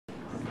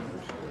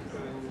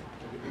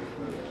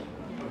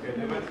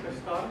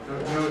start?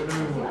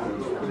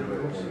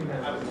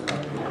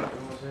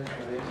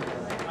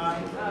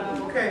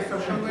 Okay,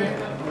 so shall we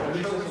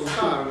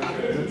start?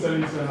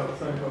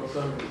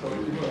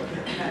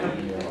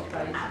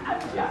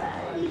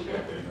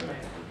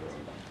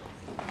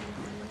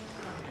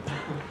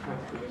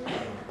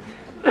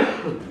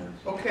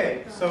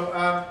 Okay, so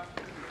I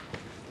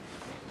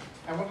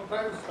want to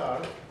try to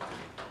start,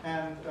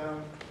 and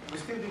we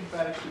still didn't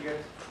manage to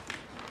get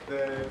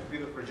the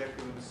video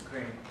projected on the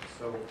screen,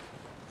 so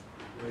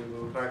we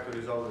will try to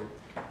resolve it,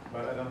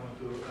 but I don't want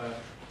to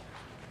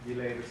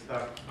delay the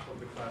start of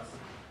the class.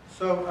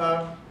 So,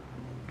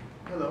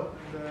 hello,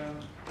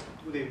 and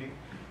good evening.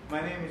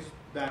 My name is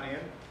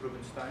Daniel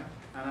Rubinstein,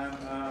 and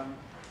I'm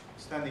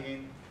standing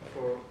in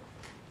for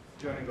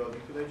Johnny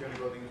Golding today. Johnny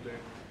Golding is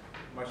doing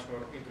much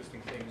more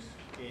interesting things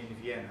in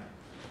Vienna.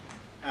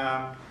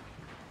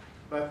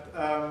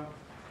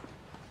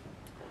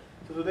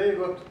 So today you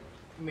got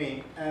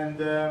me, and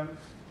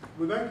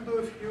we're going to do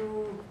a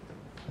few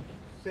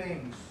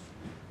things.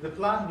 The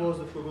plan was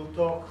that we will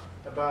talk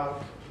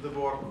about the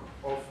work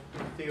of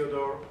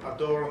Theodor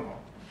Adorno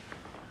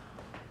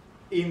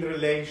in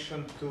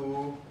relation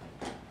to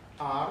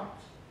art,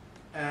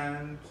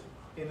 and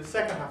in the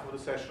second half of the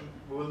session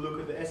we will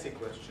look at the essay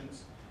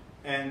questions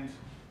and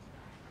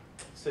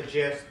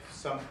suggest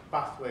some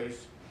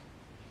pathways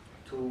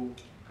to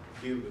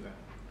deal with them.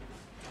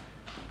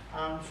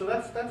 So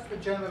that's the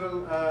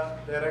general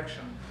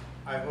direction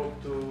I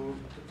hope to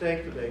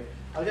take today.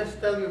 I'll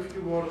just tell you a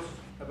few words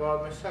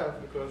about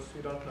myself because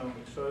you don't know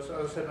me. So as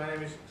I said, my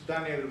name is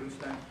Daniel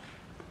Rubinstein.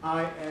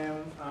 I'm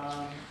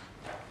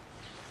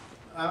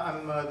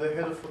the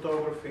head of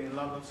photography in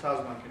London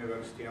Southbank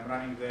University. I'm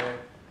running the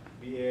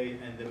BA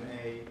and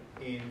MA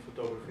in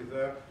photography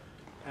there.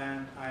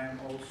 And I am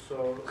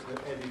also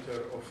the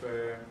editor of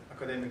an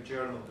academic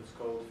journal that's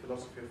called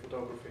Philosophy of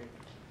Photography.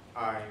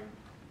 I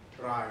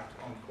write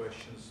on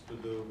questions to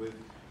do with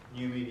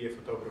new media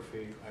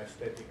photography,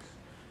 aesthetics.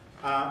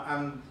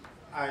 And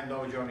I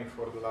know Johnny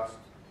for the last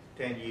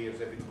 10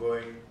 years. I've been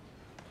going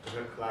to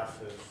her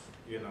classes,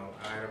 you know,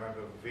 and I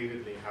remember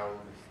vividly how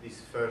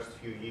these first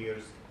few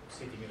years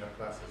sitting in her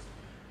classes,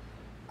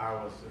 I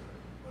was,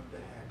 what the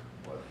heck,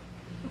 what?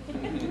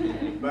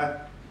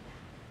 But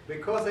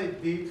because I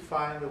did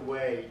find a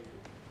way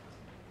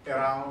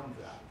around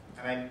that,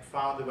 and I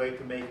found a way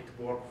to make it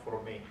work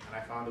for me, and I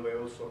found a way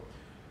also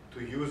to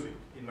use it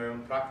in my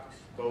own practice,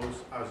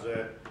 both as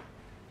a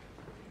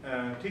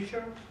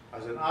teacher,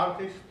 as an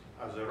artist,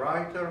 as a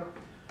writer.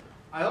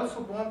 I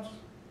also want,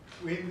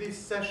 in this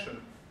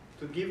session,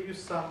 to give you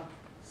some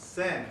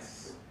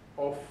sense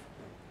of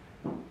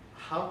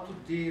how to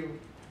deal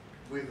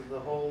with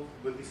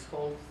this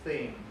whole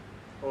thing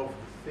of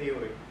the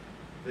theory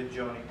that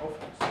Johnny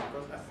offers,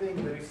 because I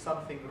think there is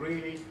something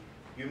really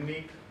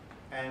unique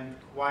and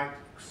quite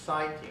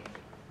exciting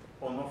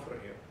on offer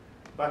here.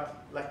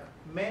 But like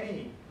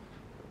many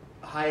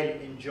highly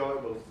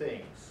enjoyable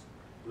things,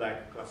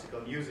 like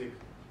classical music,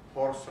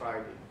 horse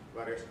riding,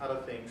 various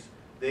other things,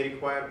 they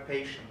require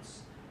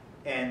patience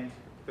and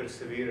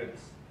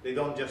perseverance. They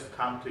don't just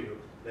come to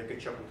you like a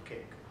chocolate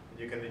cake.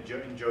 You can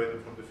enjoy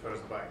them from the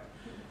first bite.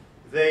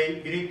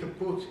 You need to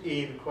put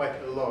in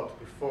quite a lot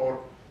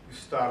before you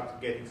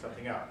start getting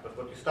something out. But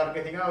what you start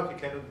getting out, you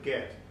cannot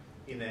get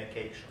in an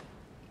occasion.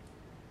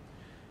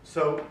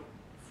 So,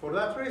 for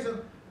that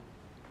reason,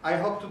 I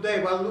hope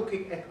today, while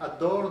looking at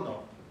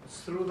Adorno,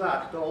 through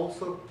that, to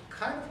also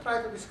kind of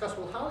try to discuss,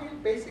 well, how you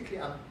basically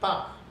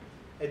unpack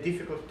a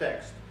difficult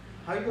text,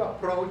 how you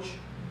approach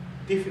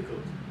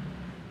difficulty,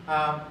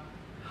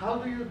 how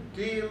do you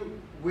deal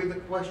with the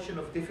question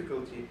of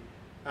difficulty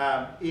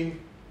in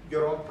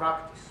your own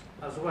practice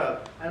as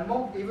well, and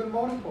even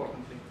more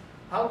importantly,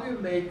 how do you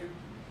make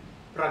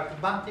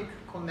pragmatic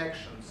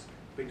connections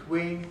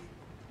between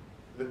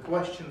the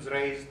questions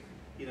raised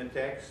in a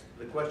text,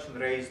 the question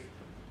raised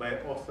by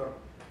an author,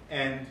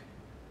 and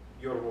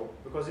your work?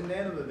 Because in the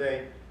end of the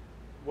day,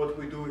 what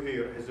we do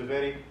here has a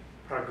very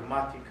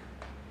pragmatic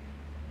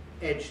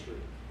edge to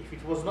it. If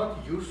it was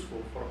not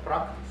useful for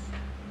practice,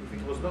 if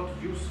it was not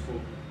useful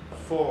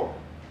for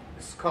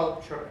a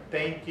sculpture, a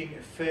painting,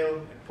 a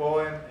film, a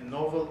poem, a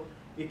novel,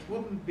 it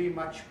wouldn't be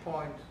much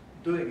point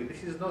doing it.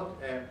 This is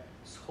not a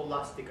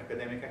scholastic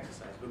academic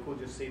exercise. We could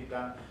just sit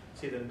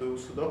and do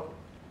Sudoku.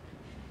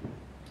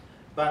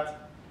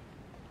 But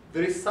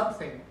there is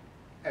something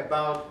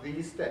about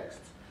these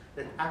texts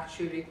that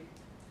actually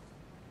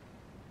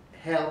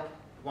help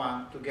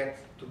one to get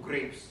to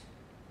grips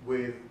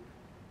with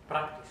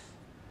practice.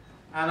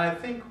 And I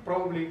think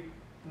probably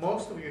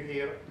most of you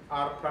here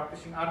are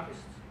practicing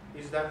artists.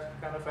 Is that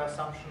kind of an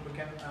assumption we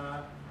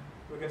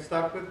can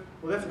start with?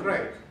 Well, that's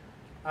great.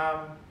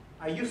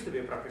 I used to be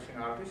a practicing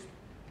artist,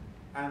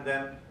 and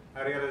then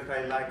I realized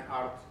I like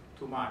art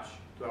too much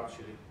to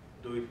actually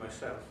do it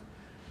myself.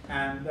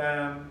 And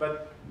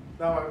but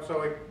now,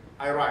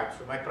 I write.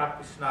 So my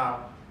practice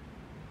now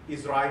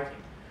is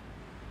writing.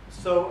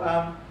 So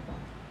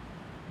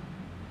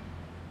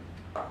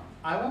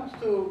I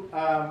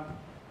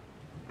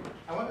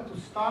wanted to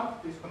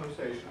start this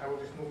conversation, I will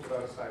just move to the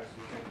other side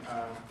so you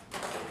can.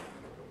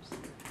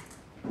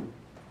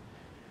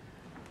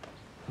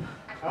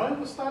 I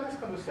want to start this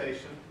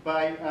conversation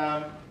by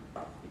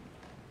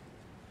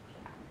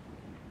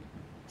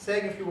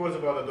saying a few words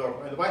about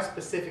Adorno, and why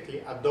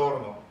specifically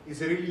Adorno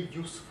is a really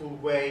useful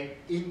way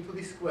into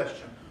this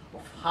question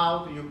of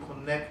how do you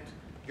connect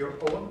your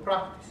own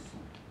practice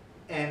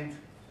and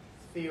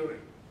theory.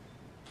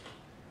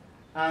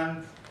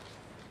 And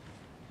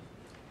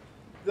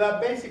there are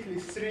basically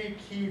three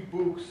key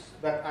books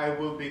that I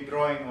will be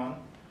drawing on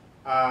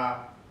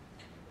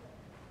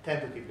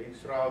tentatively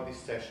throughout this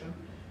session.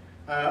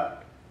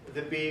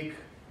 The big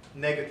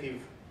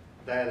negative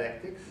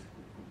dialectics.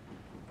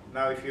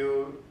 Now, if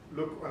you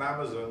look on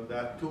Amazon, there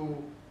are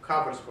two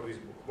covers for this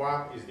book.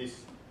 One is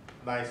this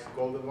nice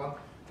golden one.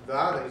 The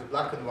other is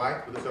black and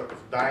white with a sort of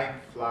dying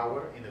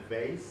flower in a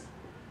vase.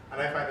 And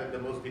I find that the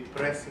most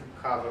depressing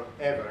cover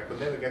ever. I could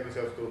never get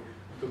myself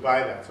to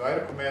buy that. So I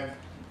recommend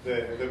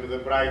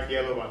the bright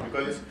yellow one,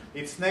 because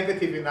it's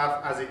negative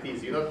enough as it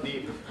is. You don't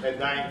need a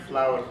dying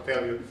flower to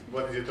tell you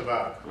what is it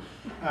about.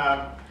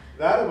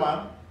 The other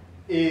one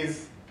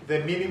is the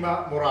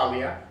Minima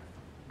Moralia,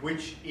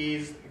 which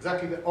is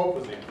exactly the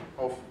opposite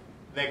of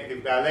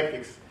negative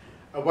dialectics.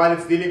 While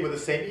it's dealing with the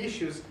same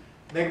issues,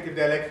 negative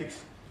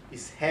dialectics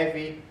is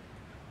heavy,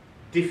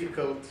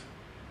 difficult,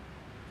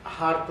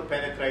 hard to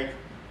penetrate.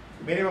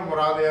 Minima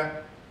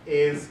Moralia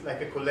is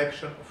like a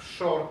collection of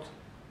short,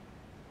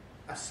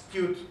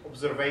 astute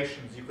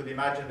observations. You could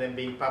imagine them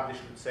being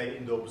published, let's say,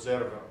 in The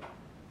Observer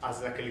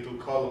as like a little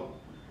column.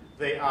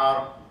 They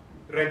are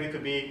ready to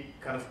be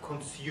kind of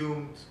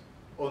consumed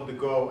on the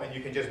go, and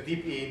you can just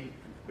dip in,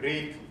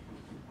 read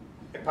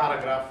a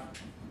paragraph,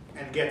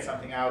 and get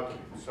something out of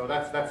it. So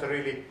that's a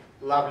really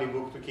lovely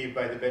book to keep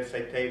by the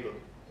bedside table.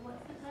 What's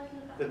the title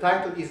of that? The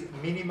title is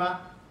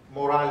Minima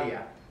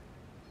Moralia.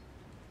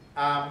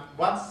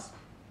 Once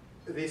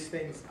these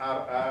things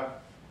are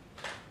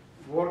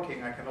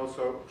working, I can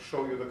also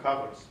show you the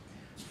covers.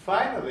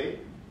 Finally,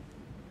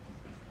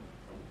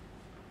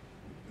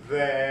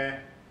 the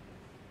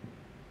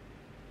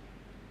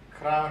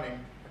crowning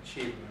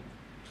achievement,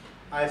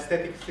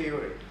 Aesthetic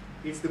Theory.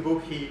 It's the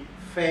book he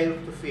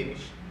failed to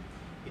finish.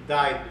 He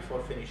died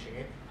before finishing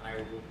it, and I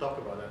will talk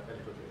about that a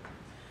little bit.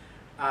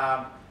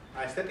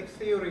 Aesthetic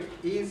Theory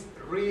is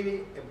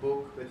really a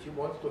book that you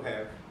want to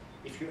have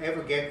if you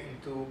ever get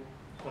into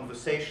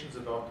conversations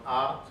about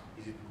art.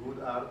 Is it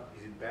good art?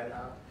 Is it bad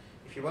art?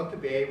 If you want to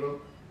be able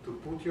to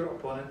put your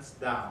opponents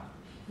down,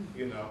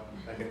 you know,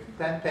 like at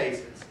 10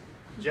 paces,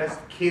 just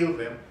kill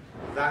them,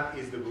 that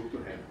is the book to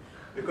have.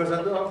 Because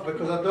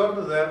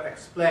Adorno there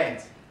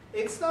explains,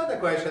 it's not a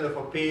question of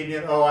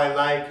opinion, oh, I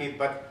like it,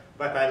 but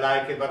I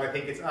like it, but I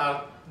think it's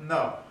art.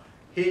 No.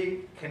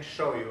 He can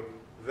show you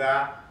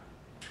the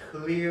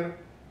clear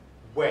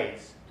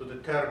ways to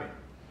determine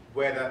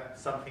whether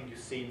something you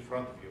see in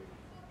front of you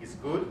is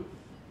good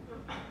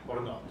or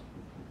not.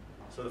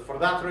 So for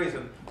that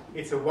reason,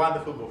 it's a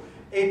wonderful book.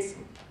 It's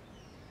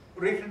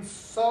written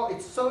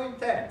it's so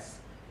intense.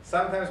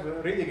 Sometimes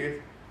when reading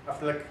it,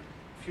 after like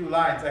a few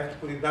lines, I have to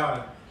put it down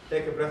and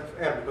take a breath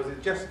of air, because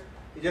it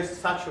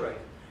just saturates.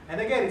 And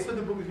again, it's not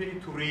a book that you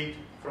need to read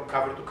from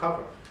cover to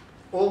cover.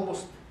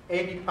 Almost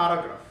any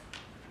paragraph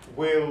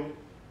will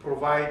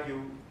provide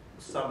you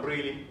some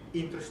really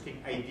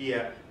interesting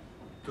idea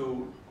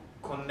to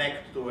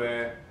connect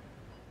to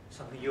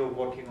something you're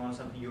working on,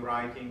 something you're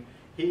writing.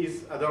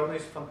 Adorno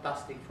is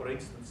fantastic, for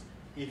instance,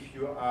 if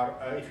you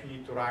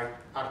need to write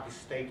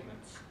artist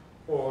statements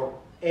or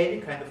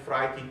any kind of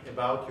writing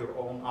about your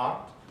own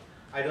art.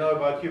 I don't know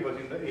about you, but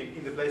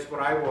in the place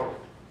where I work,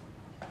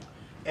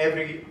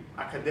 every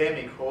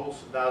academic who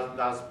also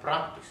does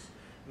practice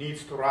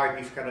needs to write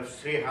these kind of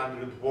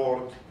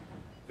 300-word,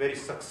 very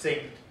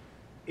succinct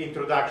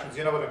introductions.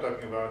 You know what I'm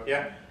talking about,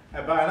 yeah?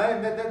 But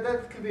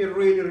that can be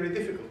really, really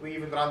difficult. We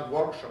even run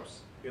workshops,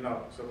 you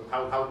know, sort of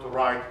how to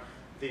write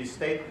these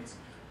statements.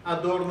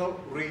 Adorno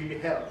really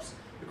helps,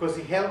 because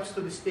he helps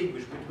to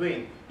distinguish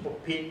between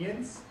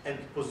opinions and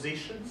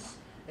positions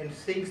and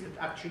things that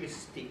actually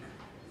stick,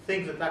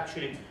 things that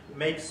actually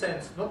make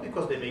sense, not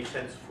because they make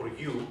sense for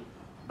you,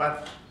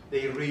 but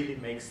they really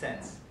make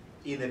sense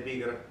in a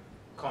bigger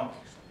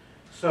context.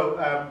 So,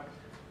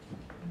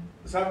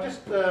 I'm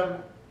just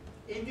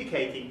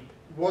indicating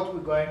what we're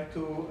going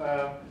to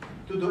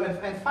do.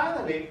 And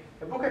finally,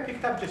 a book I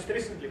picked up just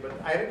recently, but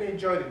I really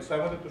enjoyed it, so I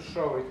wanted to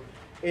show it.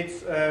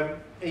 It's an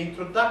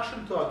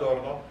introduction to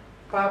Adorno,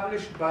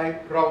 published by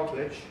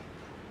Routledge.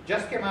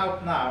 Just came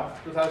out now,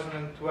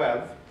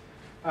 2012.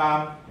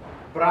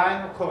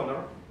 Brian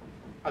O'Connor,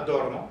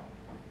 Adorno.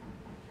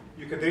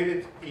 You can read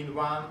it in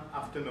one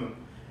afternoon.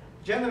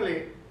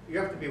 Generally, you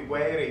have to be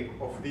wary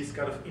of these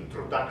kind of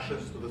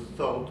introductions to the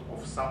thought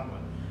of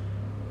someone.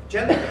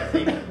 Generally, I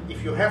think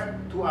if you have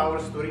 2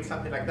 hours to read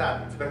something like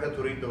that, it's better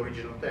to read the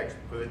original text,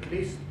 because at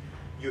least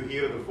you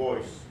hear the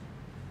voice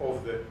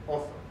of the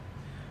author.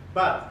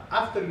 But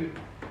after you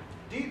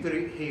did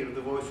hear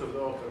the voice of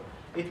the author,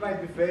 it might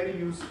be very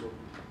useful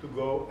to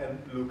go and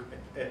look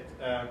at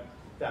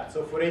that.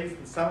 So for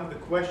instance, some of the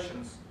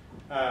questions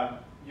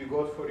you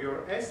got for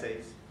your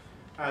essays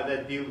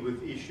that deal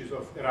with issues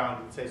of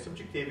around, let's say,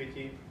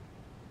 subjectivity,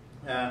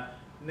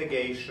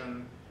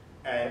 negation,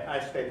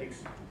 aesthetics,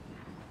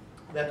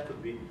 that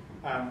could be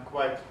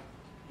quite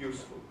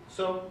useful.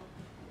 So,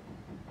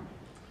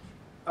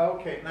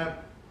 okay, now,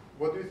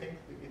 what do you think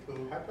it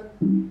will happen?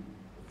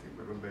 I think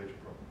we have a major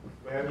problem.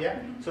 Well, yeah.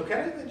 So can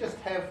I just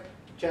have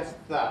just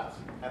that,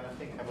 and I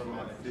think I will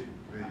manage.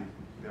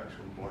 The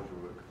actual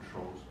module that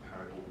controls how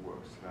it all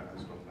works, that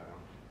has gone down.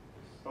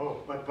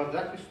 Oh, but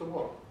that used to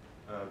work.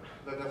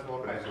 That doesn't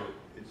work.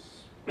 It's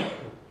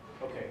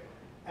okay.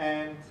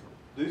 And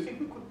do you think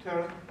we could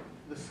turn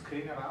the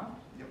screen around?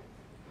 Yep.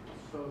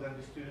 So that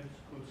the students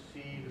could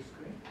see the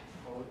screen?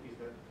 Or is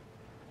that?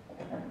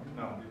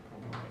 No.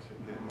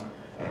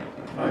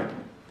 Fine.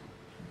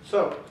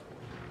 So,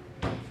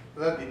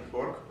 that didn't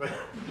work. But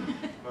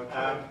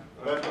I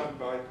can't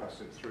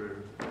bypass it through.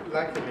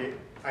 Luckily,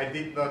 I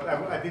did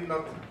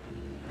not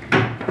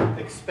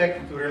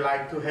expect to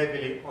rely too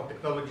heavily on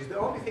technologies. The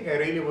only thing I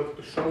really wanted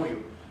to show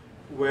you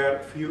were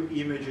a few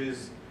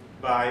images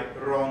by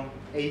Ron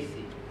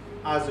Athey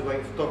as a way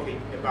of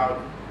talking about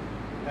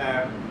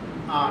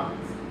art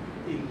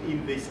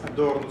in this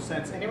Adorno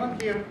sense. Anyone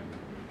here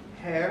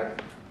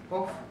heard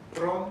of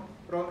Ron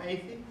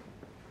Athey?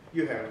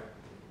 You heard.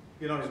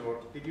 You know his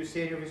work. Did you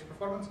see any of his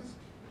performances?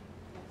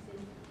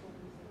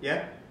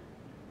 Yeah?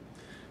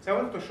 So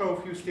I wanted to show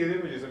a few still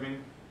images. I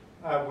mean,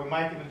 we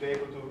might even be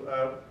able to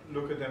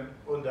look at them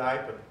on the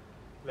iPad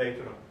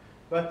later on.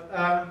 But,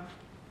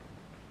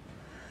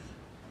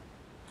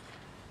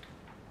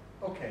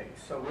 okay,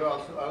 so I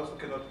also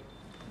cannot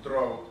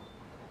draw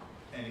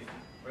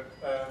anything.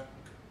 But,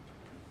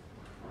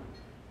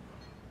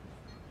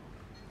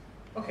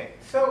 okay,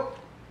 so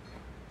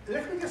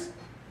let me just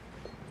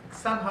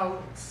somehow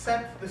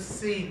set the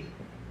scene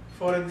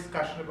for a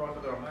discussion about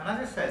Adorno. And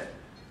as I said,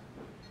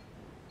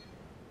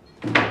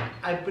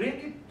 I bring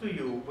it to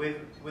you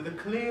with a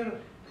clear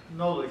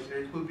knowledge that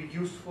it will be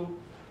useful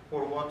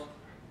for what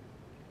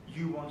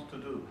you want to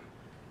do.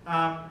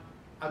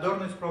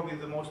 Adorno is probably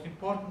the most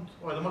important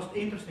or the most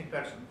interesting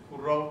person who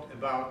wrote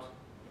about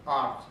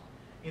art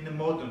in the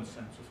modern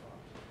sense of art,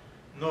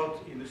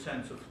 not in the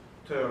sense of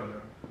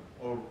Turner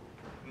or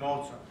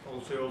Mozart.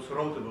 He also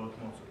wrote about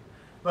Mozart,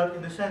 but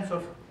in the sense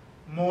of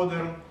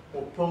modern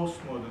or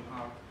postmodern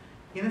art.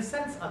 In a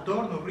sense,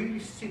 Adorno really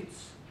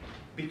sits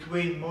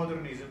between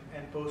modernism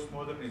and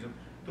postmodernism.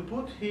 To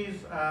put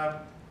his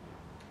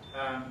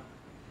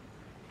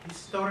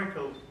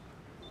historical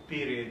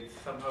period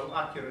somehow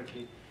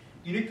accurately,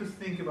 you need to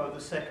think about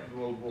the Second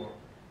World War.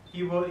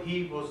 He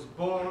was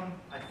born,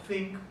 I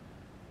think,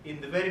 in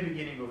the very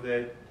beginning of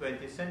the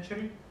 20th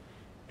century,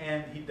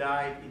 and he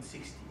died in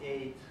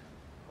 68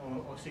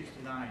 or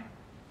 69.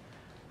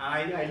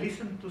 I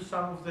listened to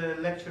some of the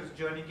lectures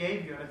Johnny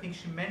gave you, and I think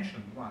she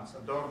mentioned once,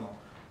 Adorno,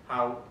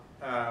 how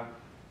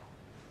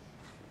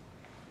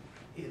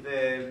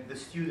the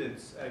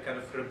students kind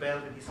of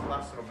rebelled in his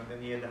classroom, and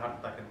then he had a heart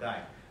attack and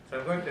died. So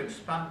I'm going to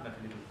expand that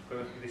a little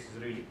because this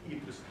is really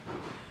interesting.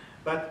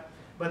 But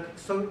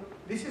so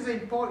this is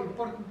an important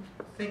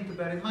thing to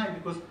bear in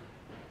mind, because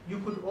you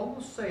could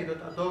almost say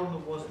that Adorno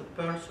was the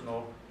person,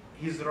 or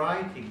his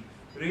writing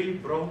really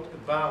brought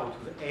about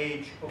the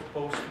age of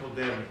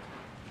postmodernity.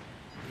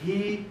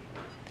 He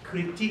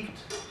critiqued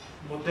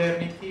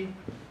modernity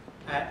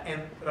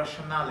and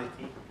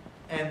rationality,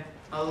 and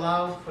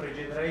allowed for a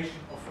generation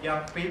of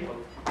young people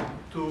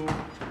to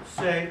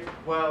say,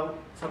 well,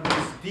 something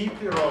is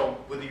deeply wrong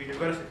with the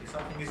university,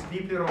 something is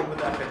deeply wrong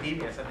with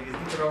academia, something is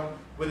deeply wrong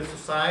with the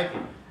society,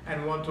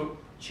 and we want to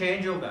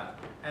change all that.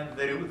 And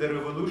the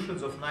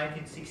revolutions of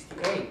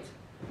 1968,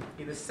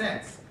 in a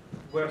sense,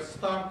 were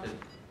started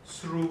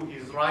through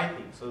his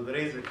writing. So there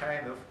is a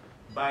kind of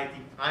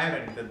biting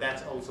irony that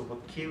that's also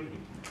what killed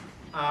him.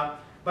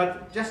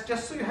 But just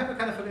so you have a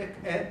kind of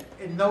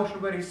a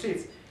notion where he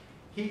sits,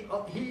 he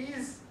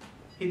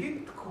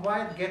didn't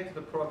quite get to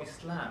the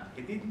promised land.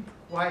 He didn't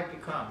quite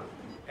become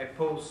a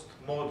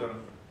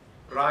postmodern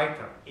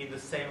writer in the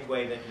same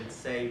way that, let's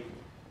say,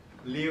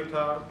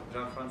 Lyotard,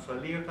 Jean-Francois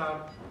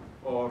Lyotard,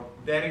 or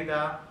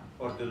Derrida,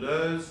 or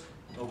Deleuze,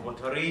 or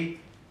Guattari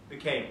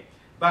became.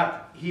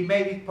 But he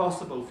made it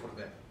possible for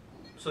them.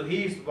 So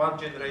he is one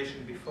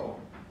generation before.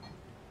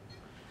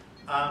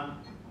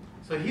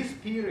 So his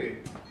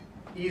period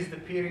is the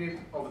period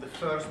of the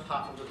first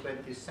half of the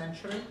 20th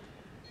century,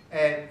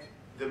 and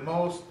the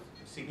most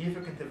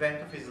significant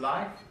event of his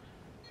life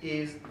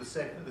is the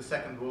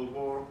Second World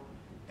War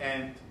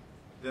and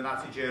the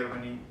Nazi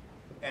Germany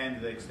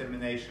and the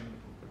extermination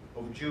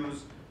of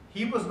Jews.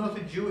 He was not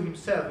a Jew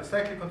himself. It's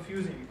slightly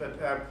confusing, but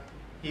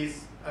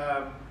his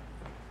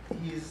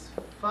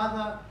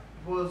father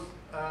was,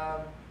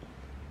 I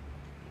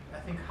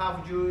think,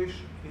 half Jewish.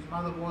 His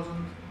mother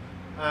wasn't.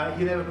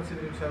 He never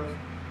considered himself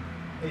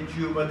a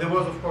Jew, but there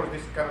was, of course,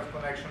 this kind of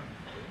connection.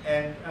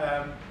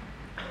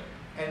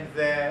 And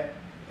the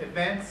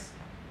events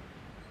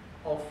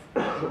of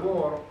the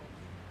war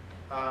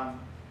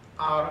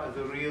are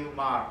the real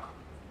mark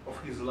of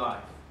his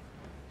life.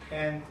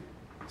 And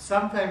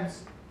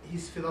sometimes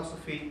his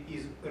philosophy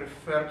is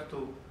referred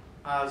to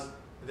as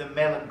the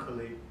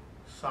melancholy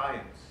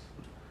science.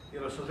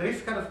 So there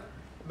is kind of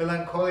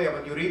melancholia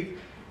when you read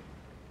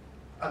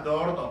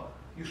Adorno.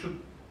 You should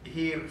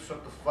hear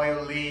sort of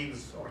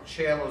violins or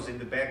cellos in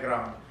the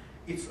background.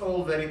 It's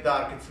all very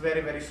dark, it's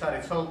very, very sad,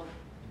 it's all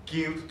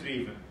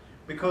guilt-driven.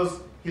 Because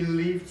he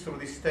lived through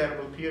this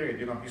terrible period.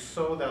 He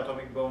saw the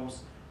atomic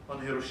bombs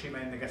on Hiroshima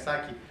and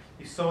Nagasaki.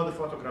 He saw the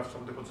photographs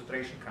from the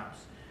concentration camps,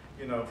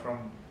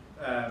 from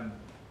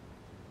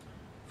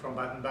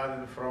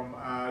Baden-Baden, from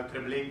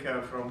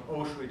Treblinka, from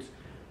Auschwitz.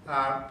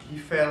 He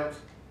felt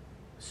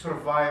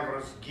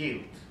survivor's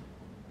guilt.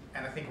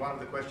 And I think one of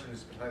the questions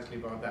is precisely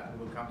about that, and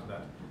we'll come to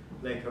that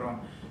later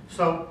on.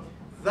 So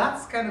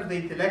that's kind of the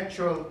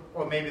intellectual,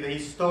 or maybe the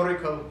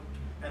historical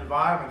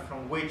environment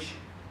from which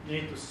you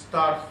need to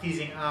start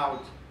teasing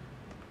out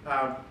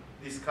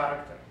this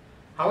character.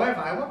 However,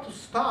 I want to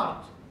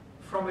start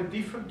from a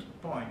different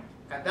point,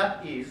 and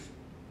that is,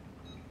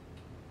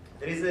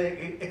 there is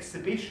an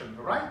exhibition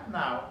right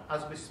now,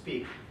 as we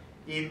speak,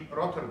 in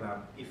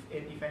Rotterdam. If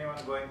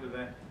anyone's going to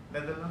the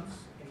Netherlands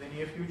in the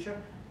near future,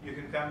 you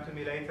can come to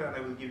me later and I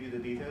will give you the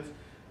details.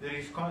 There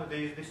is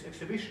this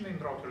exhibition in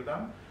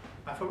Rotterdam.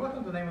 I've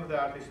forgotten the name of the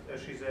artist.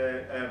 She's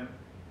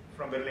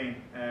from Berlin,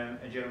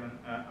 a German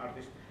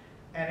artist.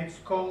 And it's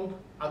called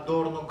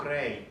Adorno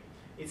Grey.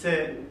 It's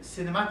a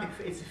cinematic,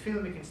 it's a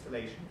filmic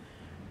installation.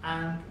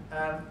 And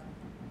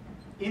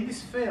in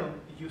this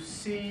film, you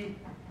see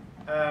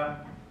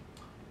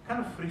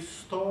kind of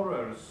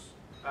restorers,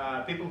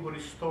 people who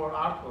restore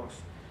artworks,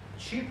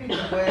 chipping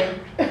away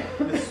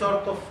the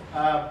sort of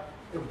a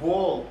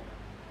wall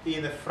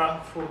in a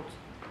Frankfurt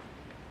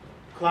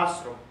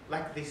classroom,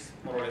 like this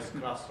more or less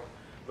classroom,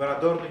 where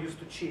Adorno used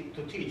to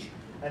teach,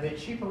 and they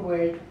chip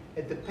away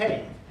at the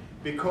paint,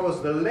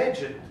 because the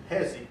legend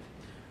has it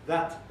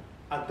that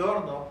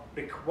Adorno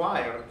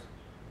required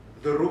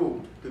the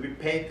room to be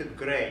painted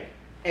gray,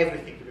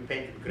 everything to be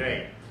painted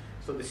gray,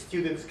 so the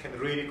students can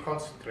really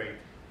concentrate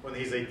on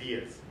his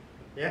ideas.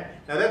 Yeah.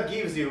 Now that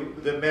gives you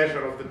the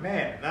measure of the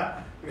man.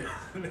 No?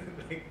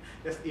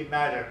 Just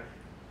imagine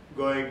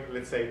going,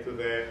 let's say, to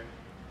the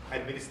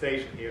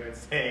administration here and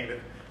saying that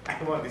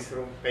I want this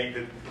room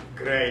painted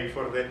gray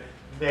for the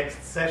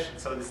next session,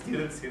 so the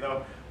students,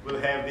 will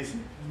have this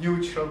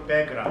neutral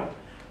background.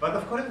 But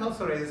of course, it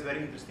also raises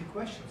very interesting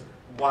questions.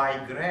 Why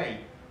gray?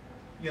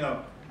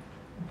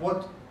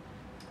 What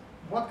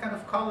kind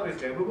of color is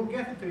there? We will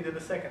get into it in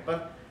a second.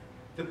 But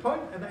the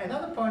point,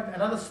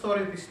 another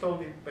story that is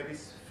told by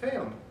this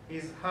film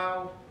is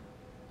how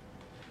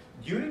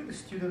during the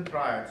student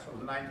riots of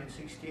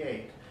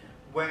 1968,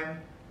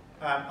 when,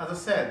 as I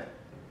said,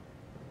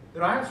 the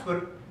riots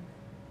were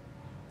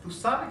to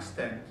some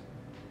extent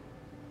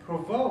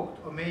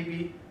provoked or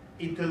maybe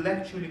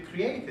intellectually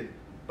created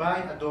by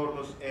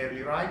Adorno's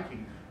early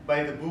writing,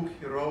 by the book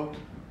he wrote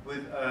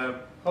with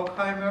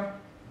Horkheimer,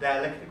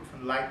 Dialectic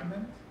of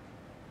Enlightenment.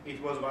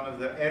 It was one of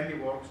the early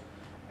works,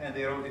 and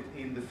they wrote it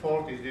in the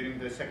 40s during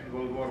the Second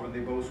World War when they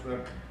both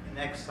were in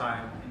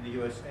exile in the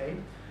USA.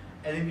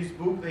 And in this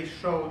book they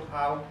showed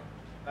how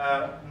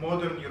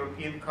modern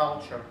European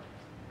culture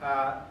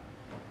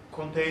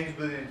contains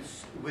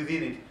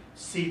within it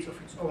seeds of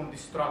its own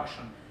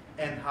destruction,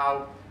 and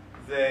how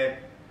the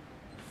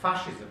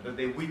fascism that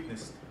they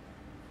witnessed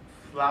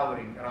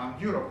flowering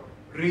around Europe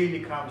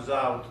really comes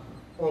out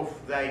of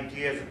the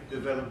ideas that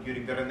developed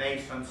during the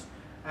Renaissance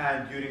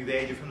and during the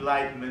Age of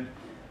Enlightenment.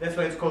 That's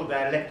why it's called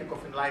Dialectic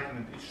of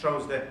Enlightenment. It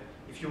shows that,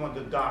 if you want,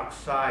 the dark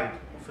side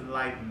of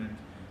Enlightenment,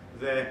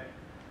 the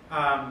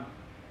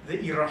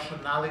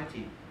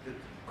irrationality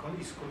that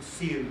is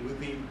concealed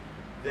within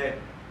the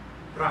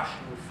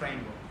rational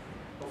framework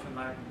of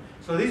Enlightenment.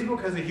 So this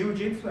book has a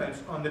huge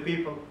influence on the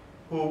people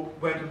who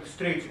went to the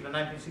streets in the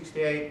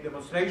 1968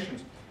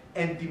 demonstrations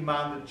and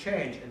demanded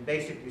change, and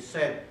basically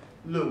said,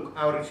 look,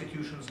 our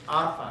institutions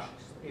are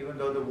fascist, even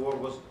though the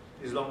war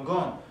is long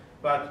gone.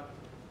 But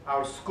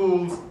our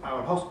schools,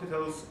 our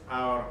hospitals,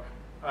 our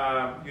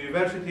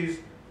universities,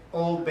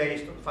 all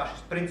based on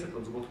fascist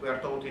principles. What we are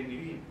taught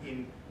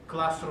in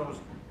classrooms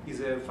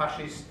is a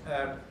fascist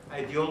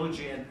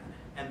ideology,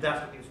 and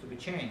that's what needs to be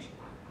changed.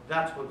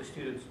 That's what the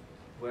students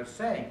were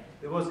saying.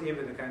 There was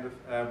even a kind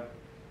of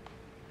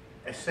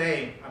a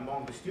saying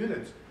among the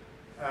students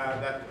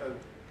that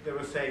they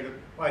were saying that,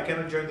 well, I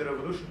cannot join the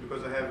revolution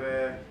because I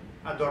have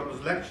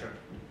Adorno's lecture.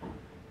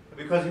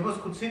 Because he was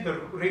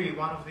considered really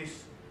one of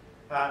these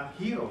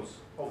heroes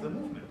of the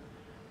movement.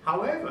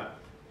 However,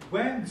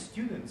 when the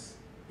students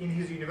in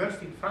his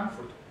university in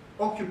Frankfurt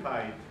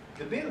occupied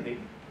the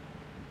building,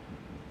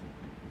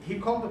 he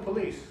called the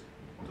police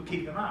to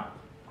kick them out.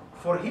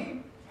 For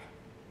him,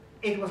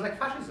 it was like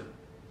fascism.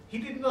 He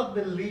did not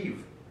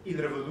believe in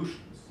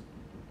revolutions.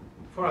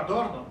 For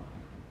Adorno,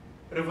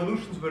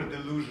 revolutions were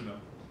delusional.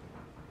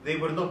 They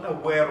were not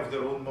aware of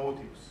their own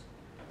motives.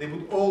 They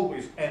would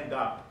always end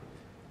up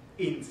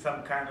in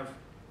some kind of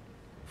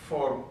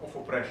form of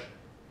oppression.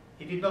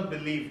 He did not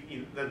believe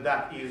that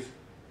that is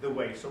the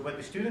way. So when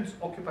the students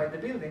occupied the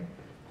building,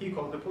 he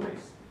called the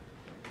police.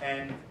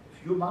 And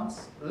few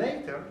months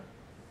later,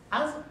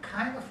 as a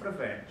kind of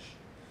revenge,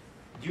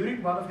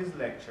 during one of his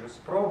lectures,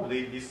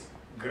 probably in this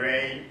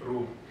grey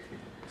room,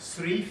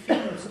 3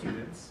 female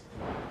students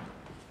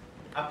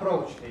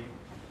approached him,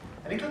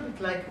 a little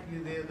bit like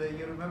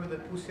you remember the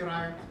Pussy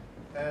Riot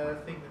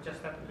thing that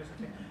just happened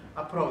recently,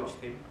 approached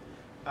him,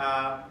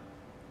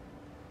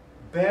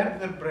 bared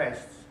their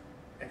breasts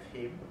at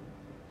him,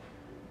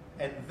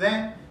 and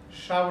then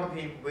showered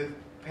him with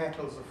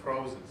petals of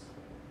roses.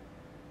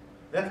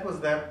 That was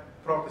their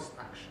protest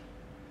action.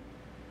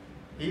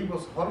 He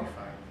was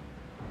horrified.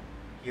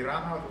 He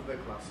ran out of the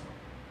classroom.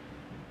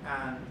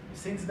 And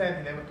since then,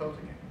 he never taught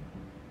again.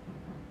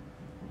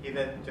 He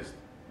then just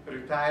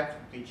retired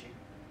from teaching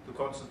to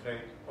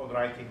concentrate on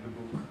writing the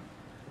book,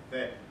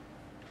 the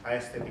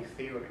aesthetic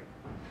theory.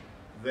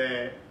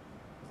 The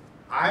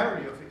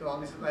irony of it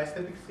all is that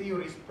aesthetic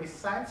theory is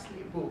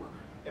precisely a book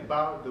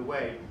about the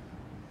way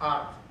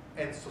art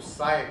and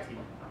society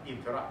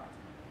interact.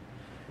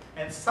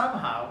 And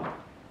somehow,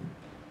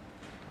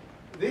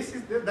 that's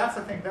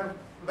the thing,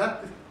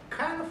 that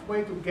kind of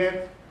way to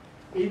get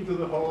into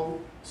the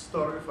whole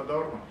story of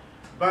Adorno.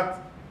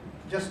 But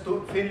just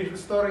to finish the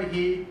story,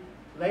 he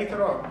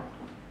later on,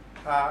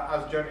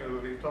 as Johnny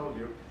already told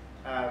you,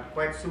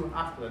 quite soon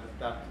after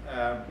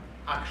that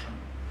action,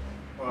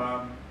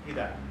 he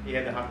died. He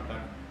had a heart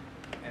attack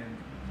and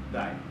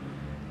died.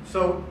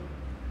 So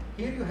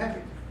here you have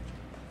it.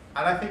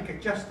 And I think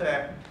it's just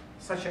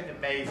such an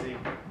amazing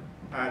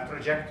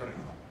trajectory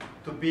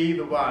to be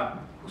the one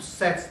who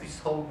sets this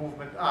whole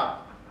movement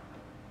up,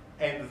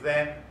 and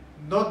then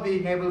not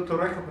being able to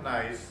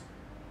recognize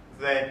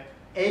the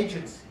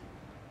agency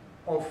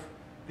of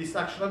this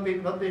action,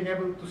 not being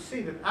able to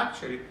see that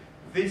actually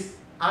this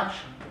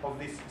action of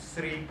these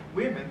 3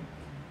 women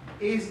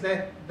is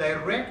the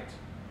direct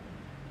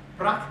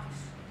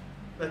practice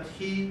that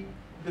he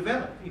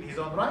developed in his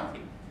own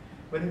writing.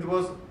 When it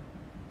was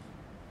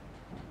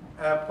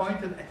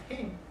pointed at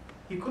him,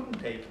 he couldn't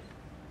take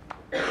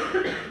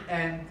it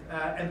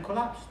and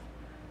collapsed.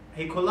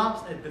 He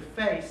collapsed at the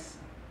face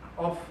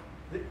of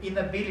the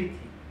inability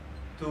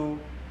to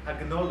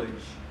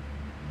acknowledge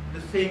the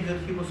thing that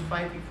he was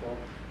fighting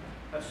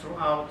for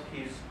throughout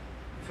his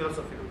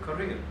philosophical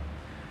career.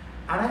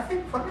 And I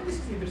think for me this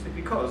is interesting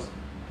because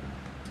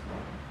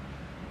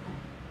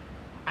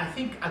I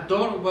think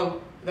Adorno,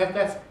 well,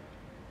 that's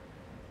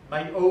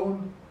my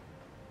own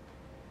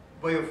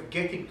way of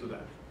getting to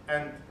that.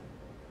 And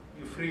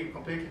you're free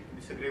completely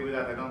to disagree with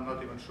that. I'm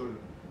not even sure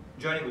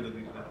Johnny would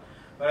agree to that.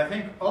 But I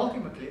think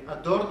ultimately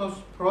Adorno's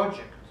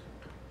project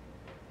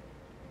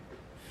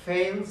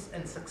fails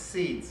and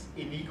succeeds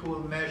in equal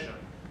measure.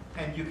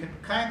 And you can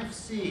kind of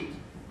see it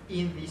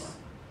in this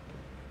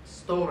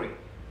story.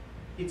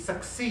 It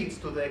succeeds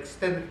to the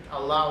extent that it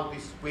allowed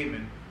these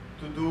women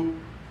to do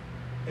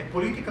a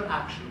political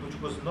action which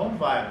was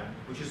non-violent,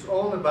 which is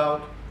all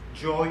about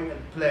joy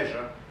and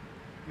pleasure,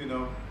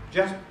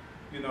 just,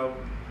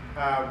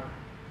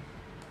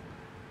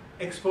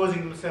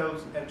 exposing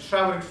themselves and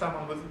showering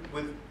someone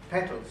with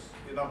petals,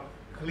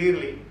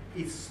 clearly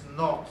it's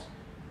not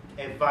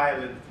a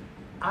violent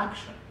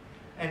action.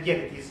 And yet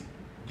it is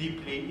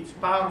deeply, it's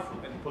powerful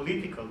and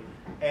political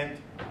and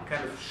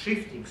kind of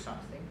shifting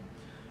something.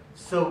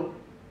 So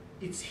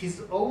it's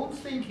his own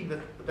thinking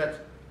that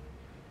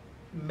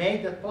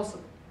made that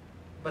possible.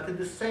 But at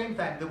the same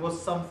time, there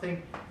was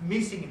something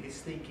missing in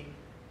his thinking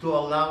to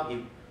allow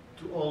him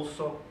to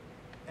also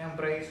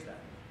embrace that.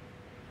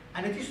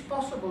 And it is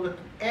possible that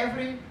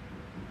every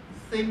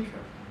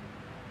thinker,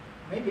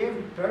 maybe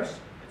every person,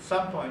 at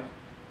some point,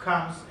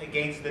 comes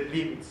against the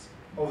limits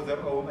of their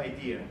own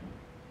idea.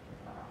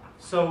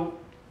 So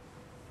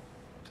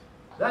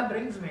that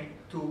brings me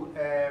to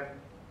a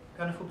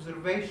kind of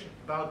observation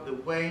about the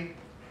way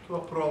to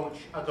approach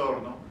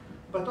Adorno,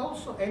 but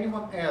also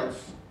anyone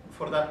else,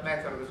 for that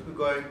matter, that we're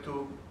going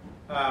to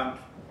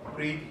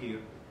read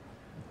here.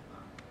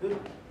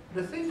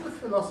 The thing with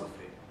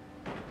philosophy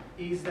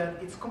is that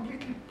it's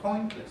completely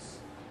pointless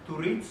to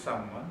read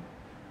someone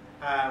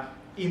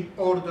in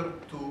order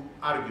to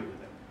argue with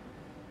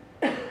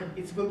them.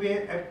 It will be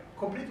a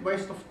complete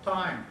waste of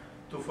time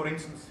to, for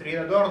instance, read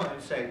Adorno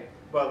and say,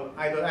 well,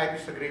 I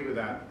disagree with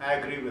that, I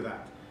agree with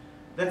that.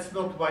 That's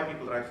not why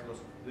people write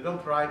philosophy. They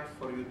don't write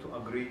for you to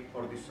agree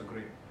or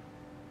disagree.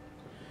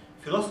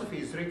 Philosophy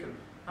is written,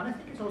 and I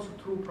think it's also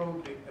true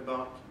probably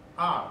about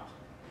art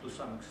to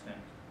some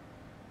extent,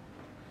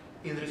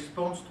 in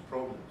response to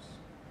problems.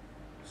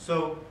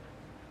 So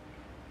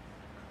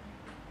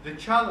the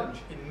challenge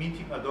in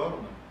meeting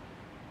Adorno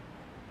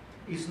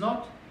is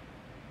not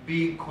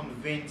being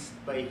convinced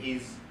by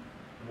his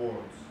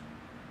words.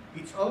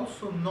 It's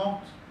also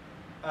not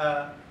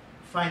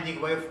finding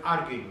a way of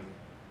arguing with him.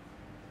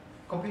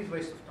 Complete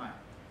waste of time.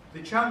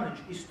 The challenge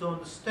is to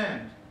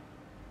understand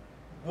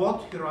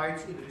what he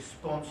writes in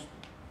response to.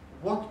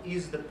 What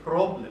is the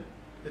problem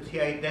that he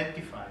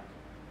identified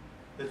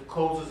that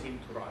causes him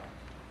to write?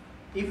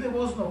 If there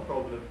was no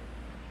problem,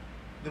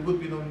 there would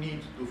be no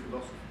need to do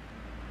philosophy.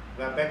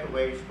 There are better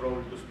ways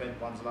probably to spend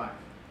one's life.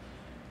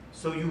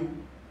 So you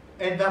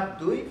end up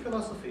doing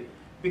philosophy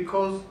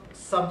because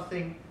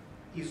something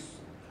is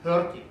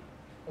hurting,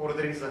 or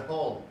there is a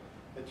hole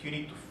that you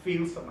need to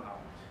fill somehow.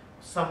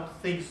 Some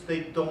things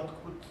things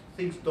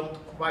don't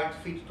quite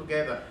fit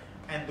together,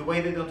 and the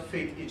way they don't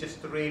fit is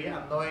just really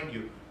annoying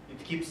you.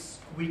 It keeps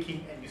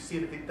squeaking, and you see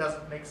that it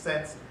doesn't make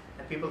sense,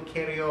 and people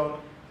carry on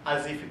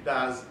as if it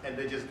does, and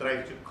they just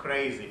drive you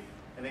crazy.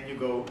 And then you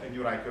go and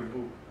you write your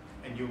book,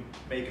 and you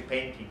make a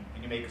painting,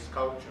 and you make a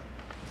sculpture,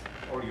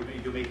 or you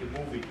make a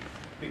movie,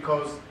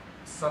 because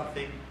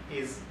something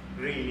is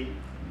really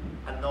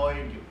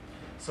annoying you.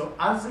 So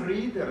as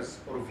readers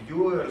or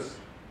viewers,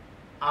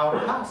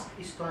 our task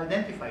is to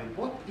identify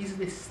what is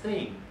this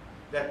thing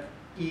that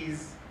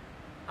is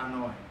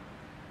annoying.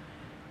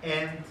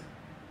 And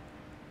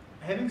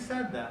having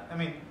said that, I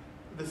mean,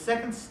 the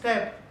second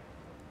step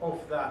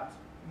of that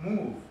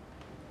move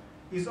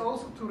is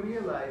also to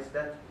realize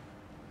that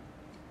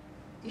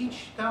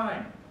each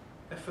time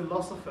a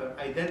philosopher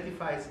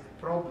identifies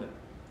a problem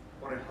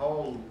or a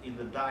hole in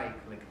the dike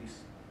like this,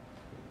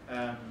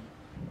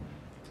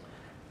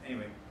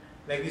 anyway,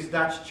 like this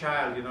Dutch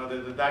child, you know,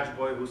 the Dutch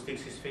boy who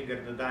sticks his finger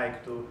in the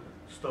dike to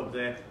stop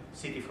the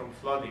city from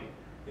flooding.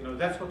 You know,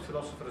 that's what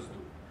philosophers do.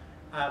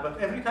 But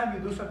every time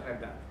you do something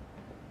like that,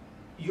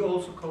 you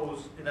also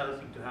cause another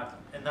thing to happen.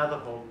 Another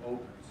hole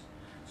opens.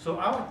 So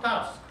our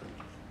task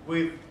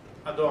with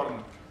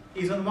Adorno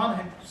is on one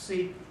hand to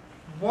see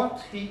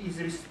what he is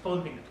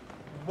responding to,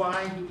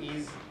 why he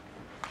is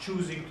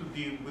choosing to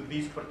deal with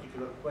these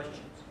particular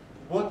questions,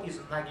 what is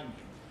nagging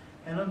him.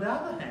 And on the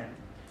other hand,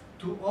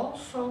 to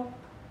also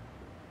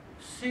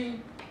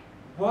see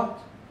what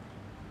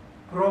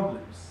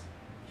problems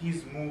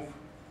his move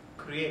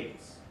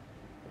creates,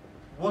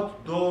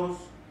 what doors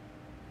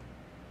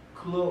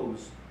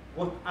close,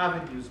 what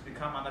avenues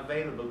become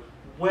unavailable,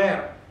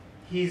 where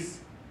his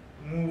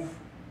move,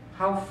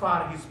 how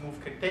far his move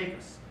can take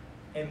us,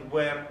 and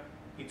where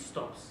it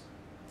stops.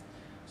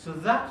 So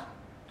that,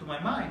 to my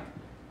mind,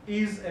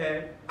 is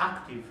an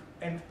active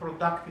and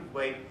productive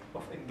way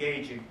of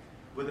engaging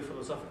with the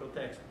philosophical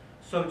text.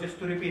 So just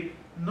to repeat,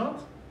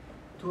 not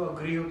to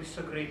agree or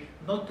disagree,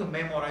 not to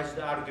memorize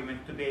the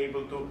argument to be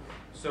able to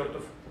sort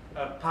of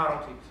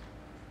parrot it,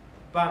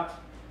 but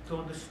to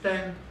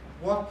understand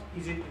what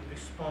is it in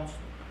response to.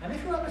 And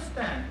if you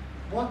understand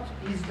what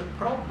is the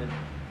problem,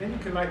 then you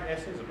can write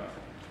essays about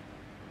it.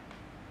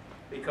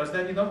 Because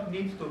then you don't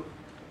need to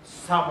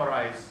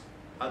summarize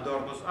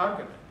Adorno's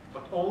argument,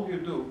 but all you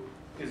do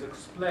is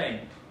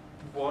explain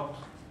what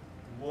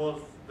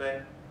was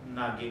the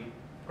nagging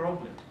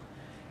problem.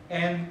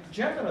 And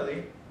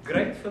generally,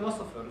 great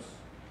philosophers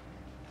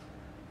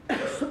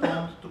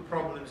respond to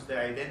problems they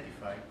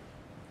identify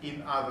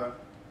in other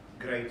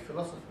great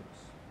philosophers.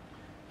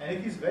 And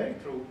it is very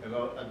true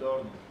about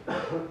Adorno.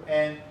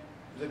 And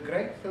the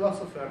great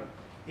philosopher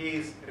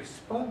is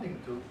responding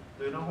to,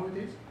 do you know who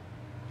it is?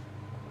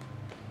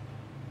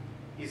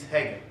 Is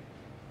Hegel.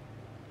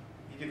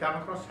 Did you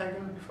come across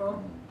Hegel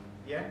before?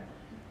 Yeah?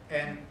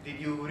 And did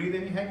you read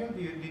any Hegel?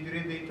 Did you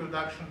read the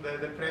introduction,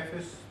 the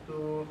preface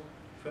to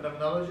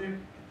Phenomenology?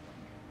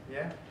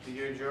 Yeah? Did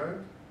you enjoy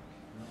it?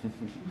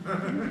 No.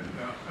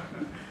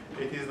 No.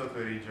 It is not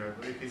very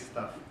enjoyable. It is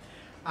tough.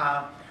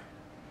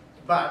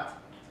 But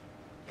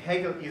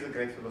Hegel is a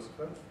great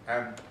philosopher,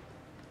 and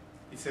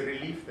it's a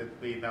relief that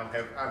we now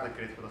have other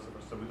great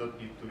philosophers, so we don't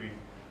need to read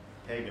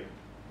Hegel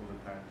all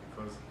the time,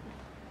 because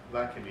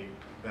luckily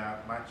there are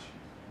much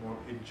more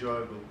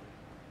enjoyable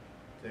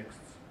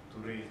texts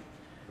to read.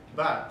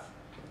 But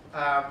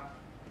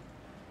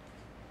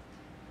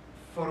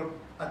for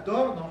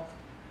Adorno,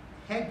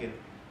 Hegel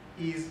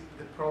is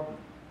the problem.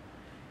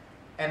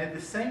 And at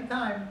the same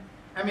time,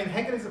 I mean,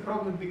 Hegel is a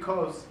problem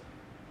because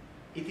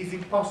it is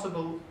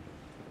impossible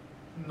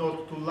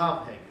not to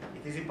love Hegel.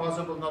 It is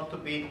impossible not to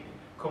be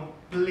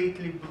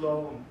completely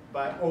blown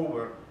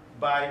over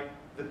by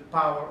the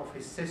power of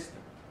his system.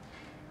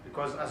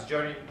 Because as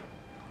Johnny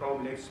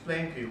probably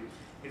explained to you,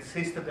 it's a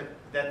system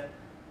that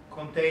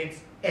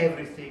contains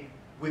everything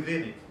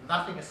within it.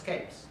 Nothing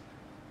escapes.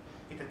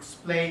 It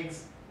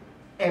explains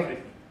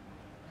everything.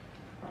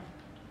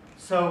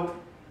 So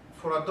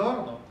for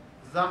Adorno,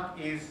 that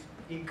is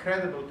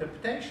incredible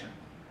temptation.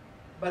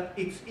 But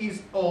it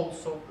is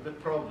also the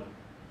problem.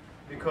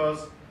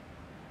 Because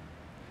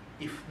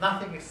if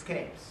nothing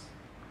escapes,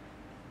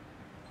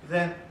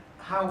 then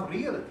how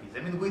real it is.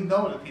 I mean, we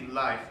know that in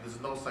life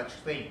there's no such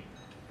thing,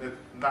 that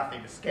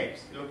nothing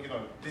escapes. Look, you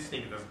know, this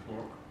thing doesn't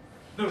work.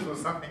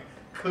 There's something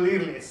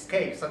clearly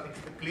escapes, something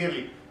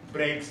clearly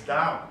breaks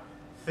down.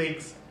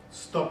 Things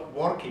stop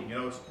working, you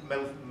know,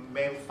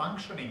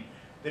 malfunctioning.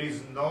 There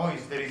is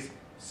noise, there is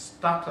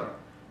stutter,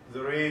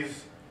 there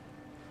is,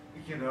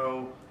 you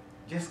know,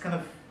 just kind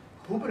of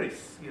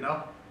hubris, you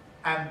know.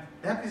 And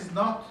that is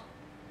not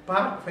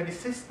part of any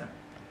system.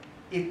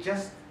 It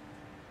just,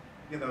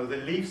 you know, the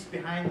leaves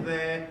behind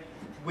the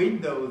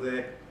window,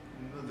 the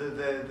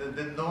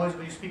noise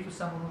when you speak to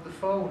someone on the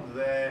phone,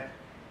 the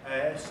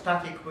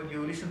static when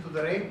you listen to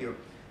the radio.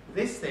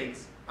 These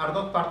things are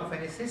not part of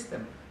any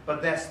system,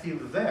 but they're still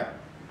there.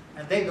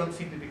 And they don't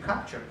seem to be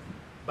captured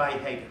by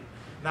Hegel.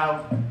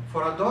 Now,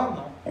 for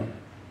Adorno,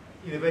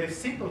 in a very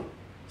simple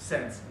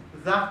sense,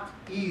 that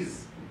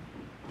is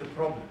the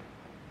problem,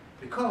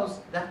 because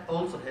that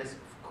also has,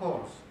 of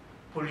course,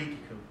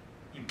 political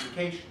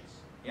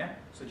implications. Yeah.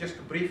 So just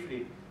to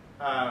briefly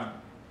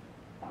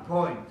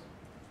point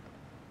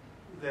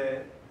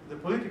the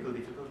political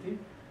difficulty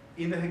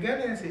in the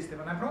Hegelian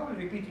system, and I'm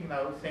probably repeating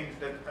now things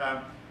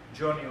that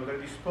Johnny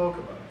already spoke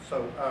about.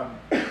 So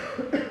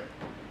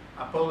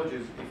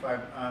apologies if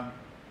I'm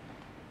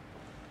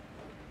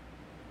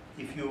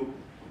if you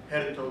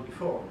heard it all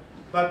before,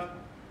 but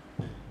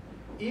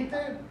in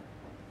the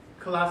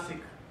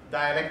classic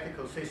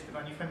dialectical system,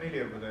 and you're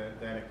familiar with the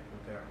dialectical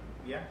term,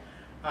 yeah,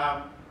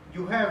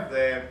 you have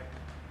the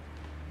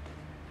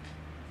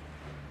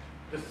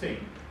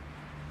thing,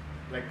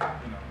 like,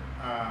 you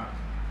know,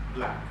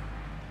 black,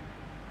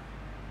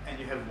 and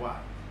you have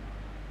white,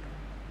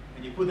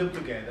 and you put them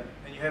together,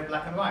 and you have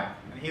black and white.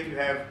 And here you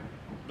have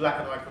black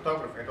and white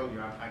photography. I told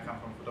you I come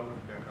from a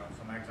photography background,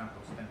 so my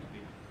examples tend to be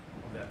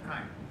of that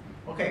kind.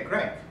 Okay,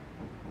 great.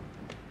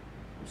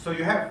 So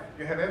you have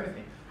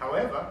everything.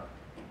 However,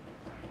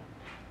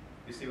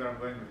 you see where I'm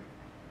going with it.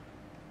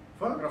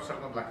 Photographs are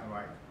not black and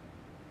white.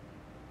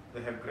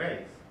 They have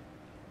grays.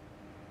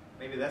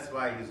 Maybe that's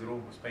why his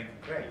room was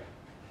painted gray,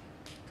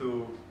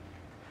 to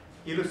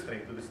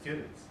illustrate to the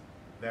students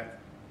that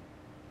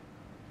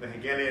the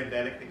Hegelian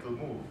dialectical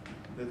move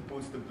that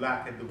puts the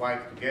black and the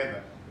white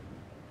together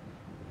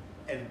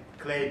and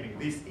claiming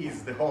this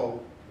is the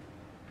whole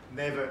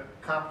never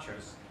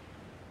captures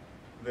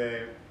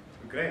the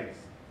grays.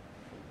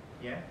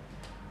 Yeah.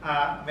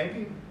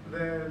 Maybe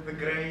the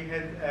gray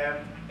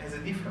has a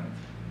different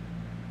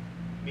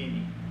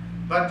meaning,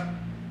 but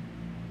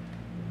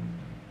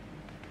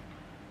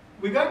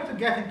we're going to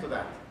get into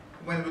that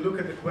when we look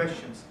at the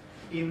questions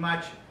in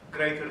much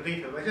greater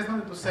detail. I just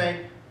wanted to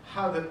say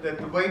how that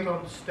the way to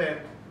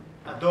understand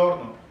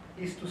Adorno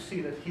is to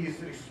see that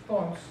his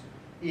response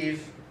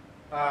is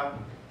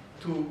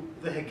to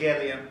the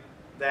Hegelian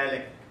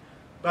dialectic.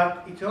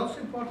 But it's also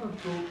important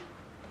to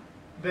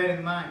bear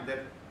in mind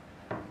that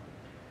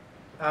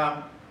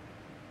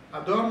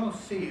Adorno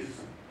sees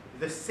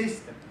the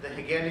system, the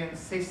Hegelian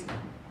system,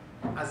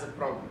 as a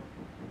problem.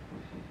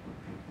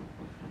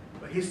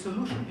 But his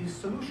solution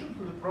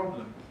to the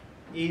problem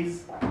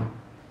is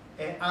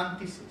an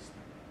anti-system,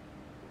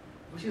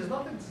 which is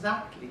not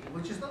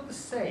the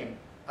same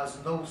as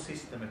no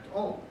system at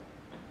all.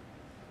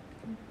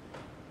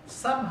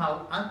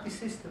 Somehow,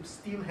 anti-system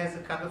still has a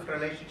kind of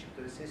relationship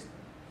to the system.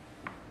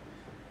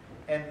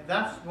 And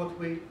that's what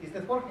is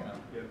that working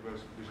on? Yeah, it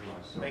was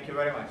visualized. Thank you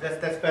very much.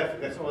 That's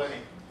perfect, that's all I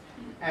need.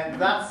 And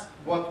that's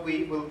what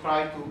we will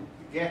try to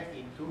get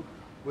into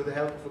with the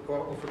help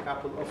of a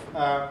couple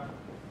of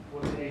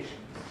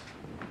quotations.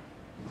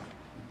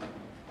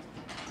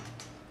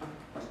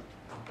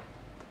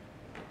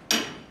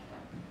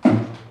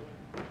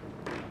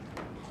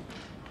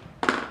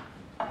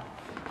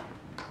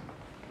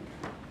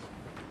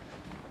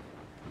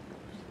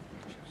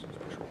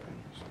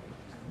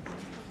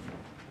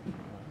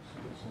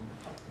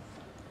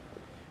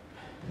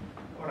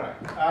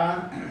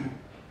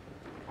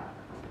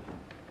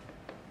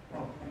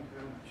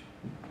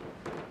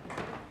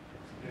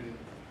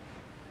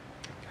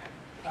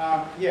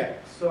 Yeah,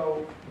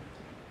 so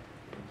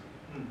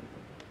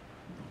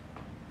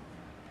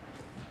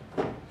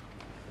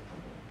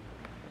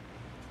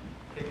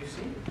can you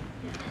see?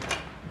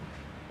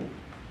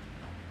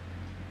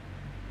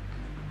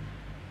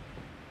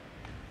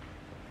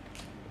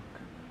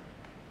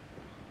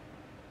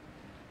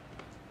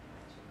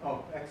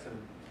 Oh, excellent.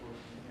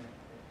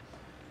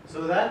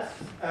 So that's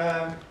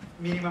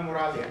minima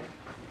moralia.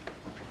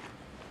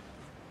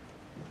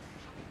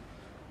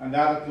 And the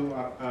other two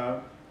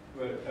are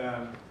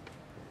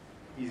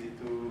easy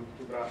to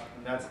grasp.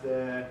 And that's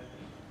the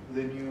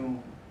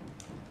new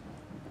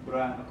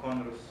Brian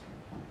O'Connor's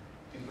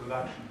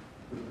introduction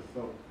to the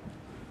thought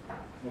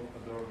of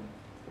Adorno.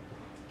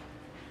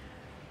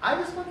 I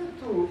just wanted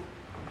to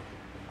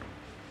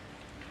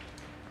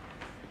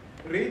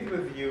read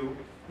with you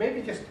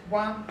maybe just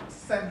one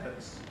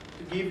sentence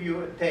to give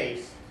you a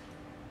taste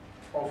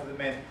of the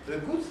man. The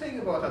good thing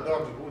about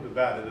Adorno, good or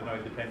bad, I don't know,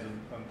 it depends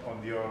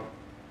on your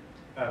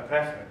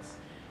preference,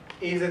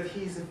 is that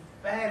he's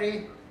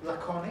very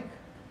laconic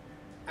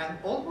and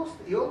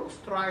he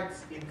almost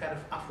writes in kind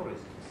of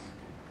aphorisms.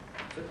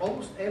 So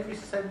almost every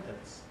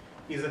sentence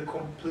is a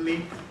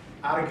complete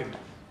argument.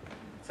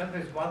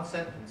 Sometimes one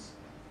sentence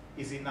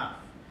is enough.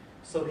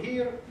 So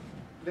here,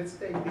 let's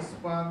take this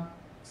one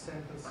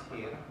sentence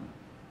here.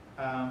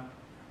 I'm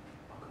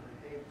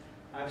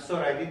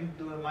sorry, I didn't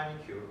do a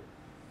manicure.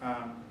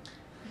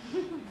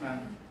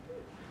 And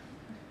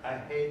I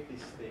hate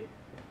this thing.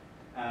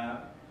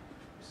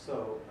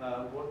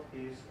 What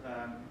is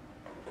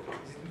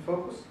it in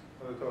focus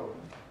or at all?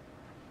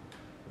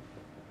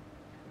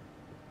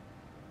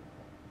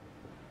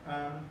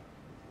 Wow.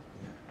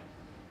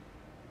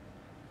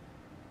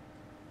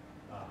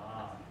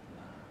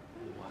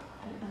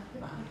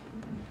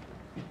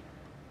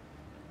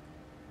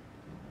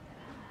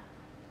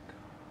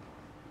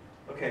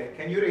 Okay,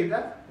 can you read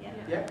that? Yeah.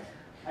 Yeah?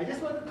 I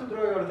just wanted to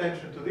draw your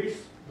attention to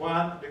this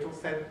one little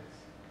sentence.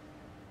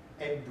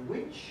 And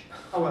which,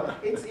 oh well,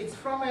 it's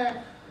from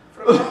a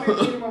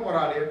minimum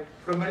moralia,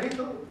 from a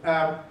little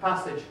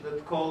passage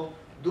that's called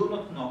 "Do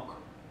Not Knock."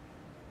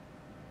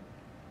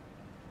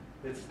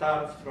 That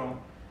starts from,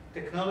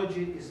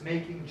 technology is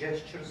making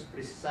gestures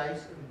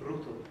precise and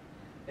brutal,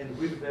 and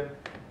with them,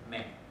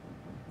 men.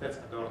 That's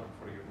Adorno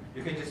for you.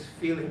 You can just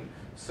feel him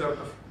sort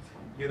of,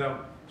 you know,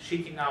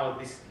 shitting out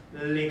these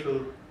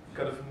little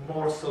kind of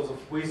morsels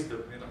of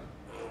wisdom, you know.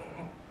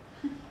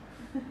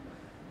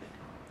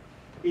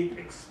 It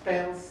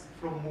expels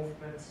from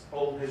movements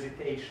all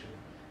hesitation,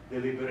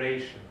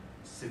 deliberation,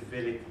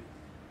 civility.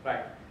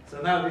 Right.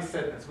 So now this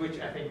sentence, which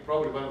I think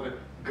probably one of the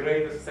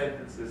greatest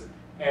sentences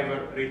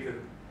ever written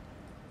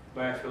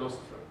by a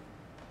philosopher.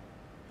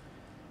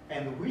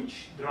 And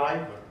which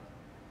driver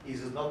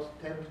is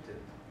not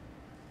tempted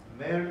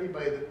merely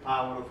by the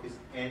power of his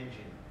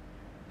engine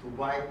to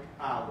wipe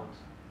out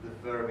the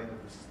vermin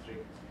of the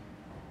street,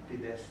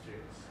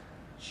 pedestrians,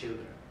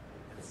 children,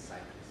 and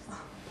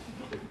cyclists.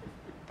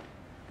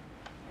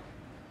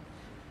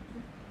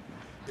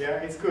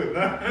 Yeah, it's good,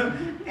 no?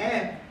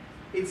 And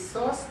it's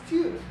so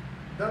astute,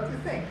 don't you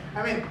think?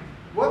 I mean,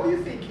 what do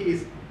you think he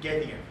is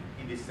getting at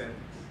in this sentence?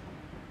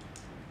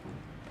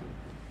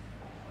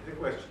 The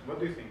question, what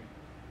do you think?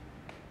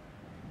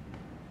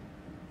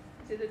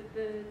 So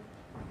the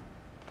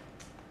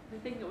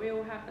thing that we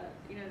all have, that,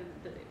 you know,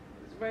 that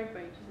it's road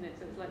rage, isn't it?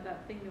 So it's like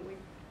that thing that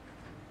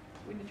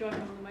when you're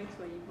driving on the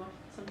motorway,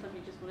 sometimes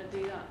you just want to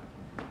do that,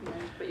 you know,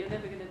 but you're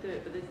never going to do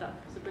it, but there's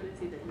that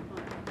possibility that you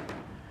might.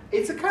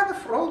 It's a kind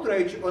of road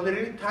rage on a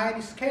really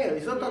tiny scale.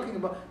 It's not talking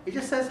about, it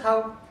just says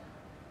how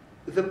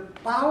the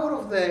power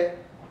of the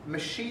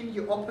machine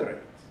you operate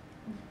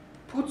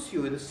puts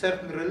you in a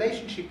certain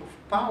relationship of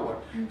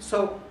power.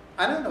 So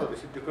I don't know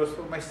this because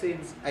for my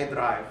sins I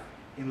drive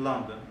in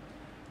London.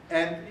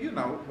 And you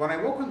know, when I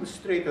walk on the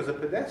street as a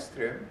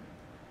pedestrian,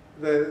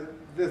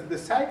 the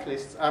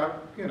cyclists are,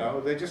 you know,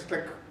 they're just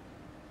like,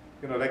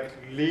 you know, like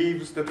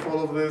leaves that fall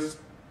off the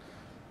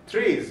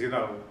trees, you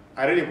know.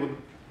 I really wouldn't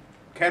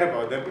care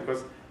about them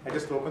because I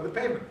just walk on the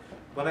pavement.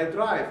 When I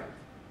drive,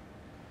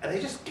 and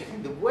they just get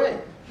in the way,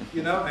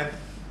 you know,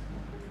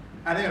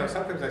 and you know,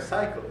 sometimes I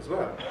cycle as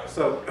well.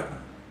 So,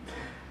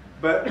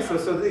 but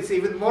so it's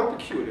even more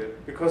peculiar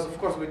because of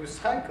course when you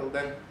cycle,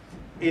 then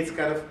it's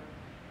kind of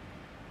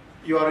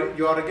you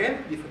are again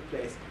in a different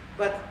place.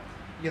 But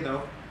you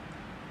know,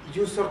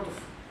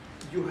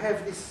 you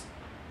have this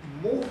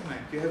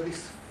movement, you have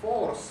this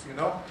force, you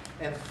know,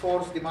 and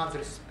force demands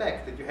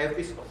respect. That you have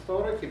this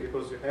authority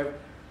because you have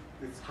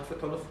this half a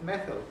ton of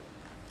metal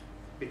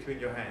between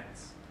your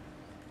hands.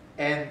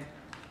 And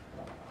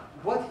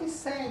what he's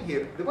saying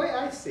here, the way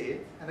I see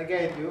it, and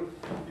again,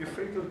 you're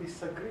free to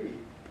disagree,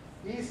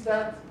 is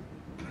that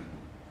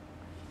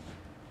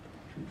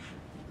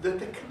the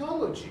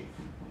technology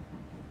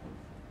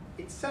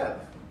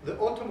itself, the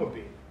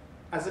automobile,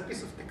 as a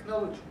piece of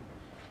technology,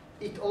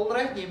 it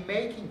already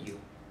making you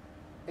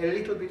a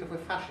little bit of a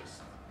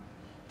fascist.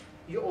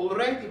 You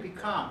already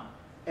become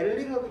a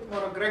little bit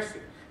more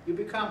aggressive. You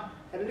become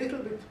a little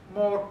bit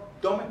more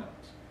dominant,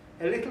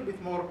 a little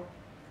bit more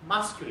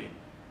masculine,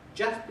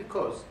 just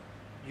because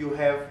you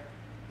have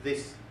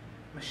this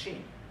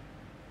machine.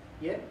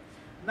 Yeah?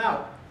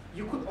 Now,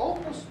 you could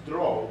almost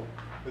draw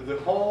the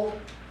whole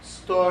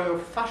story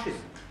of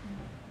fascism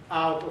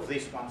out of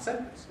this one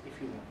sentence, if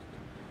you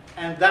wanted.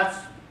 And that's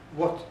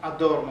what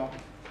Adorno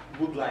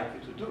would like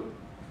you to do.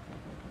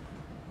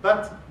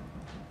 But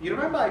you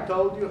remember I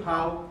told you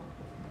how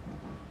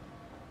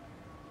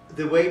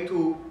the way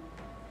to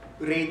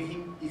read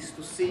him is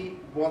to see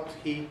what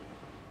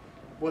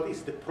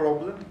is the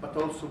problem, but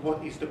also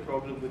what is the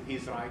problem with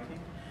his writing.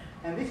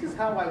 And this is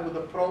how I would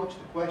approach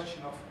the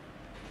question of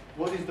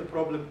what is the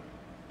problem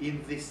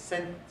in this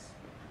sentence.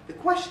 The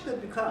question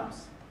that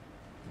becomes,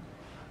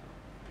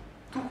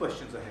 two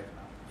questions I have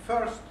now.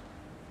 First,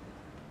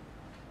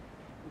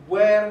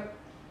 where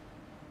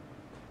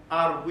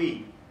are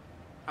we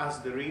as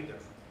the reader?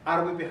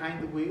 Are we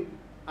behind the wheel?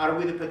 Are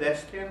we the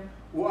pedestrian?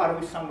 Or are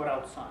we somewhere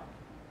outside?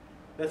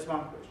 That's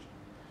one question.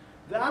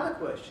 The other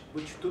question,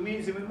 which to me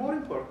is even more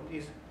important,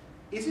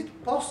 is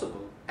it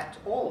possible at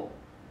all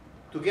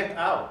to get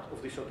out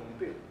of this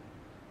automobile?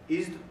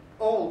 Is it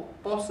all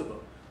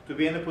possible to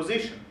be in a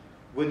position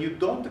when you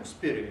don't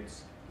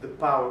experience the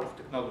power of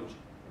technology?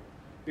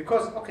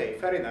 Because, okay,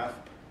 fair enough,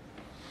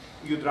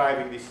 you're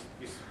driving this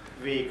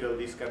vehicle,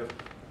 this kind of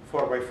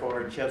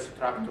 4x4 and Chelsea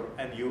tractor,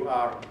 and you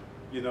are,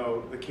 you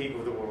know, the king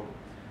of the world.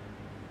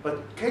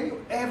 But can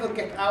you ever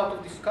get out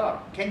of this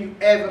car? Can you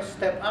ever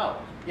step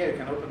out? Yeah, you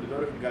can open the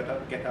door, you can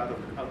get out of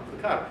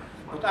the car.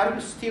 But are you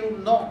still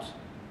not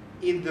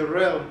in the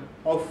realm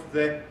of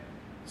the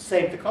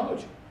same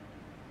technology?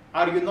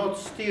 Are you not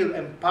still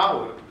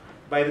empowered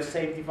by the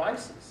same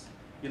devices?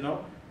 You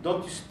know,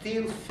 don't you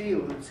still feel,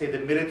 let's say, the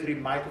military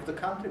might of the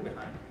country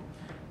behind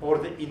you, or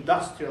the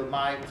industrial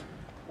might,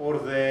 or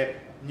the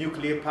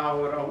nuclear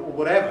power, or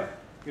whatever?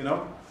 You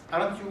know,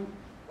 aren't you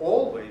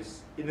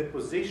always in a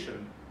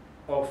position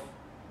of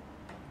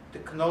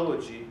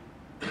technology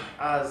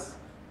as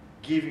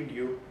giving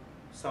you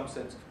some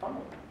sense of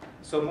power.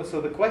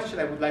 So the question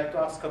I would like to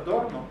ask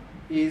Adorno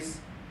is,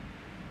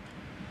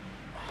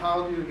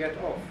 how do you get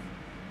off?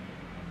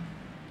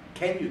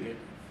 Can you get off?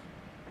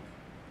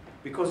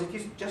 Because it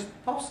is just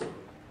possible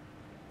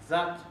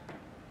that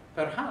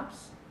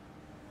perhaps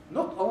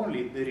not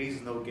only there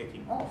is no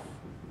getting off,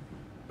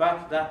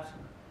 but that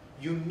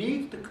you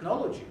need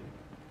technology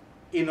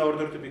in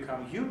order to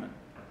become human.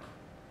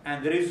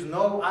 And there is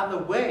no other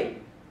way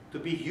to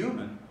be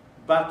human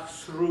but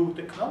through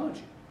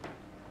technology.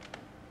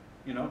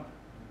 You know,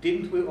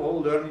 didn't we all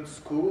learn in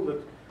school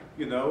that,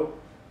 you know,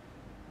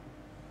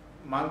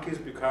 monkeys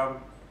become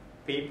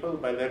people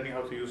by learning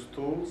how to use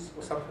tools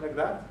or something like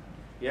that?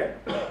 Yeah?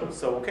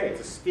 So, okay,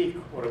 it's a stick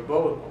or a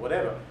bone or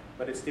whatever,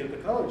 but it's still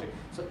technology.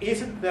 So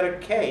isn't there a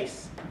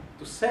case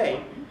to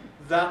say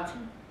that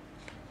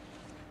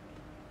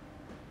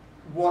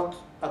what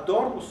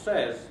Adorno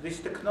says, this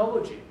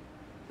technology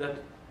that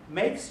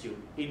makes you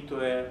into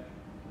a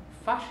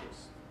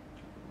fascist,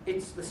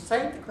 it's the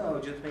same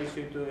technology that makes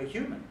you into a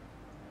human.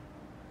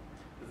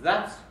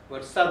 That's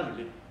where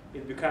suddenly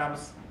it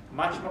becomes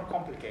much more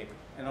complicated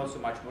and also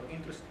much more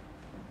interesting.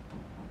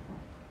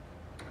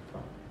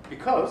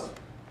 Because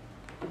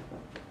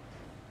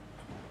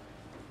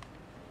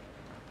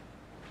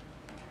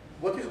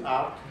what is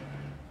art?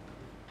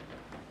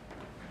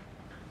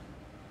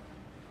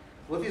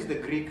 What is the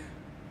Greek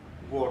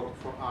word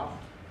for art?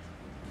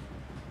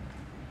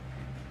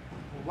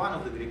 One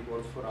of the Greek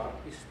words for art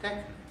is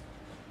techne.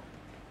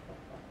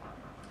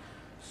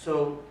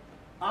 So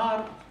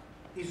art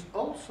is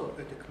also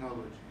a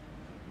technology.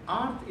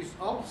 Art is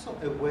also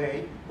a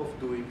way of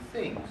doing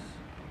things.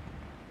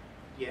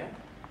 Yeah?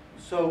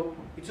 So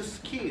it's a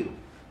skill.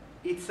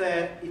 It's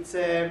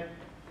a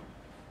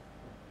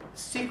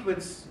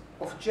sequence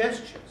of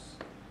gestures.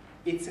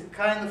 It's a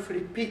kind of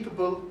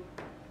repeatable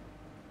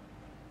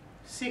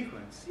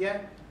sequence.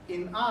 Yeah?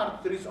 In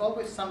art, there is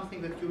always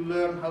something that you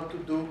learn how to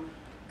do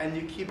and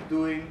you keep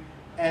doing,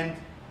 and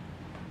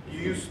you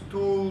use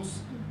tools,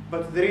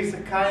 but there is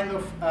a kind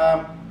of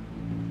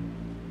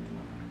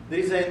there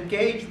is an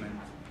engagement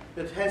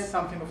that has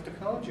something of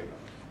technology about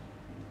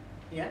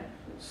it. Yeah?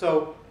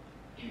 So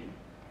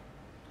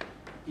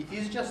it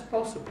is just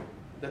possible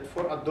that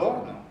for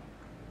Adorno,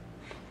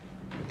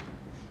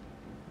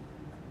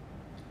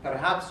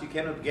 perhaps you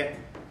cannot get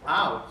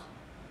out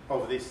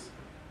of this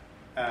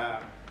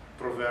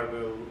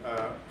proverbial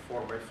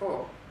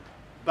 4x4,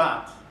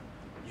 but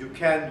you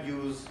can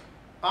use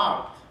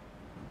art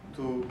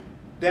to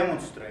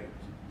demonstrate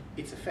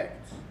its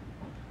effects.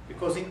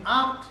 Because in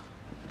art,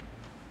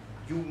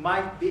 you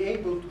might be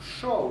able to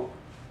show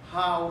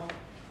how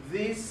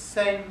these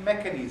same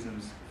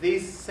mechanisms,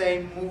 these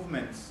same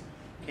movements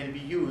can be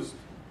used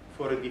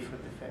for a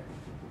different effect.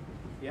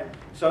 Yeah?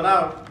 So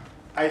now,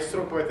 I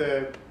struck with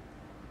a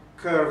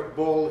curved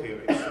ball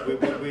here.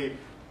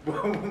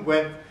 We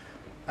went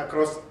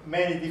across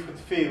many different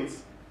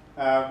fields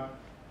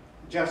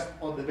just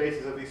on the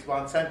basis of this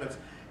one sentence,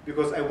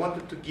 because I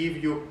wanted to give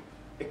you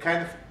a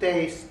kind of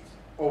taste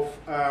of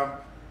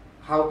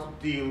how to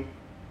deal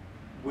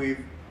with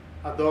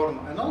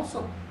Adorno, and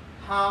also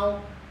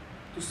how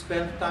to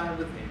spend time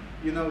with him.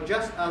 You know,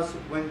 just as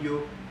when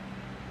you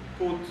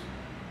put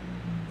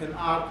an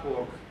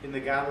artwork in a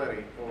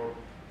gallery or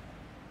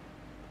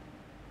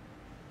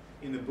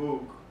in a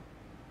book,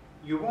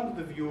 you want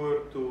the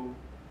viewer to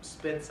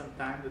spend some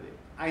time with it.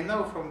 I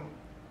know from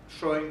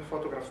showing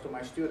photographs to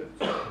my students,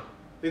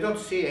 they don't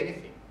see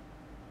anything.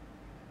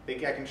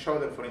 I can show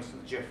them, for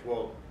instance, Jeff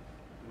Wall.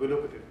 We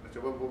look at it and say,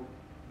 well,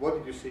 what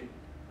did you see?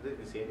 They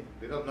didn't see anything.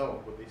 They don't know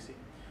what they see.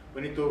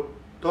 We need to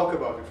talk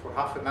about it for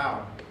half an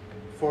hour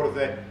for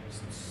the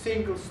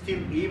single still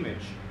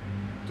image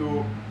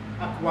to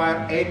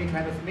acquire any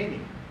kind of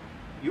meaning.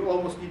 You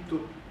almost need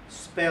to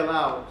spell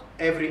out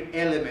every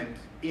element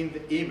in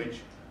the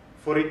image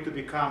for it to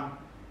become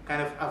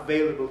kind of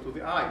available to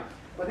the eye.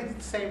 But it's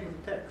the same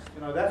with text.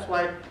 You know, that's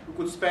why we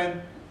could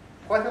spend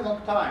quite a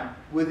long time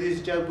with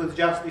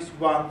just this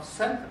one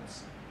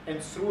sentence,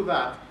 and through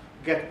that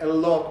get a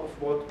lot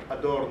of what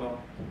Adorno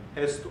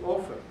has to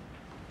offer.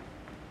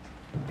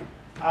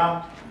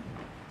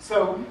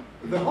 So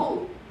the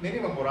whole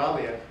Minima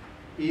Moralia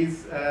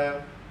is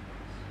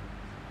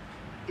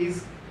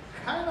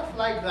kind of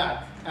like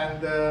that,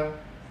 and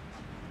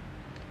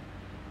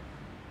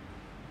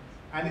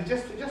it's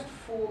just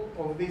full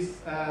of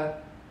this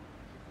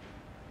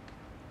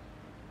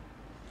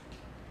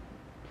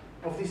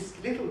of these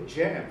little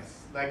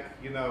gems, like,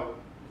 you know,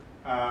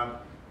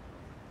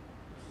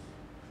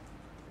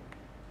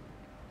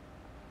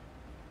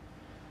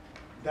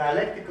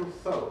 dialectical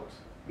thought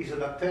is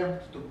an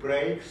attempt to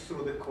break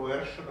through the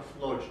coercion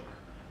of logic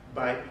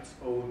by its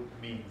own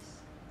means.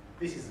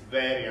 This is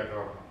very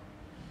Adorno.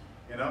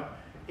 You know,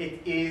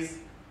 it is,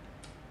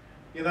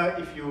 you know,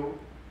 if you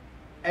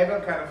ever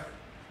kind of,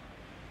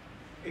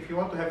 if you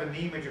want to have an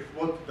image of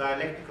what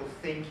dialectical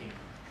thinking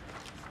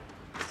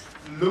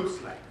looks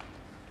like,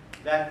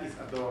 that is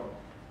Adorno.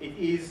 It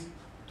is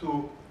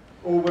to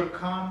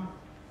overcome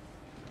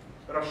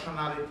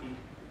rationality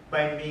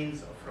by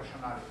means of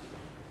rationality,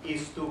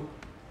 is to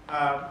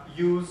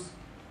use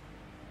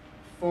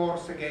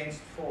force against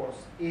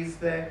force, is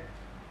to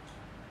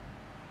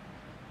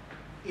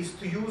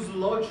use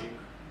logic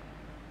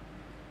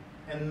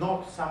and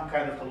not some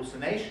kind of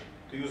hallucination,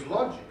 to use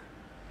logic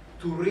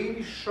to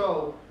really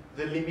show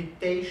the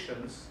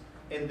limitations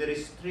and the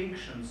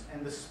restrictions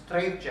and the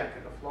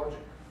straitjacket of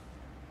logic.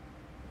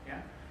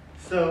 Yeah?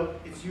 So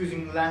it's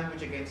using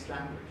language against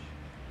language.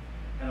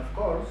 And of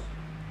course,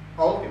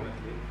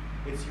 ultimately,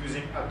 it's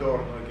using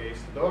Adorno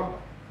against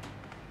Adorno.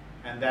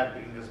 And that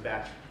brings us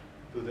back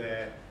to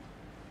the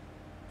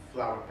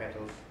flower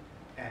petals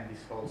and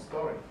this whole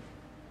story.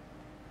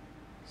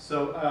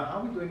 So how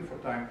are we doing for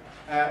time?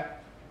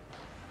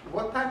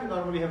 What time do you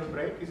normally have a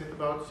break? Is it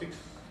about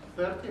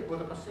 6:30,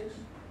 quarter past 6?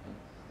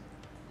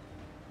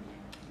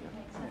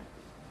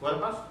 Quarter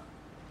past?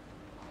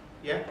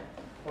 Yeah?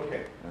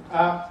 Okay.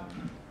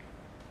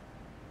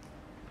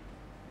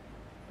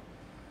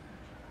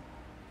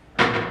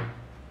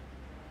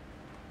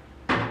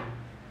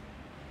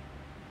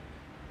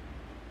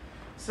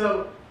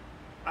 So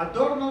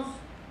Adorno's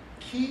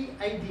key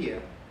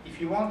idea, if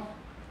you want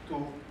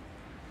to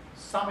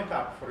sum it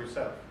up for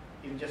yourself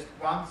in just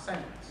one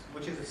sentence,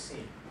 which is a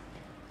scene,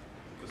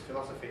 because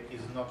philosophy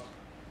is not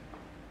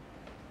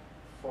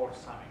for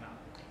summing up.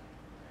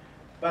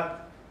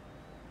 But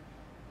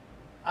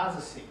as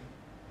a scene,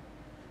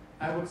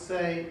 I would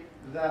say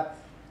that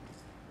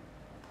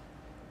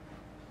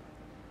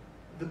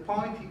the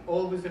point he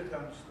always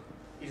returns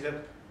to is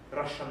that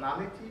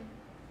rationality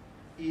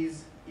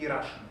is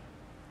irrational.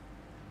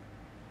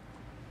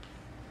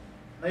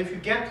 Now, if you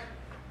get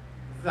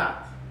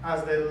that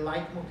as the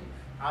leitmotif,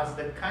 as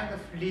the kind of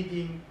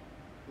leading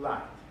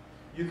light,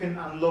 you can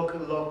unlock a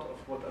lot of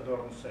what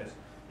Adorno says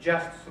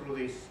just through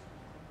this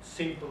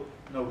simple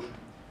notion.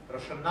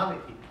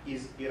 Rationality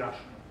is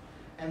irrational.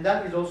 And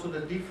that is also the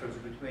difference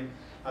between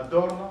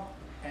Adorno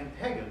and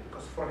Hegel,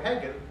 because for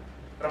Hegel,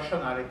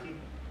 rationality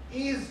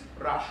is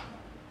rational.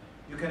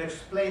 You can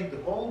explain the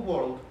whole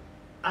world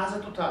as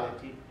a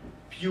totality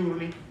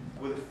purely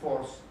with the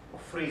force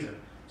of reason.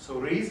 So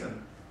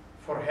reason,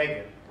 for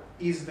Hegel,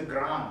 is the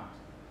ground,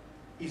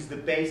 is the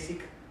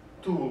basic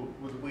tool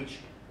with which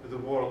the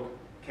world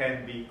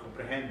can be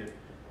comprehended.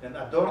 Then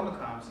Adorno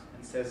comes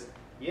and says,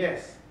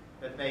 yes,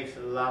 that makes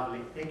a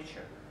lovely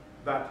picture,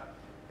 but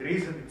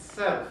reason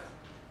itself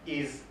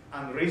is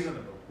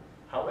unreasonable.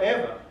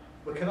 However,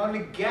 we can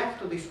only get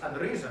to this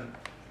unreason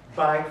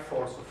by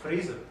force of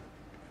reason.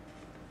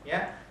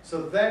 Yeah?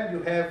 So then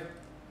you have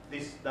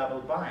this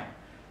double bind.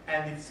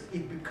 And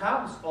it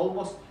becomes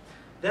almost,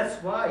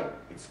 that's why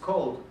it's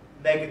called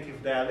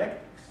negative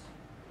dialectics.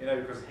 You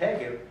know, because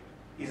Hegel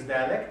is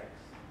dialectics.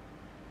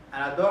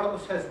 And Adorno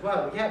says,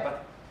 well, yeah,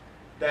 but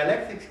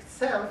dialectics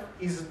itself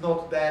is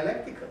not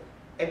dialectical.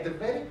 At the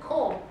very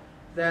core,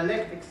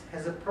 dialectics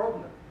has a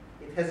problem.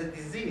 It has a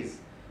disease.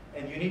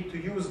 And you need to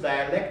use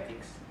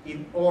dialectics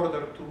in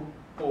order to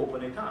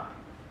open it up.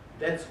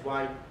 That's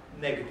why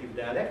negative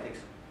dialectics.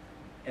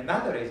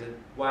 Another reason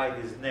why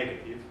it is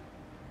negative,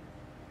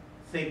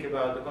 think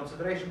about the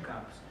concentration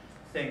camps.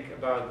 Think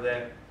about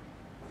the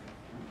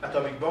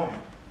atomic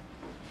bomb.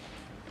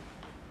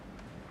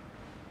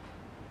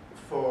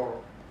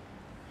 For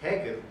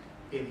Hegel,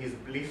 in his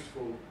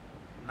blissful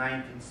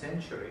 19th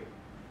century,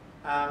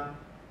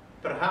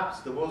 perhaps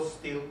there was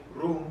still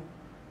room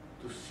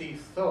to see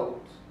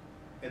thought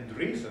and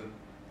reason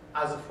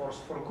as a force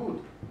for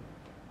good,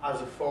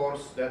 as a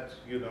force that,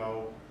 you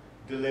know,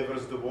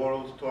 delivers the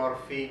world to our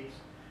feet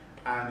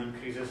and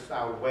increases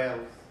our wealth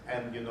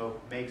and, you know,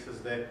 makes us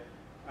the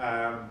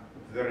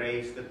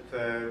race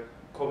that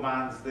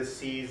commands the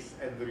seas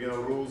and, you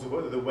know, rules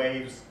the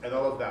waves and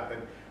all of that.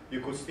 And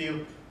you could still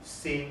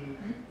sing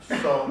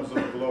songs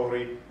of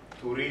glory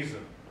to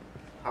reason.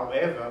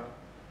 However,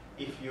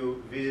 if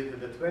you visit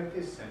the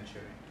 20th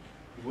century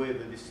with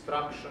the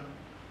destruction,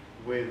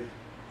 with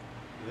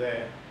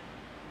the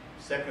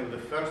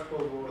First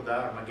World War, the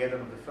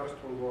Armageddon of the First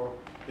World War,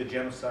 the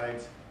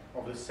genocides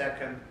of the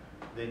Second,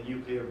 the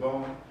nuclear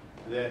bomb,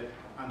 the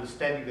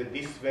understanding that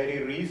this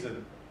very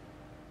reason,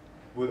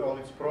 with all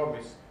its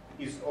promise,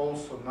 is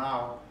also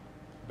now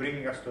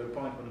bringing us to a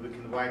point when we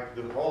can wipe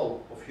the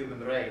whole of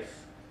human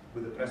race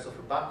with the press of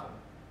a button,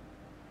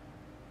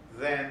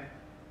 then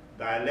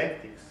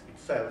dialectics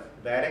itself,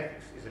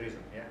 dialectics is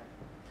reason, yeah,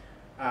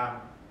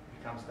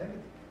 becomes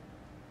negative.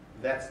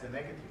 That's the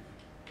negative.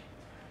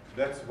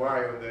 That's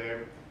why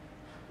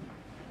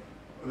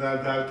the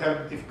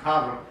alternative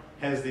cover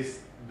has this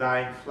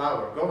dying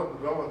flower. Go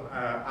on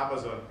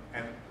Amazon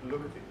and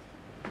look at it.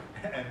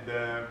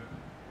 And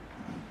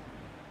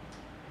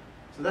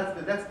so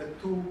that's the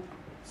two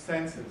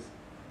senses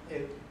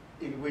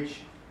in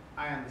which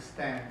I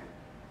understand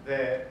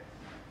the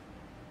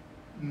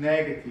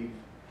negative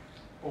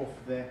of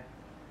the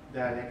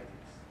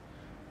dialectics.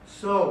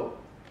 So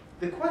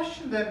the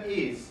question then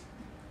is,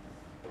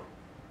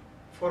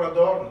 for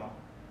Adorno,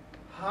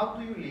 how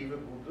do you live a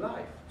good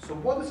life? So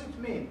what does it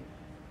mean?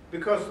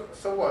 Because,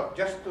 so what,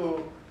 just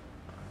to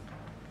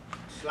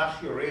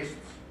slash your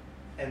wrists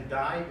and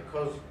die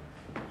because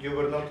you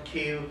were not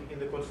killed in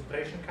the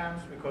concentration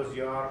camps, because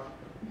you are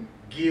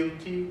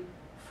guilty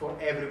for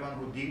everyone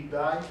who did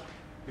die,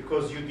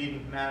 because you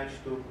didn't manage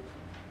to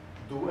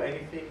do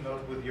anything,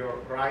 not with your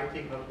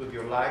writing, not with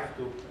your life,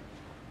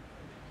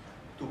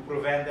 to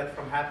prevent that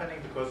from happening,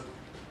 because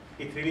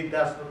it really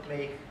does not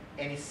make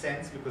any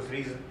sense, because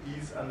reason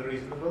is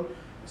unreasonable.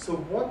 So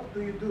what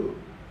do you do?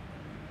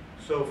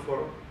 So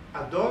for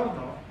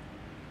Adorno,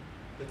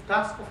 the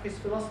task of his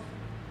philosophy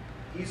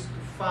is to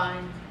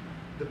find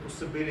the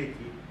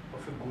possibility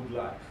of a good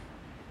life.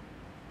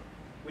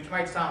 Which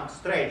might sound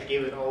strange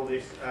given all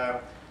these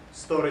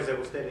stories I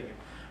was telling you.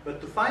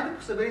 But to find the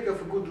possibility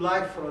of a good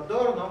life for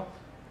Adorno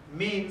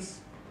means,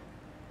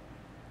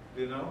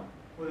 do you know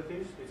what it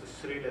is? It's a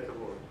three-letter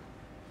word.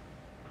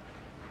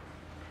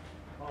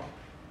 Oh,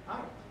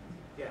 art.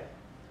 Yeah.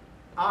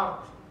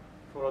 Art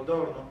for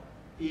Adorno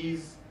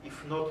is,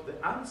 if not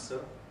the answer,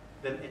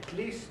 then at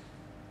least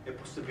a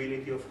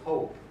possibility of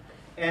hope.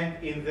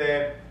 And in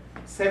the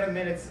 7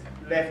 minutes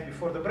left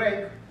before the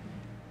break,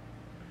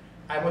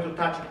 I want to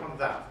touch upon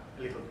that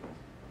a little bit.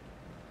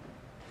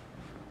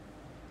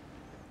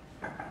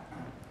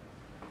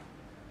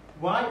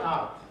 Why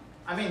art?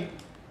 I mean,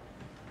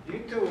 you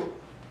need to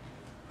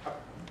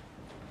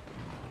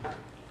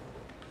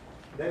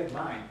bear in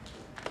mind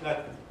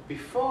that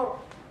before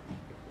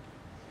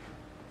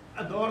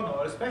Adorno,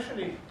 or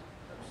especially,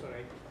 I'm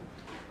sorry,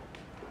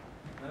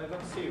 I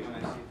don't see when I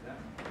sit there.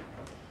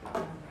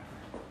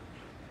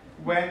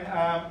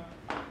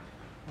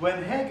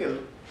 When Hegel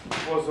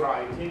was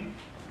writing,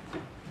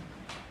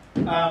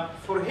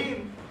 for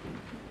him,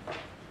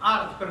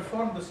 art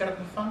performed a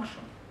certain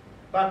function,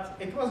 but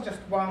it was just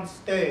one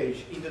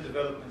stage in the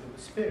development of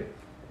the spirit.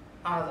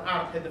 Art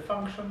had a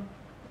function,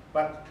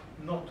 but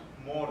not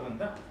more than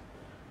that.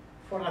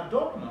 For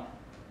Adorno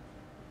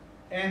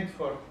and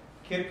for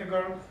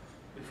Kierkegaard,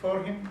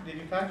 before him, did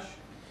you touch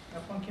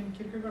upon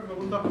Kierkegaard? But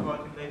we'll talk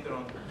about him later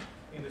on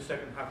in the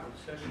second half of the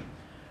session.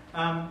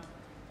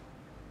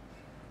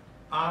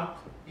 Art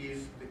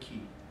is the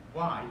key.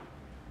 Why?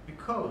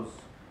 Because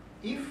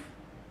if,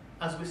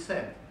 as we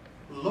said,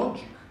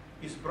 logic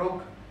is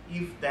broken,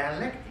 if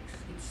dialectics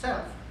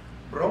itself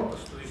brought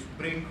us to this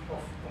brink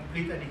of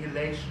complete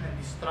annihilation and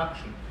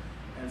destruction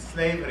and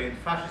slavery and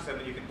fascism,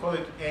 and you can call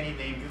it any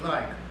name you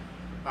like,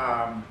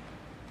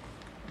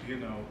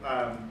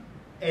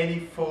 any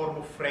form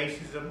of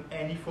racism,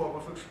 any form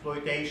of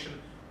exploitation,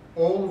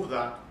 all of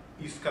that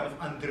is kind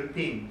of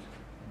underpinned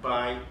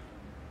by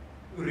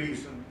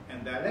reason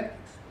and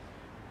dialectics.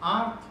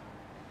 Art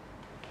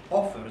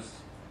offers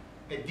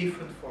a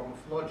different form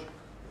of logic.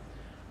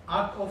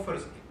 Art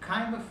offers a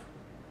kind of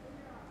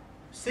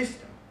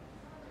system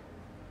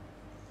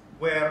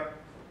where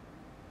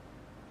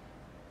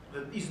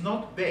that is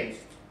not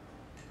based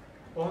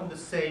on the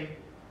same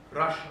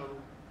rational,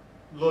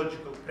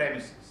 logical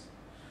premises.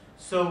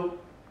 So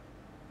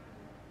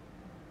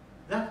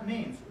that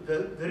means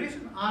the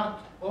reason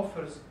art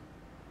offers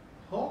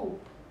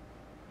hope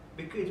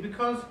is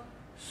because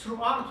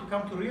through art you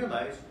come to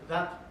realize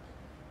that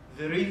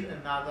there is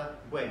another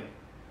way.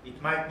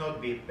 It might not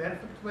be a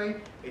perfect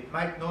way, it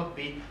might not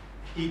be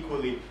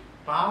equally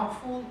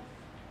powerful,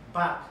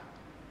 but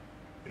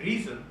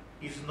reason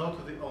is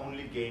not the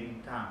only game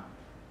in town.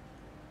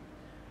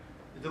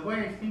 The way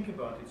I think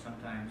about it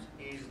sometimes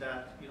is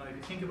that, if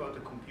you think about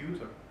a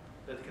computer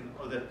that can,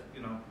 or that,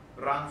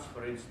 runs,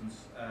 for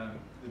instance,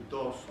 the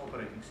DOS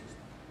operating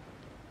system,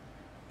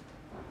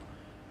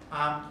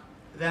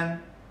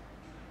 then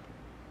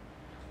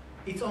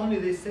it's only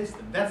this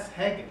system. That's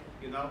Hegel,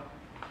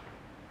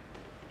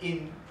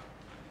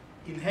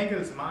 In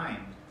Hegel's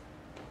mind,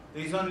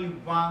 there is only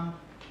one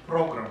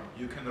program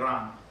you can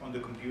run on the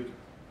computer,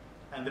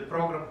 and the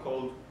program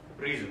called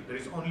reason. There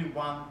is only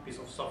one piece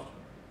of software.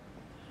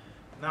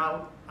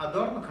 Now,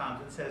 Adorno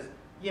comes and says,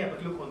 yeah,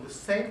 but look, on the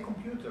same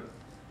computer,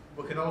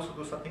 we can also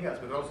do something else.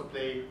 We can also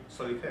play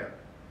solitaire.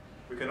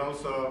 We can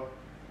also,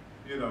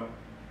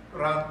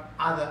 run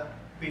other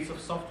pieces of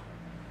software.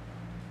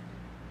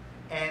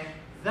 And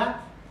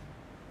that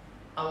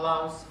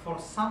allows for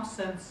some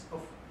sense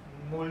of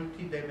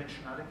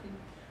multidimensionality.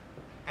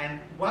 And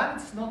while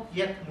it's not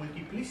yet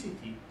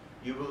multiplicity,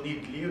 you will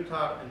need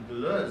Lyotard and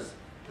Deleuze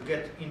to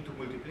get into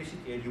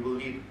multiplicity, and you will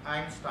need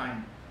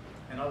Einstein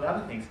and all the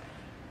other things.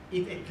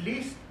 It at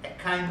least a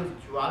kind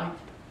of duality.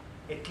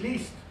 At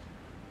least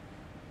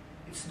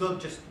it's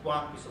not just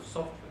one piece of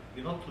software.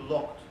 You're not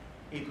locked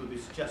into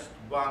this just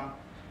one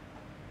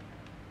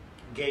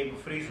game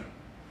of reason.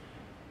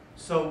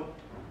 So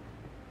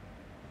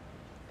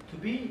to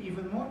be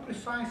even more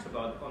precise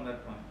on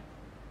that point,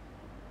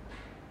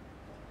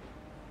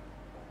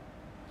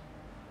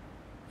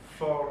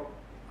 for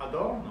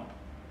Adorno,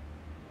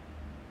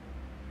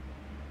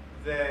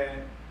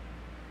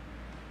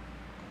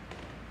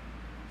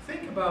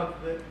 think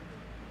about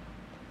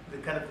the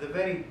kind of the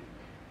very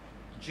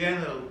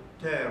general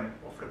term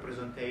of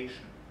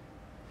representation.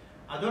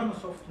 Adorno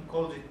often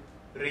calls it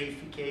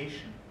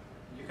reification.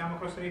 Did you come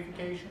across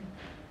reification?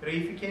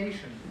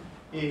 Reification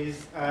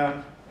is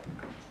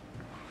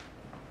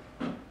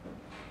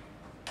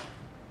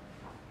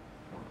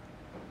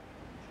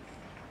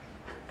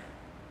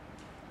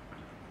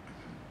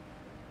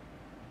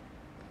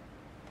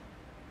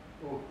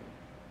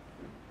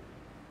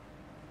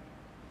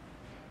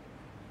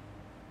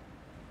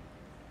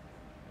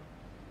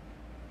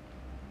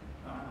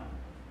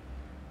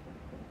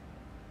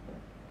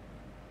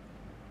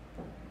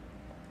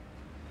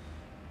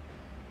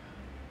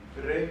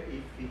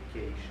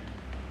reification.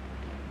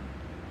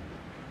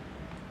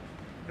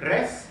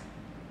 Res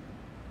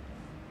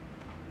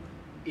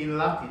in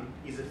Latin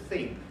is a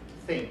thing.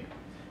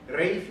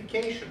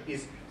 Reification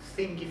is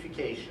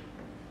thingification.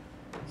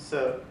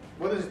 So,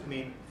 what does it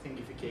mean,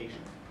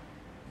 thingification?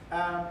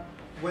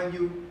 When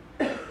you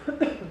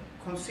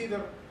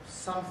consider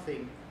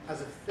something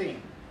as a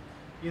thing,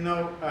 you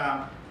know,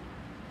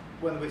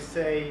 when we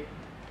say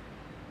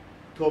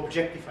to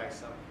objectify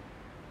something,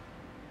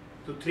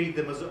 to treat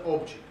them as an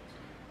object.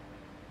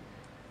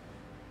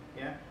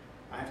 Yeah,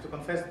 I have to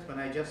confess that when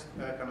I just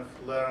kind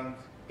of learned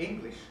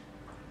English,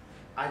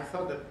 I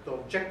thought that to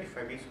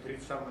objectify means to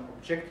treat someone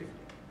objectively.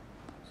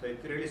 So it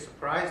really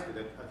surprised me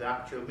that the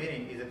actual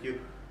meaning is that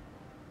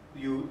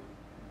you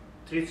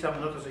treat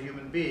someone not as a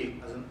human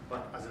being,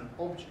 but as an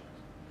object.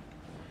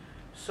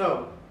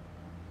 So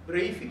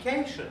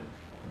reification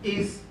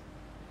is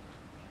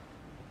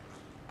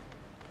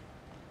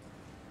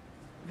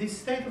this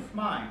state of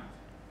mind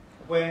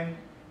when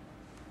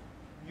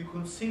you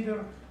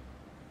consider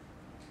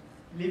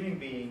living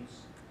beings,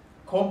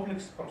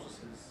 complex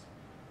processes,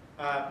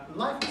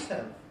 life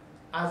itself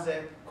as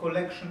a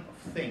collection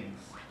of things.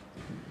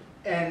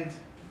 And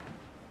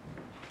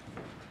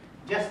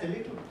just a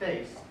little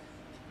taste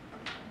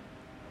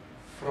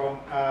from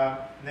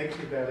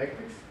negative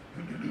dialectics,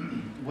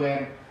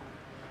 where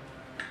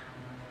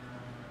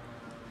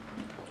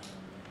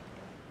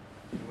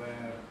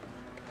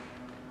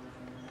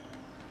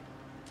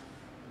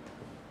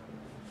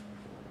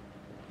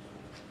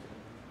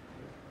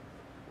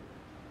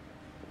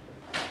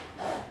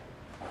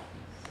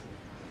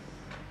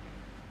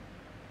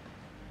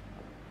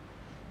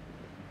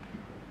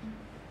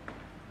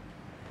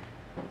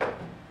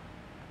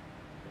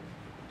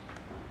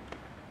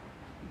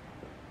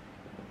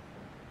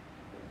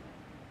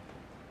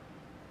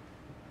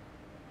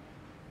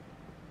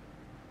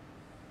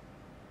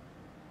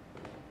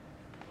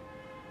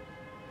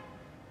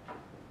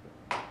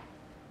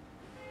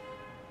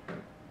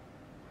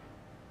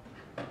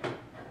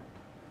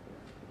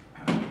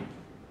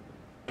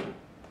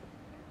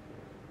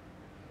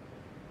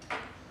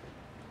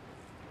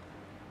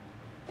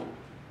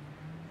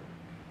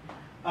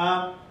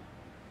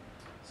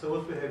so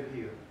what we have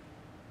here,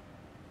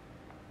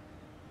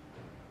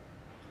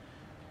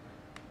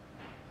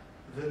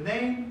 the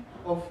name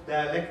of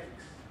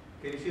dialectics,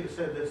 can you see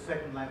the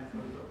second line from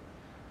the top?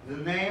 The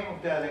name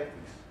of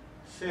dialectics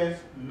says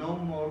no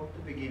more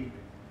to begin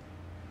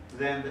with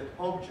than that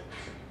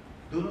objects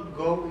do not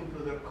go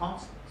into their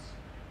constants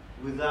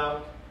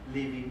without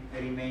leaving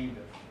a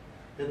remainder,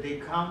 that they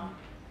come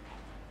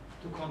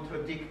to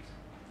contradict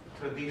the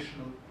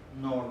traditional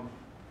norm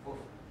of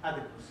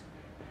adequacy.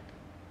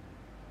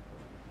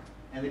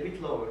 And a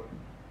bit lower,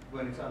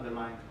 when it's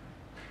underlined,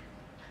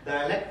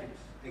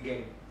 dialectics,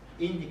 again,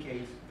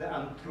 indicates the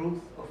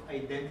untruth of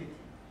identity,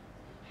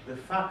 the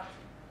fact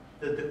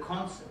that the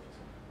concept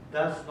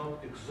does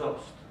not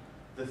exhaust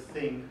the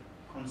thing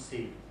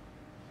conceived.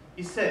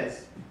 He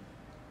says,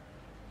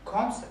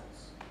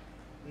 concepts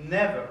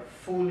never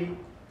fully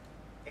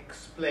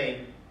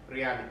explain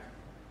reality.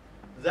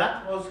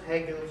 That was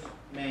Hegel's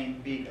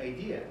main big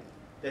idea,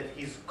 that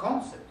his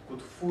concept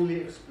could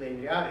fully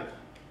explain reality.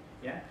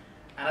 Yeah?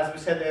 And as we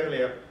said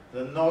earlier,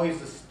 the noise,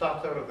 the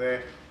stutter,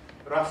 the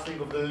rustling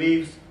of the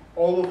leaves,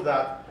 all of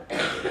that,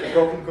 the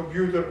broken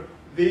computer,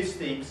 these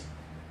things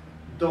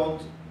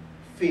don't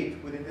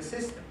fit within the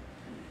system.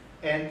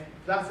 And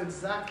that's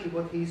exactly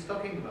what he's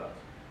talking about.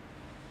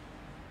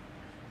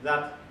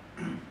 That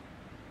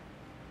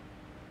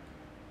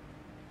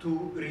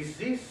to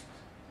resist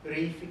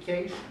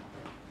reification,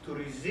 to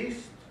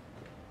resist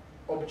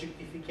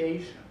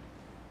objectification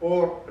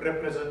or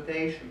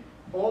representation,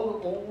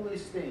 all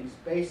these things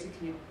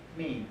basically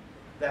mean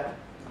that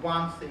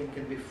one thing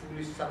can be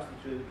fully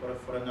substituted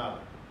for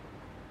another.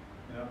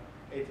 You know,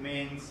 it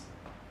means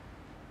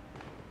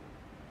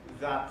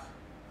that,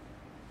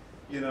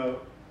 you know,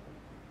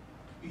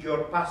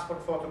 your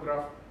passport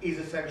photograph is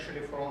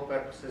essentially, for all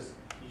purposes,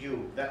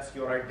 you. That's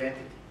your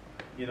identity.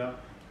 You know,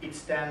 it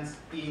stands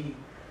in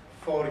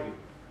for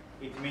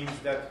you. It means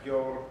that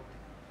your,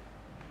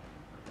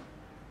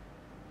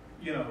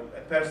 you know,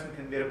 a person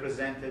can be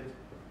represented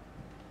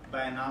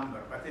by a number,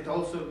 but it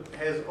also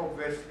has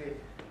obviously,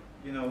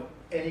 you know,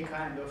 any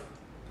kind of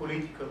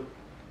political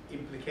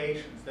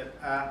implications.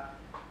 That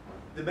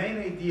the main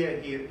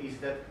idea here is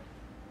that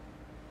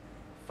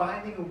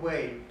finding a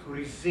way to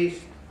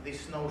resist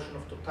this notion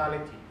of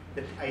totality,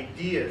 that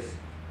ideas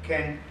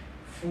can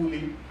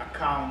fully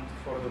account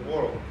for the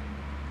world.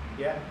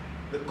 Yeah,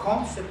 the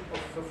concept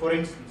of, for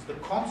instance, the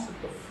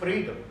concept of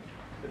freedom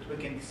that we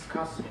can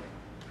discuss here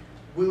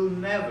will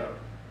never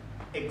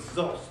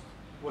exhaust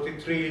what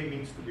it really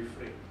means to be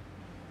free.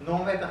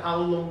 No matter how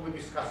long we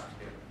discuss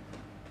it here,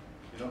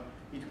 you know,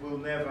 it will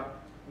never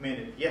mean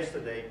it.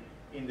 Yesterday,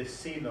 in the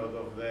synod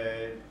of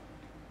the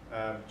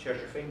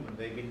Church of England,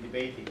 they've been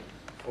debating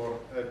for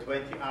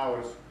 20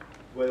 hours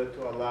whether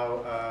to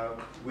allow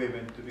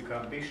women to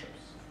become bishops.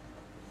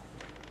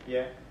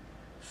 Yeah,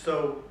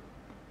 so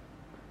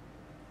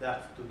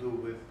that's to do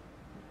with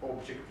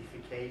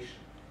objectification,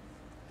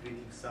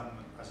 treating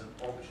someone as an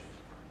object.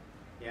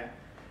 Yeah?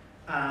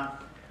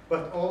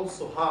 But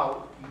also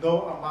how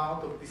no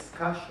amount of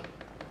discussion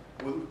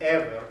will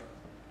ever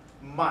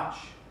match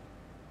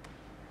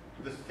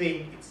the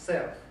thing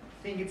itself.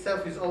 The thing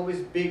itself is always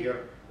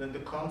bigger than the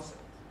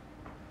concept.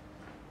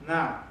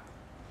 Now,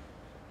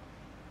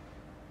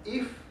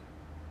 if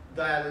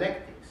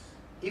dialectics,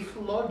 if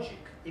logic,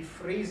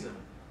 if reason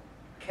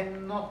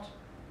cannot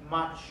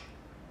match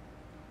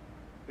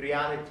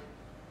reality,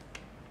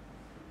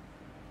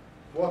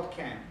 what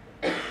can?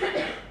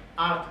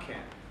 Art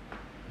can.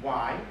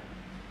 Why?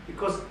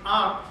 Because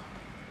art,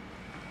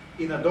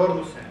 in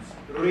Adorno sense,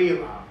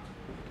 real art,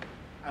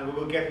 and we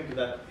will get into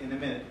that in a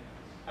minute,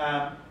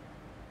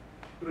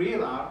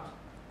 real art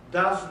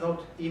does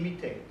not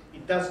imitate,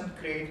 it doesn't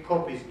create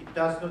copies, it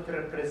does not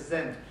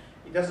represent,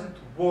 it doesn't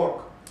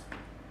work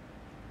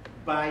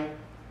by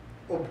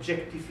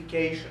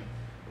objectification.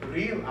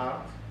 Real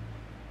art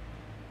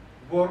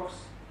works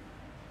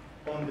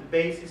on the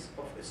basis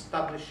of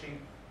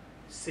establishing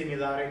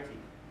similarity.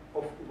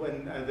 Of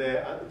when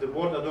the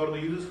word Adorno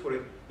uses for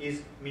it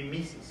is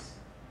mimesis.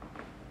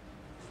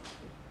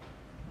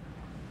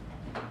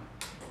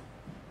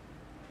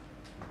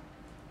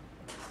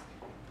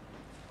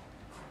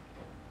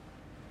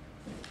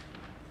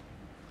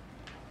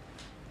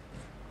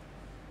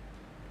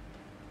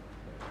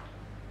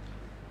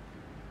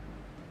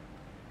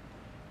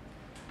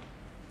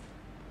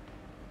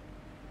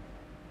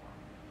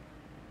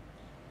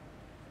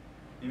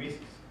 Mimesis.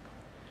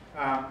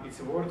 It's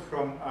a word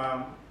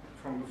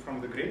from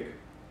the Greek.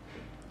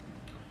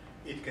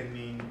 It can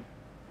mean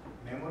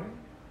memory,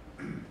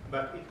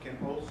 but it can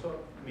also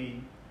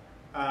mean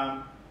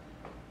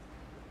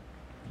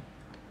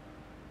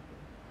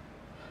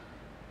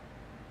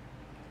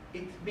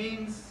it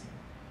means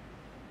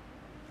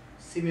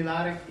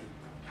similarity.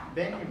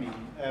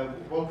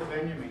 Walter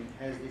Benjamin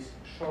has this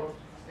short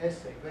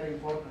essay, very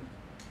important.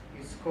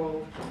 It's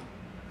called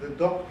The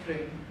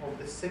Doctrine of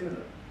the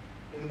Similar,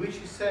 in which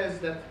he says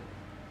that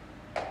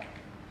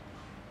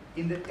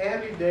in the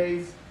early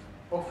days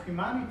of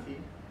humanity,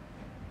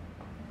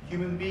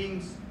 human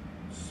beings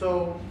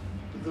saw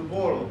the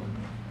world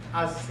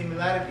as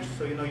similarities.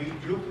 So, you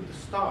looked at the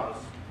stars,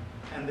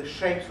 and the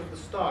shapes of the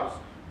stars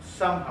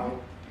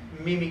somehow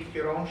mimicked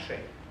your own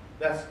shape.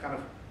 That's kind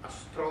of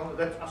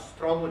that's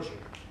astrology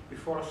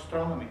before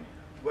astronomy,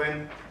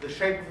 when the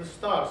shape of the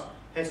stars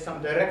has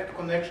some direct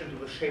connection to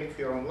the shape of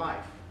your own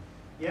life.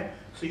 Yeah?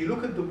 So you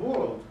look at the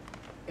world,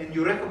 and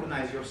you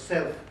recognize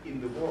yourself in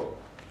the world.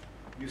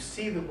 You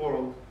see the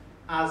world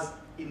as,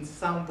 in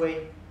some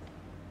way,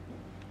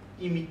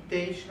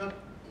 imitation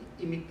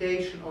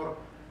or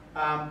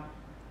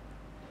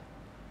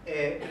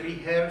a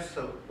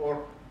rehearsal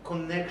or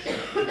connection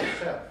with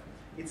yourself.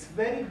 It's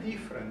very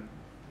different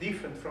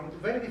from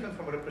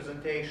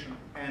representation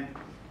and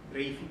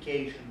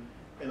reification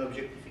and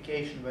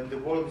objectification, when the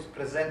world is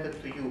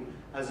presented to you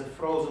as a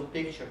frozen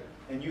picture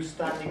and you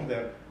standing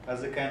there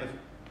as a kind of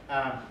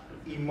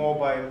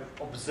immobile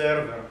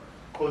observer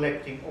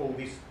collecting all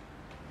this,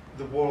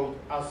 the world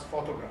as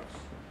photographs.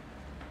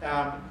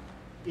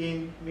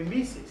 In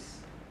mimesis,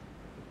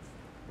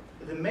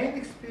 the main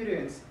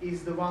experience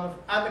is the one of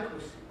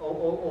adequacy,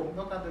 or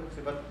not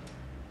adequacy, but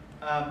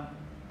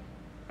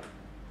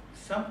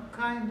some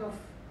kind of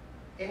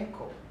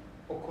echo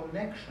or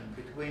connection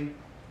between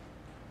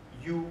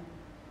you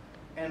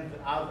and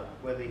the other,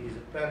 whether it is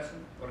a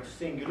person or a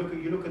thing.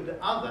 You look at the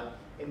other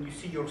and you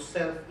see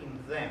yourself in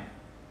them.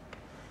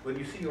 When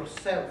you see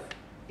yourself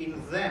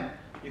in them,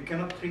 you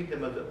cannot treat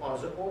them as an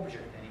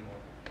object anymore,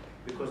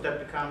 because that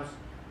becomes,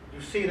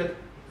 you see that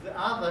the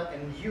other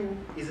and you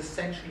is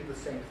essentially the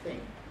same thing.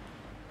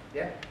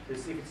 Yeah? So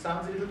if it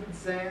sounds a little bit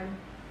Zen,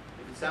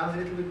 if it sounds a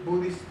little bit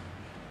Buddhist,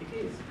 it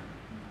is.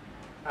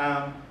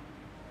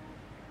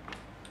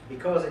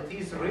 Because it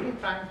is really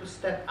trying to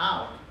step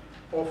out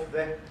of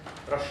the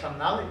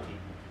rationality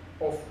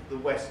of the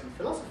Western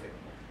philosophy.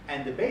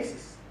 And the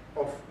basis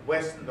of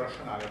Western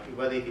rationality,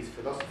 whether it is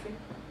philosophy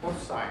or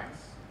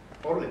science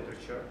or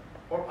literature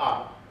or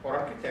art or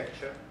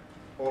architecture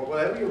or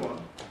whatever you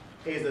want,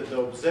 is that the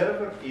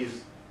observer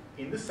is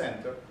in the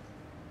center,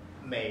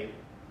 male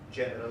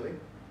generally,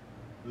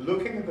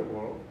 looking at the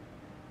world,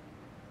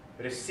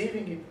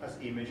 receiving it as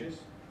images,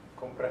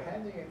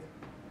 comprehending it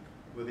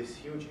with this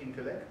huge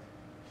intellect,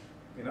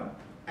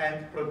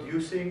 and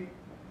producing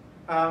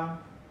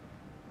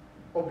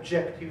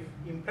objective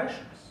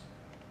impressions.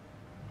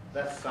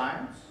 That's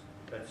science,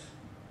 that's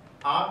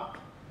art,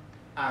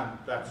 and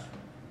that's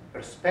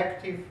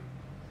perspective,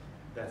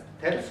 that's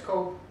the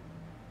telescope.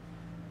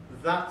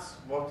 That's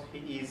what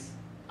he is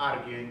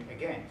arguing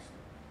against.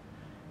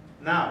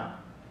 Now,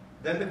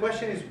 then the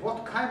question is,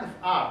 what kind of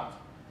art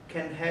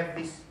can have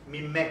this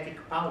mimetic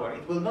power?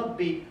 It will not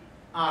be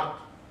art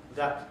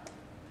that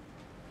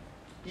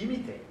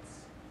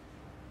imitates.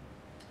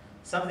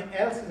 Something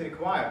else is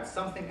required,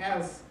 something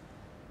else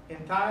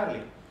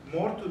entirely,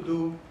 more to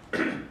do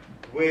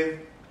with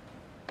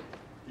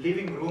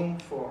leaving room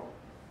for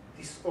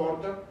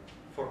disorder,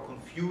 for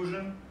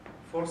confusion,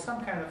 for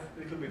some kind of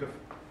little bit of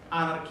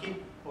anarchy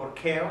or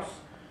chaos.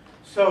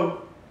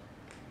 So,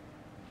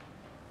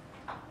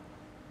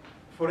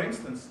 for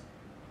instance,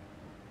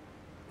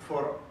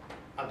 for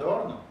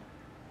Adorno,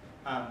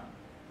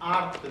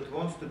 art that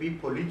wants to be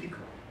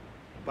political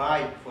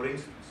by, for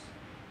instance,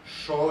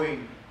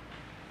 showing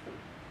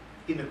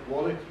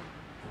inequality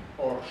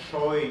or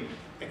showing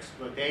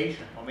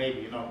exploitation, or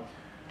maybe,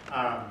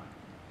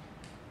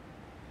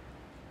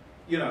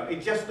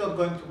 it's just not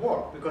going to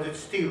work because it's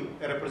still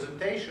a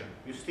representation.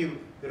 You're still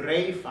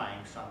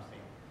reifying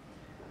something.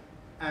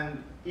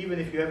 And even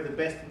if you have the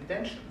best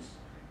intentions,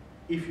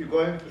 if you're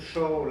going to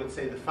show, let's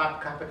say, the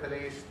fat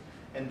capitalist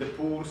and the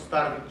poor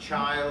starving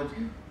child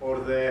or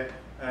the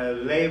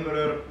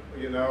laborer,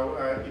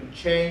 in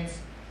chains,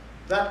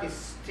 that is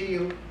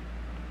still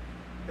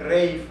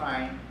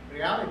reifying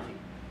reality.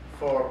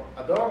 For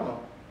Adorno,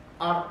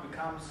 art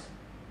becomes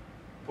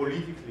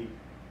politically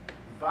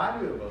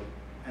valuable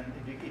and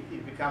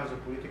it becomes a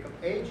political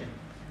agent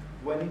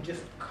when it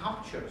just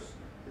captures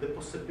the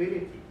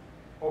possibility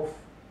of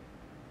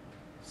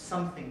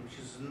something which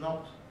is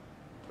not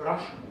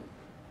rational.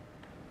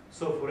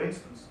 So, for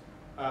instance,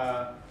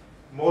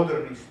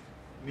 modernist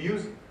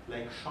music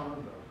like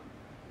Schoenberg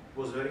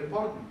was very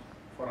important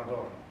for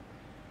Adorno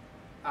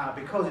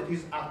because it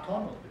is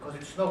atonal, because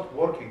it's not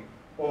working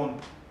on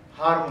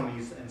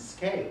harmonies and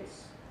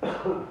scales.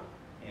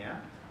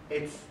 Yeah,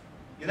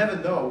 you never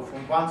know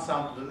from one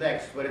sound to the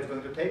next where it's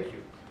going to take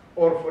you.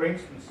 Or, for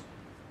instance,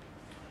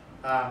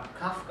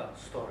 Kafka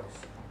stories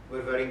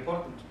were very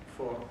important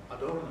for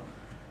Adorno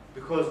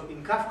because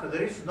in Kafka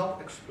there is no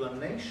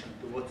explanation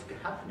to what's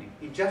happening.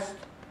 It's just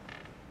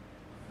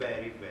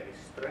very, very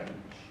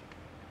strange.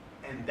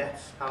 And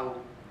that's how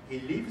he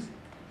lives it.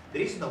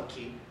 There is no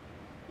key.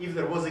 If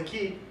there was a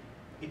key,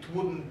 it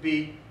wouldn't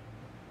be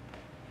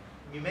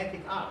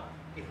mimetic art.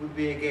 It would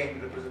be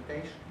again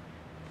representation.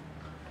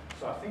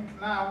 So I think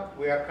now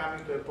we are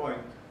coming to a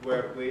point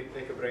where we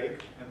take a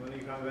break, and when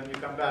you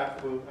come back,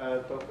 we'll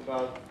talk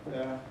about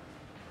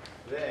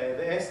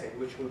the essay,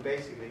 which will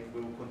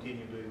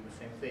continue doing the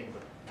same thing,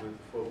 but with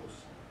focus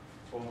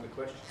on the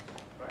questions,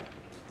 right?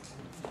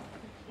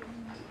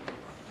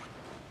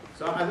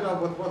 So I don't know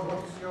what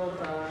is your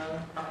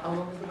how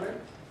long is the break?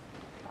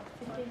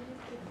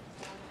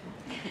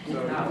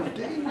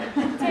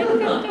 15.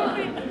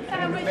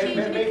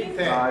 Maybe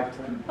 10. 5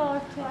 minutes.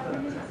 Oh,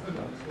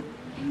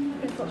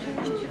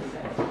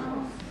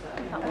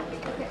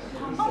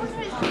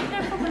 no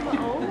problem at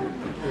all.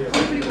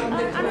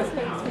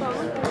 Honestly, it's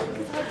fine,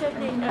 because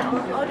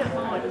I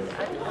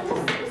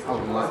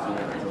don't mind.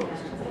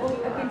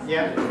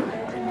 Yeah.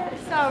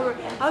 Sorry,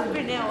 I've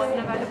been ill and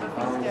I've had a bit of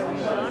things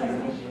going on.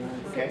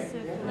 Okay.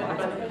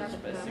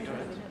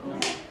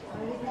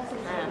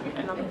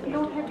 And I'm thinking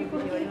I'll have to do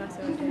anyway, so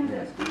I don't.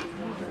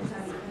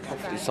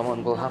 Hopefully someone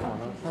will have one,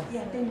 huh? I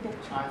think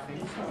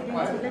so. The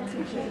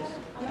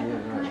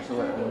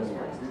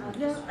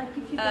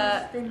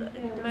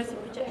most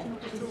projection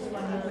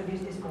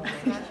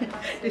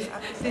This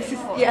is,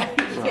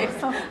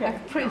 yes,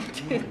 I've printed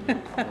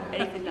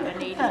anything that I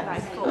need is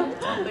like full.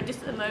 But just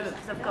at the moment,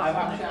 because I've got,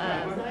 I'm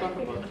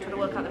trying to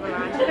work out the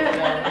variety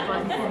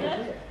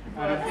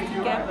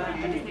together, I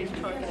just need to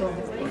try and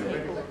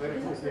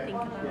think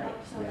about it.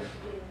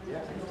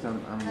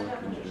 I'm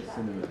working with the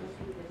cinema.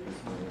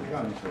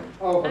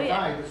 Oh, the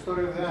eye, the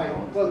story of the eye.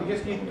 Well, you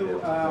just need to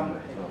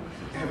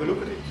have a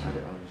look at it.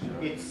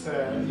 It's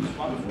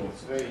wonderful.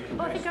 It's very interesting.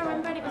 Oh, I think I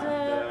remember it was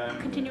a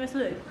continuous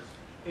loop.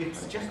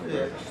 It's just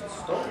a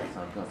story,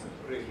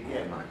 really,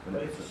 yeah.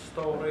 But it's a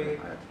story.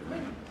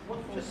 What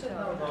you just said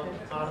now about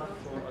art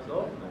for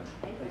Adorno,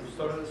 the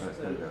story is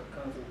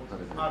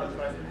kind of art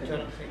tries to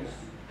turn things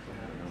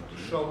to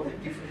show a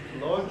different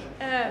logic.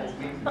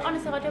 But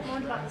honestly, I don't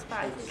mind about the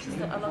space. It's just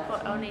that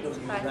I need the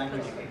space, but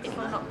if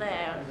I'm not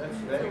there, That's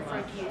feel very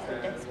free to use the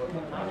desk.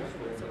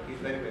 He's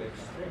very, very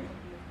extreme.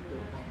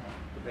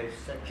 Very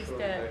sexual, Just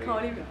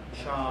very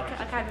charged.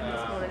 I came in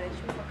this morning and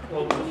she was like,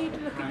 you need to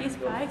look at your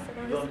space. And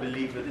I was Don't like,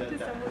 believe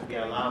that would be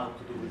allowed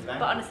to do with language.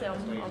 but honestly, I'm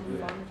fine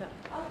with it.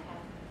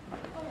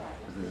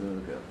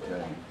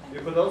 You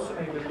could also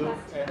maybe look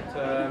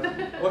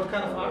at what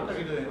kind of art are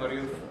you doing? Are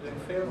you doing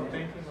film or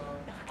painting? Or?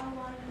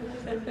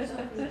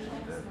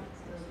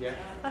 Yeah.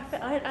 I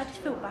just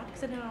feel bad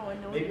because I know I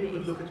know. Maybe you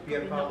could look at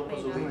Pier Paolo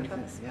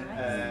Pasolini's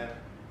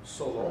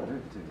Solo,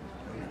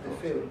 the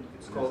film.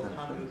 It's called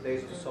 100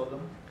 Days of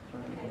Sodom.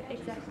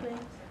 Exactly.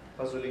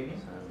 Pasolini.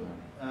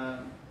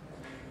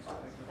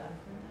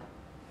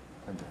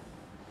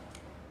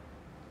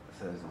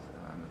 Thursdays,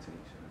 I'm a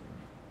teacher.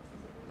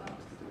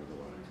 It's to do with the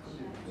light.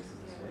 This is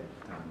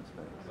time and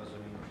space.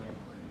 Pasolini.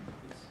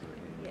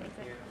 Yeah,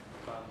 exactly.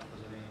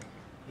 Pasolini.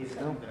 He's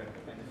the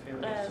director, and the film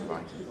is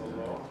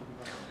Solo.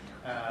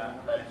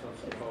 That is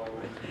also called.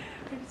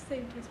 I just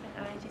seem to spend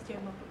ages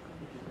doing my book.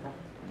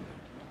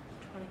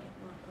 Trying to get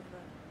my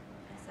other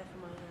essay for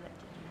my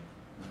elective.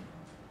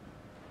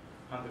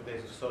 100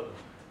 Days of Sodom.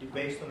 It's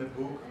based on a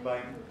book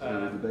by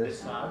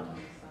Desart.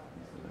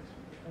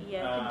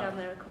 Yeah, I've been down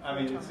there a couple I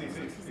mean, of times.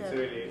 it's a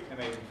really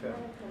amazing film.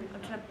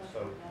 I'm trying to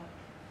So,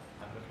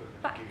 I'm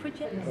back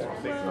project more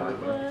things,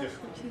 work, just-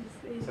 which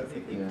is so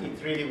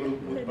it really will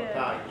put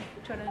back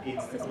trying in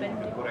to suspend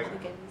the it correct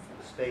again.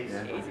 space.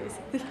 It is.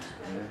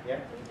 Yeah.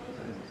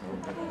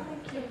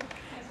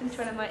 I'm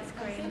trying to make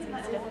screens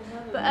and stuff.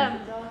 But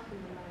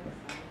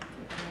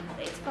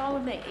it's fine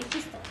with me. It's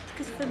just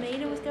because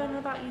Femina was going on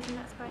about using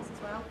that space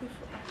as well with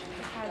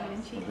Karen,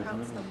 and she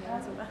helps them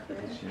as well.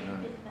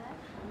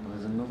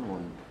 There's another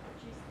one.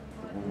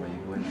 The one where you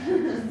go into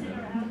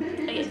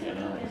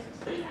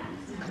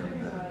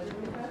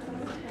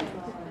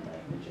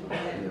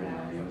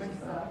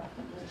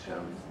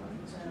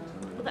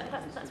Well,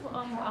 that's what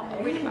I'm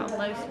worried about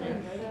mostly,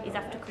 is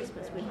after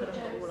Christmas we've got to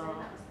all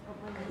our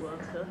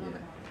work up,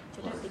 which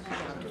I don't think we're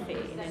able to fit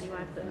in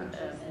anyway, but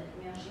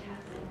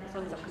as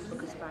long as I can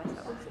book a space,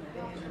 that works.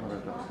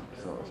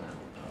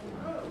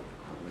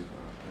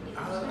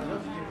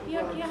 You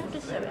have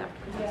to sew it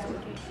after Christmas, or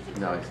do you?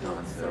 No, it's not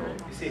until...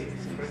 You see,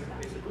 it's a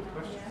good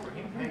question. For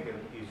him, Hegel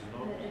is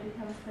not.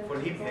 For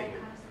him,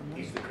 Hegel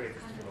is the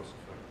greatest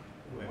philosopher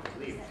who ever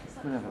lived,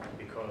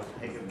 because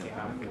Hegel came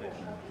up with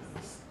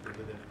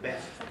the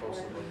best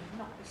possible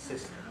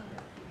system.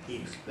 He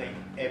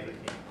explained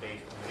everything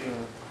based on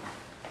reason.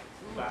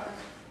 But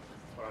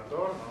for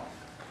Adorno,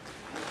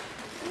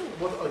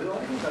 the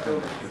only thing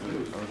Adorno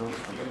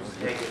used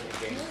Hegel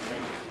against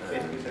Hegel.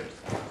 Basically said,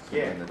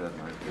 yeah,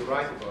 you're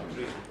right about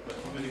reason, but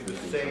using the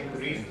same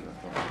reason,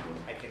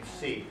 I can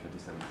see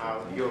how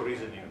your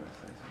reasoning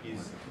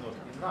is not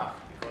enough,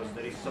 because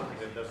there is something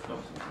that does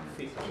not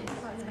fit in.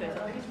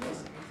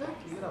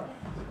 Exactly, you know,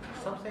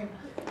 something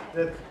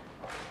that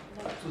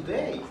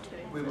today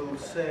we will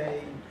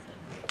say,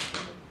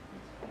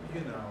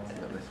 you know,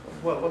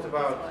 well, what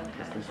about,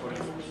 for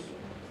instance,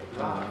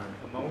 love,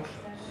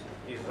 emotions,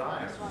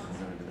 desires,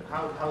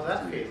 how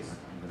that fits,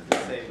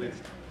 say, with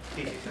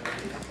thesis and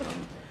thesis.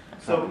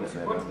 So it's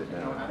important, you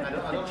know, I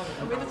don't want to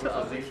come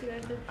across as if,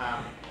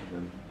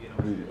 you know,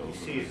 he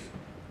sees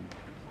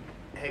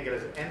Hegel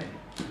as an enemy.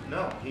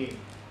 No, he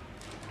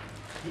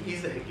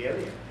is a Hegelian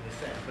in a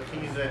sense, but he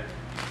is a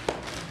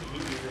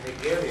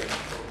Hegelian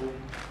for whom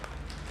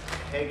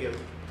Hegel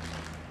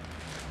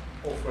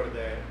offered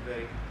a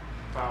very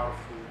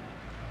powerful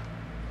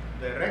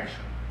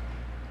direction,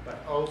 but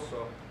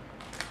also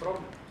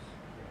problems.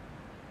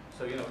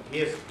 So you know,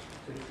 he's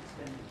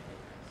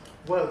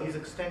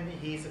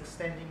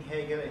extending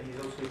Hegel, and he's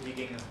also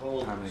digging a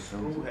hole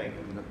through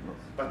Hegel,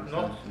 but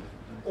not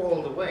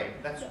all the way.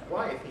 That's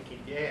why I think in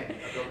the end,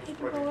 Adorno's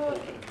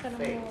project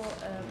fails.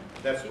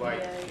 That's why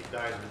he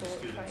dies with the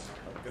students.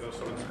 Because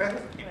also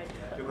respect him,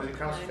 because he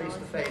comes face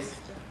to face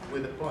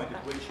with the point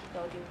at which,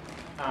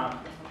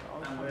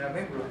 and when I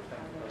remember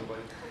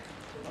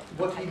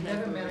what he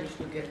never managed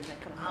to get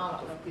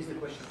out of is the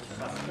question of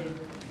suffering.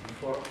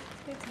 For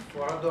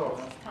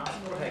Adorno, and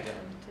for Hegel,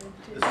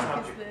 the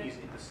subject is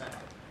in the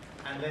center.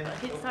 And then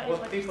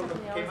what people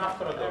that came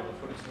after Adorno,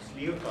 for instance,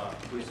 Lyotard,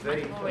 who is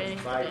very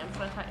influenced by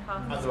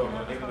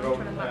Adorno, they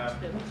wrote a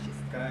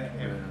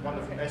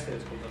wonderful essay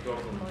called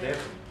Adorno the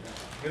Devil.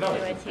 You know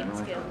it.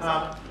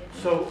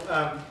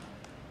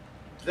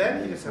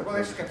 Then he said, well,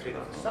 let's get rid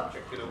of the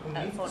subject, you know, who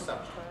needs the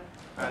subject?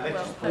 Let's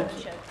just put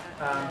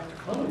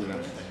technology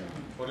instead.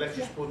 Or let's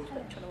just put,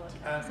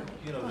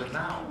 you know, the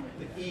noun,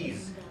 the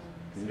is.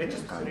 Let's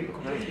just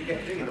completely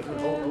get rid of the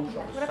whole notion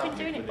of the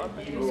subject with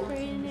the ego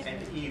and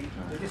the eve.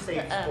 Let's just say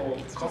it's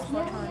called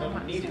constant,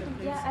 not needed.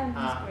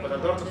 But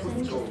Adorno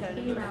couldn't go. He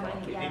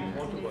didn't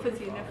want to go.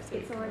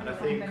 And I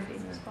think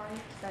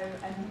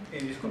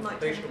in this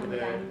consultation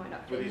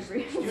with his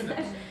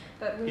students,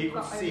 he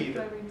could see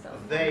that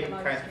they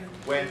kind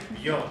of went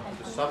beyond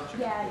the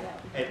subject.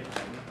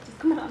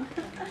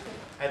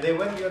 And they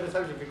went beyond the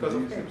subject because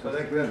of him. So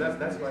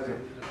that's why they,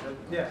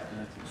 yeah.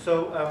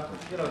 So,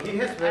 you know, he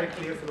has very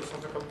clear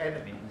philosophical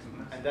enemy,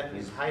 and that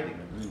is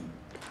Heidegger.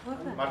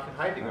 Martin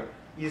Heidegger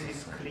is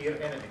his clear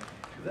enemy.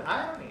 The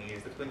irony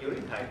is that when you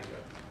read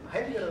Heidegger,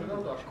 Heidegger and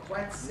Adorno are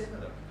quite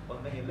similar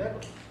on many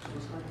levels.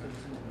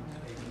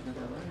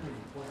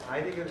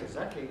 Heidegger,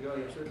 exactly, you're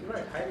absolutely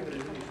right. Heidegger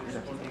is really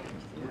responding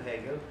to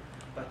Hegel,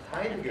 but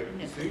Heidegger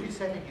is really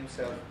setting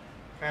himself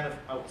kind of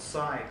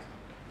outside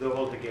the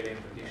whole Hegelian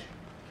tradition,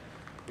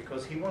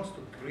 because he wants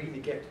to really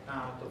get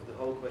out of the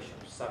whole question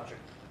of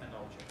subject and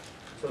object.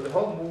 So the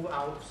whole move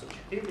out of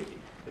subjectivity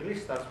really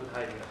starts with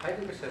Heidegger.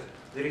 Heidegger says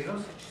there is no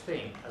such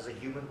thing as a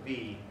human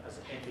being, as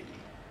an entity.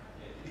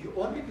 You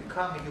only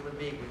become a human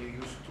being when you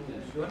use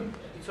tools.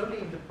 It's only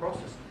in the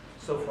process.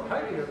 So for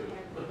Heidegger,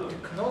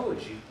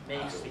 technology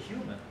makes the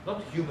human,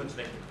 not humans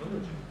make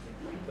technology,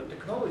 but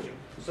technology.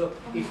 So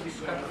it's this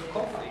kind of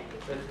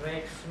conflict that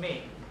makes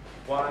me,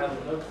 while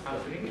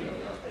I'm drinking,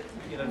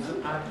 you know,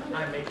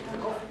 I'm making the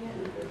coffee.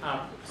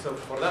 So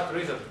for that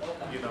reason,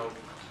 you know,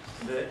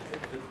 the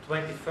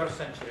 21st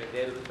century, the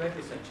end of the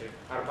 20th century,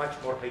 are much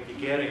more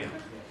Heideggerian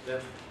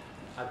than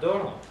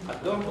Adorno.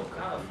 Adorno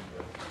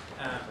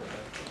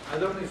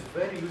is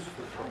very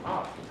useful for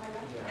art,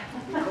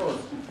 because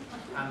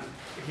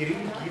he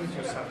really gives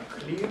you some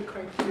clear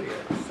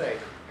criteria to say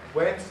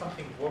when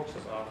something works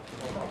as art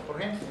or not. For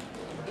him,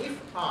 if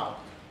art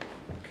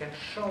can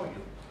show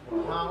you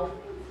how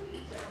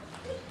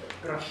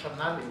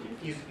rationality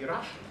is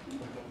irrational.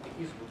 It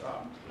is good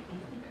art.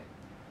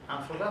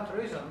 And for that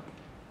reason,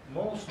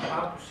 most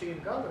art you see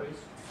in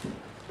galleries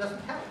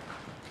doesn't help.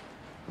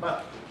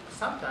 But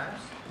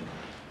sometimes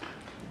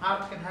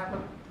art can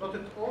happen not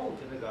at all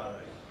in a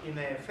gallery, in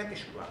a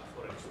fetish club,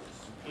 for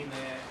instance. In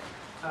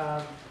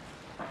a,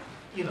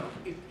 you know,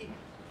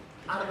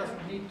 art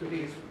doesn't need to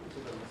be.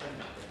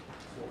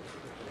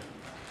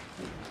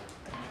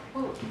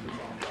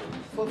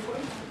 Well, for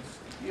instance,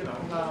 you know,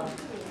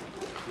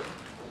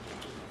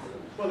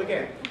 well,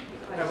 again,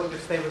 I will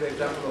just stay with the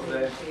example of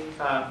the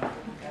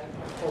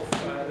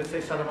let's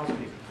say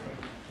sadomasochism,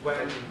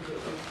 where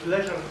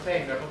pleasure and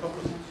pain are not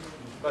opposites,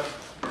 but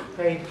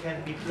pain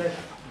can be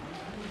pleasure.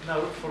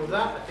 Now, for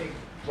that, I think,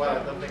 well,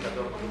 I don't think I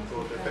don't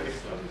go to the fetish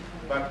club,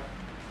 but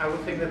I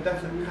would think that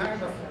that's a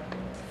kind of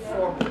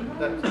form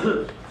that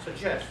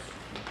suggests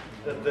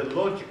that the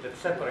logic that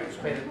separates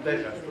pain and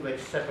pleasure as two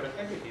separate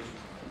entities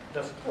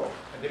doesn't work,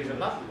 and there is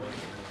another one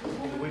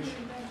in which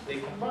they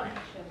combine.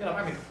 You know,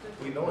 I mean,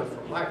 we know it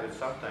from life that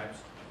sometimes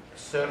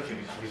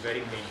surgery can be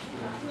very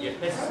painful, yet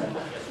necessary.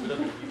 Yes, we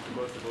don't need to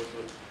go to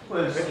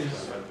well, the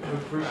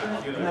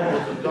you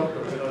know, the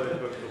doctor, you know,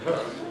 it works to her,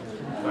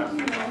 but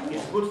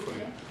it's good for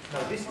you.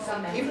 Now, this is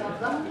even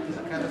that is a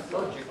kind of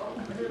logic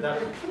that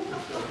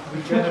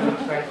we generally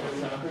try to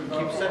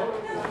keep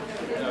separate,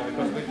 you know,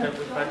 because we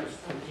try to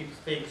keep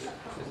things.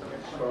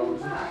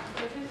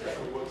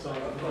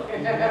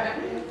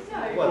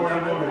 Well,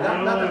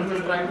 that I'm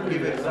just trying to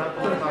give an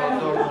example of how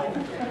Adorno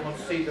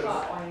considers.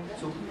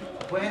 So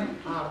when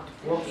art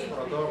works for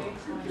Adorno,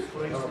 is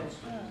for instance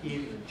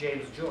in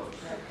James Joyce,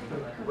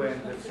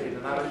 when, let's say,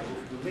 the narrative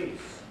of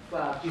Ulysses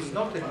is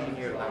not a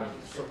linear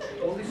narrative. So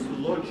all this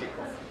logic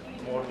of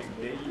morning,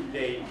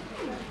 day,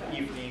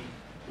 evening,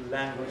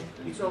 language,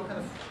 it's all kind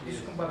of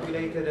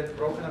discombobulated and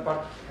broken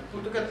apart and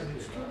put together. And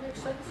it still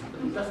makes sense.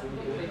 It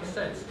doesn't make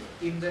sense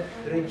in the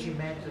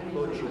regimented,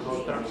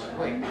 logical, structured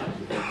way.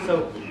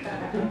 So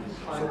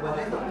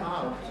whenever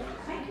art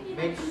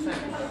makes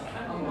sense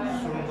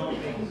through not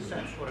making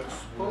sense or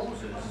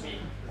exposes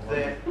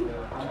the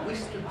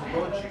twisted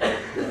logic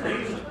of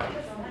reason,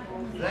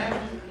 then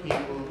he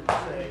will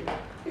say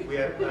we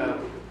are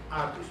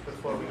art is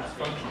performing its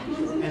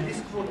function. And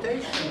this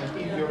quotation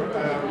in your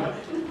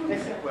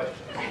essay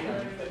question,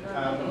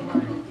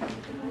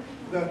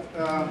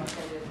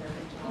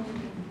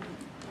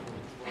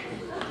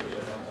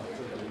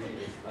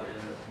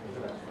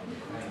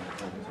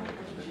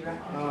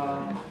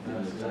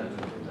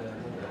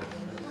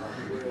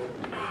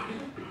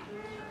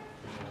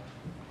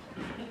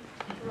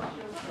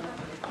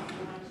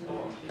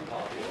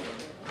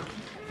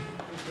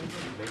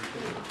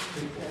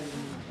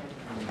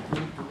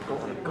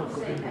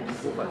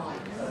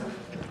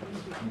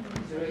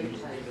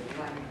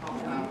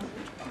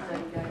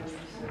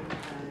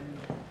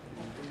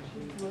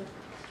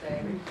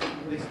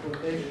 this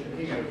quotation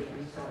here.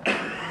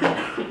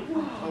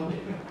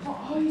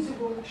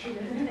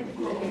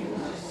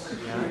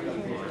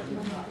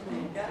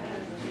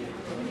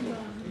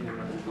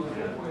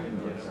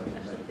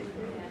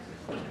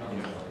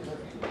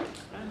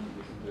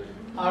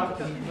 Art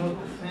need not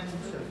defend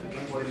itself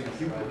against the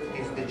ridicule it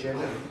is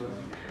degenerate.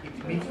 It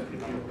meets the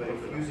ridicule by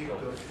refusing to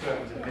affirm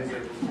the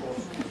miserable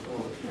cause of the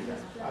world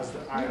as the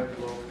iron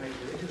law of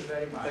nature. It is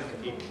very much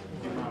it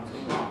demands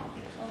of art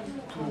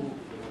to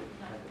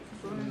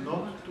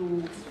not to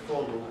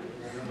follow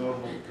the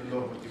normative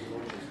logic.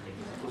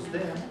 Because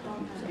then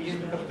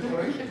it becomes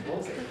decoration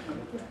logic.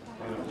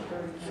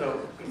 So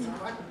it's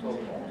quite a tall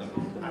order.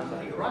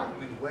 And you're right, I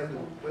mean, when do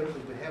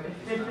we have it?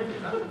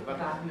 But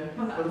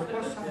of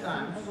course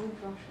sometimes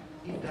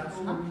it does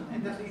happen.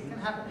 And that it can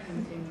happen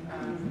in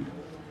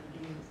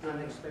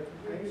unexpected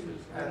cases.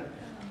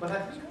 But I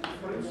think,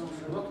 for instance,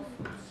 a lot of,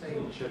 say,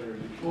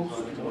 books,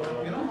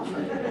 you know,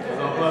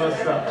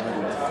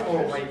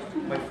 or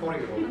my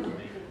 4-year-old.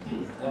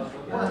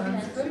 Well,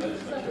 it's very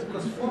interesting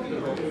because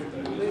 4-year-olds,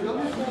 they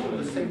don't follow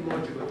the same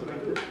logic that we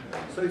do.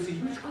 So it's a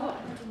huge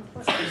compliment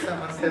if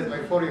someone says my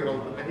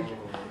 4-year-old will make it.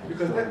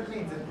 Because that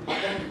means that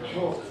that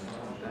was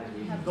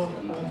not on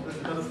the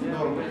kind of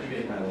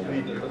normative.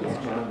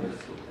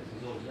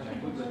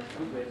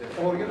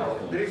 Or, you know,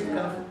 there is kind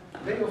of,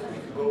 very often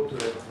if you go to a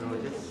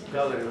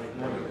gallery of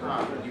modern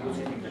art, you will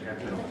see things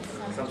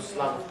like some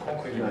slab of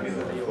concrete in the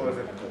middle, and you go,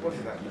 what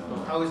is that?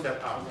 How is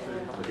that art?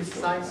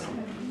 Precisely.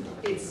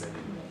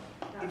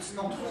 It's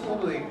not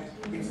following,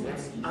 it's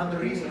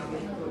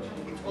unreasonable.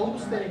 It's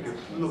almost telling you,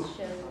 look,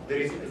 there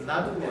is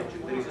another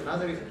logic, there is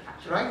another reason.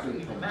 Try to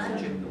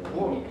imagine a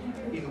world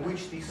in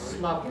which this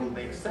slab will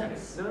make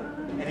sense.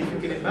 And if you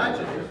can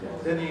imagine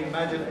it, then you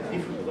imagine a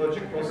different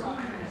logic possible.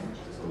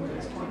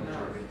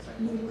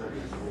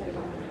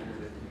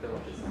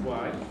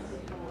 Why?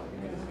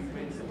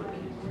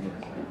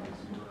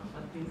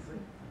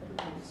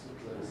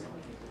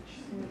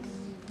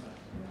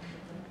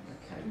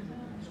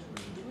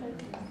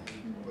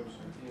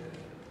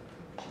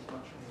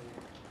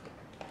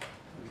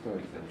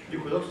 Very central. You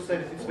could also say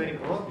that it's very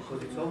broad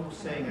because it's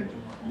almost saying that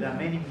there are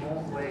many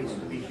more ways to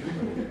be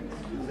human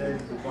than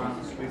the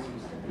ones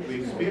we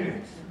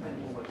experience.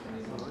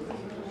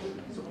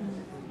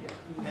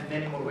 And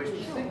many more ways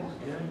to think.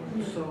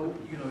 So,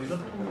 you know,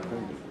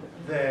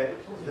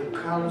 the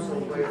causal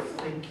way of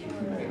thinking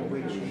in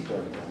which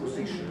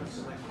positions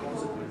and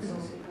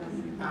consequences,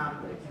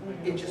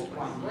 it's just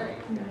one way.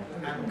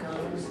 And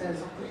Calvin says,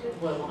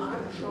 well,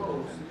 art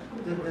shows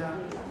that there are,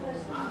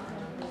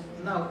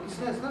 now, it's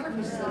not like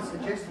he's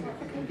suggesting that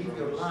you can live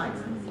your life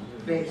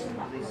based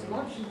on this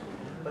logic,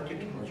 but you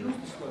can use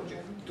this logic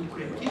to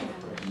critique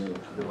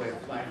the way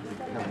of life,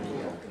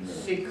 and to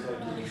seek to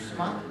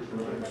dismantle,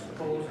 to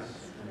expose it.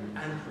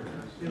 And,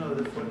 you know,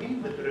 for me,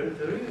 the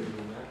really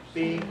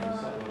big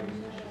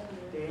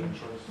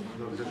danger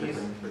is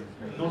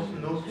not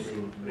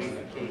noticing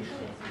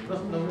reification,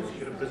 not noticing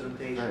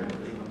representation.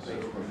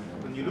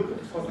 When you look at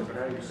the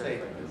photograph, you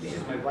say, this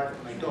is my wife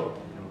and my dog.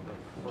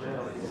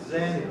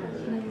 Then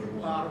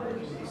you are in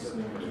this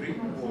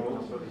dream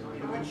world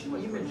in which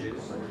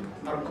images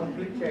are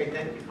completely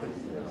identical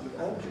with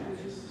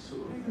objects.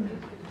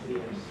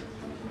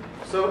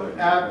 So,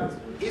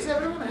 does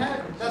everyone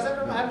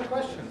have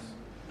questions?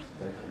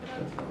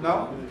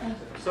 No?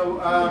 So,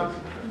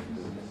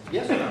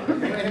 yes or no?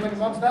 Anyone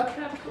wants that?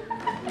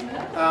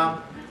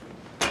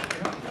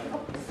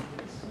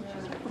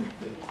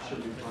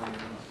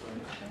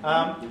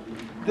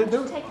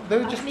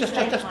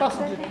 Just pass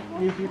it.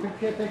 You can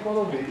take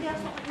all of it.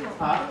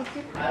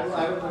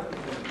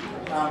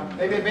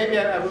 Maybe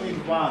I will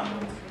need one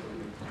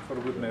for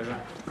good measure.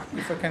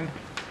 If I can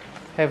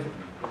have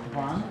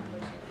one.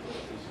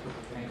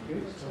 Thank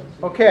you.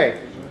 Okay.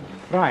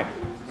 Right.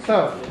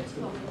 So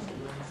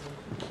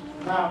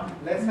now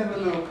let's have a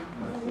look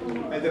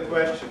at the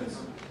questions.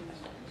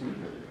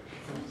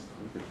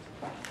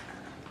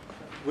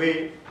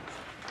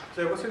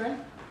 So what's your name?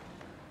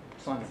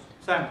 Simon.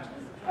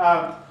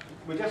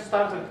 We just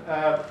started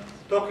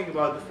talking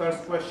about the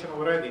first question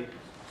already,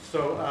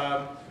 so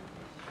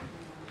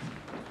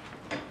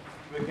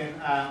we can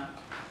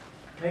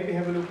maybe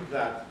have a look at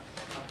that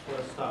for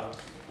a start.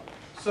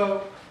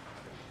 So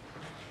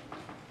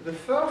the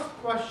first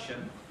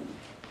question.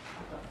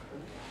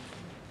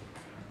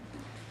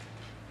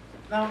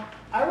 Now,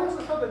 I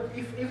also thought that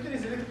if there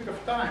is a little bit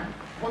of time,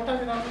 what time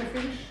do you normally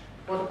finish?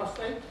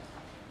 8:15?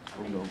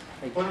 Oh, no.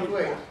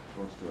 8:45.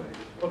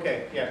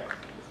 Okay, yeah.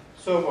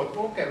 So what?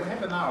 Okay, we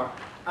have an hour.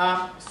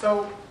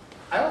 So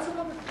I also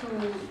wanted to,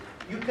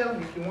 you tell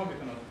me if you want me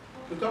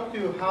to talk to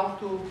you how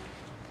to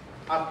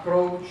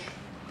approach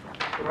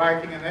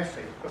writing an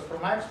essay. Because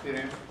from my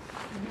experience,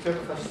 you sort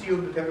of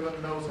assume that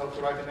everyone knows how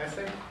to write an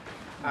essay.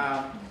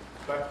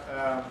 But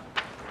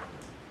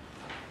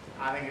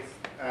I think it's,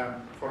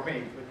 for me,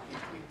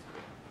 it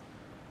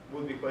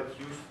would be quite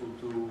useful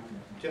to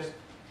just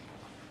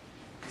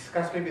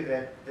discuss maybe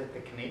the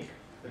technique,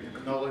 the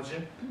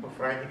technology of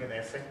writing an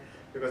essay,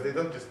 because they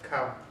don't just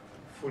come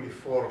fully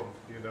formed,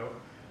 you know.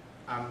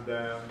 And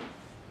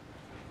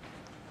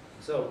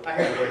so I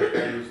have a way that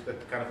I use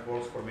that kind of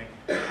works for me,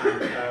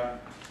 and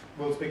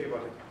we'll speak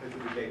about it a little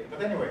bit later.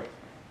 But anyway,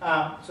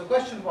 so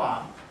question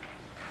one,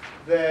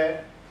 the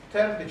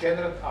term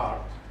degenerate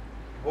art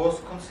was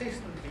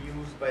consistently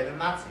used by the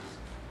Nazis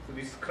to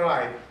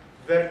describe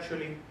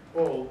virtually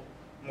all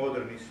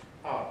modernist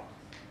art.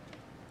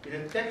 In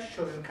a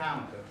textual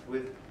encounter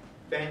with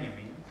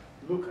Benjamin,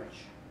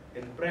 Lukács,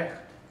 and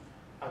Brecht,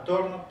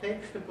 Adorno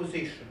takes the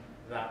position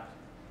that,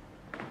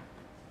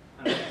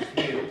 and this is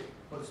here,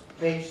 was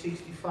page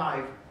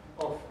 65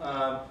 of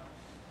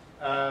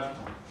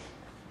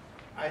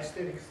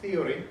aesthetic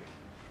theory,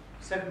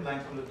 second line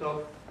from the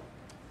top,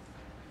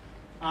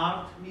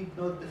 art need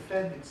not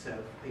defend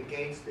itself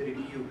against the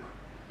rebuke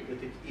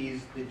that it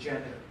is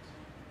degenerate.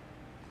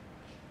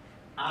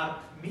 Art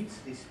meets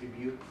this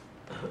rebuke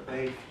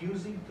by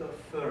refusing to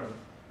affirm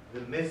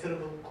the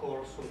miserable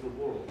course of the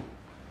world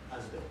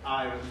as the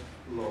iron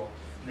law of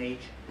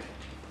nature.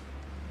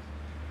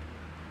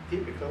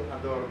 Typical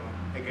Adorno.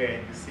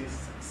 Again, this is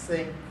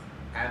succinct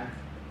and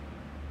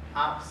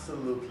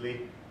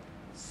absolutely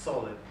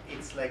solid.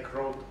 It's like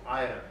wrought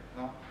iron,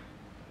 no?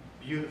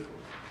 Beautiful.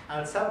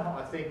 And somehow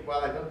I think,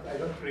 well, I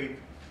don't read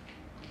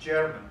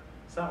German.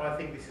 Somehow I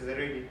think this is a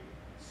really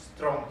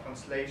strong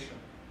translation.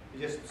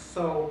 It's just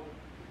so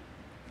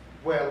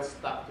well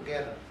stuck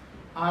together.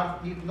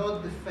 Art need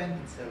not defend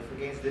itself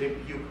against the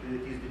rebuke that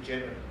it is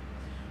degenerate.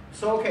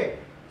 So okay,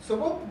 so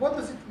what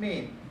does it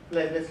mean?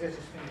 Let's just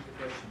finish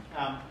the question.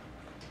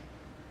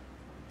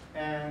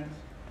 And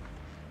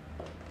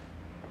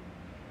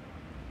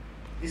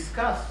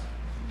discuss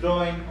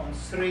drawing on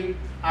 3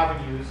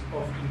 avenues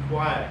of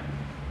inquiry.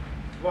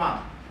 1,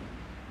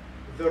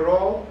 the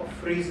role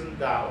of reason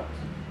doubt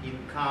in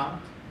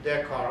Kant,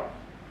 Descartes,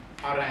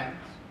 Arendt,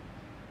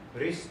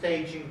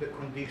 restaging the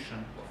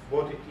condition of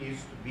what it is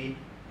to be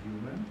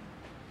human.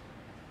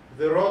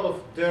 The role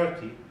of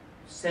dirty,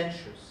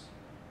 sensuous,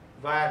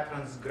 via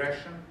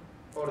transgression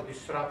or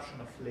disruption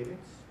of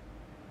limits.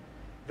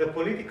 The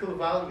political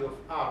value of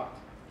art,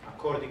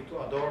 according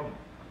to Adorno.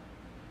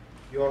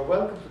 You are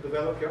welcome to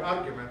develop your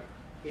argument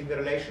in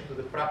relation to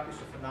the practice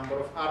of a number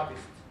of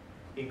artists,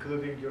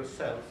 including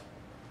yourself,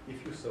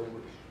 if you so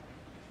wish.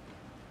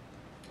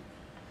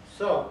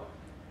 So,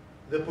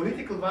 the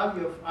political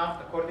value of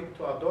art, according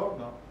to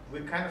Adorno,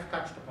 we kind of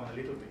touched upon a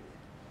little bit.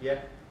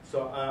 Yeah.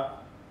 So,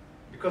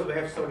 because we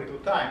have so little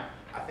time,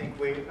 I think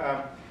we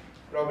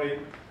probably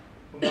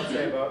will not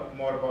say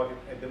more about it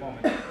at the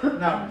moment.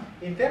 Now,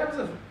 in terms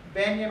of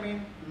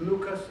Benjamin,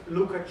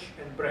 Lukács,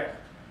 and Brecht,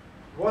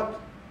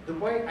 the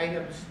way I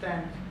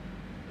understand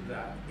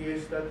that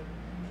is that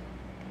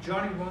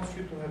Johnny wants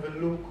you to have a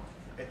look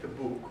at a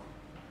book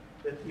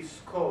that is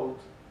called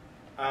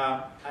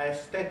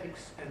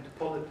Aesthetics and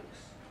Politics.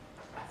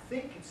 I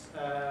think it's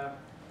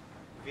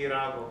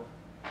Virago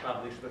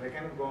published, but I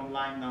can go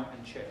online now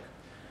and check.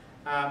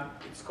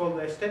 It's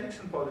called Aesthetics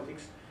and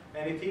Politics,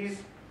 and it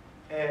is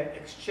an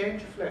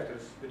exchange of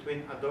letters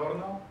between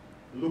Adorno,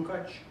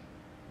 Lukács,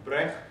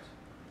 Brecht,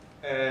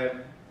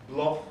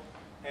 Bloch,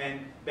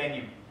 and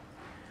Benjamin.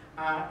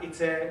 It's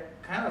a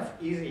kind of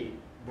easy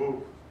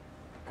book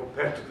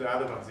compared to the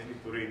other ones you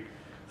need to read.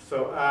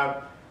 So,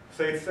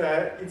 so it's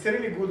a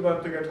really good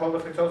one to get hold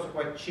of. It's also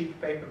quite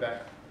cheap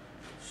paperback.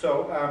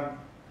 So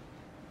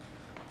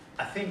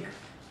I think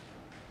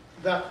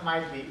that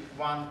might be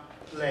one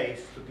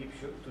place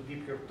to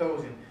dip your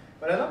toes in.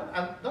 But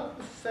I don't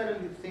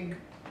necessarily think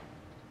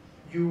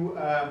you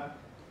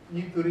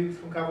need to read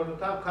from cover to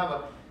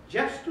cover,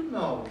 just to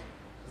know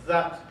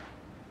that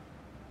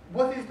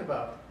what is it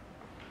about?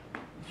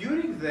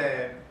 During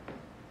the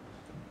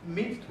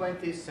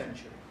mid-20th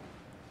century,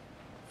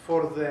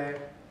 for the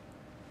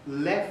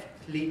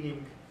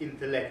left-leaning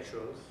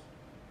intellectuals,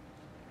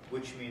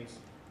 which means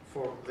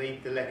for the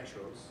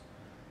intellectuals,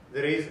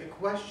 there is a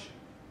question.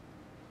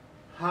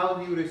 How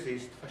do you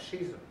resist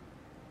fascism?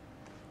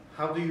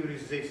 How do you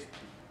resist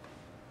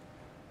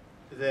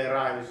the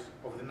rise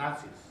of the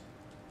Nazis?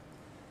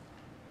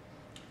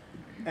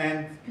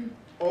 And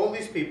all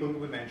these people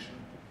we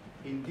mentioned,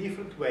 in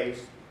different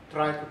ways,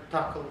 try to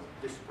tackle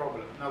this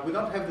problem. Now, we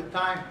don't have the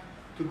time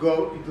to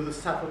go into the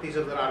subtleties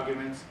of their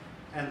arguments,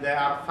 and they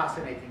are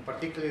fascinating.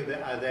 Particularly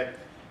the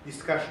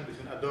discussion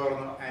between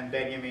Adorno and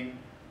Benjamin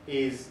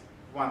is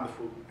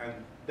wonderful and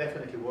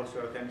definitely worth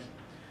your attention.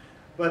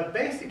 But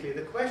basically,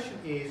 the question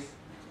is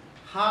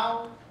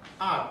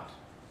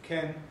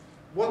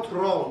what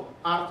role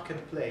art can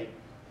play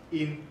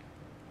in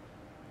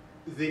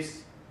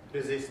this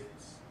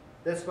resistance.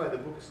 That's why the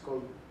book is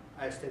called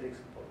Aesthetics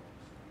and Politics.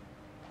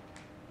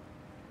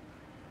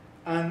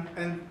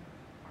 And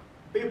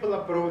people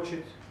approach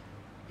it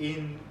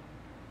in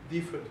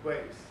different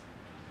ways.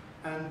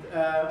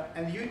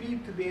 And you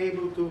need to be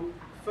able to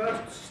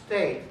first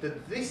state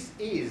that this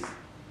is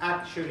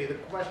actually the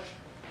question.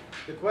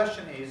 The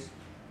question is,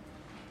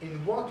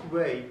 in what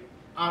way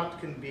art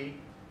can be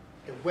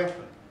a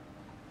weapon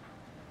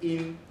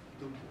in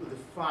the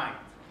fight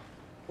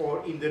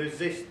or in the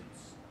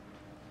resistance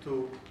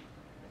to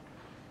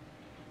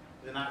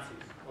the Nazis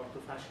or to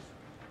fascism.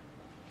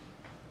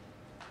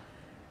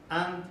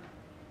 And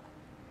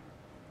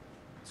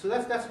so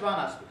that's one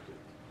aspect of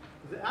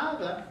it. The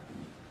other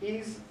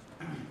is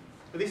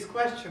this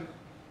question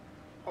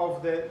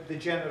of the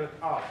degenerate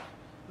art.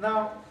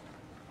 Now,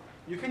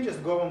 you can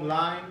just go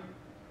online.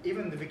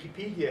 Even the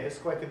Wikipedia has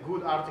quite a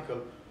good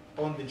article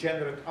on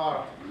degenerate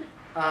art.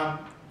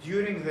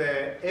 During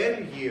the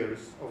early years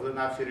of the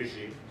Nazi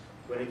regime,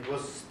 when it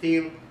was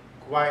still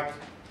quite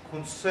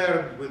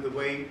concerned with the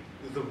way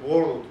the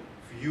world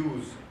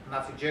views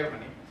Nazi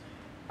Germany,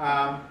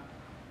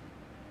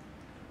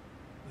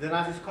 the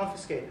Nazis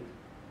confiscated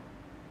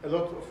a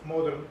lot of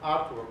modern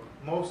artwork,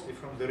 mostly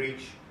from the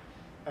rich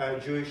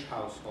Jewish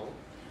household.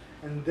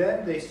 And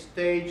then they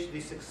staged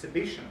this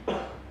exhibition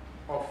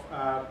of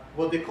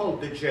what they call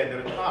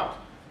degenerate art,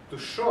 to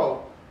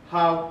show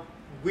how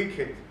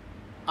wicked,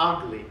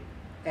 ugly,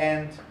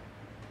 and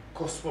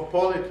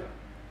cosmopolitan,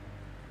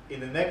 in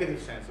the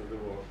negative sense of the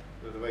word,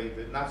 the way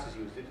the Nazis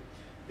used it,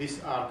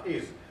 this art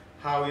is.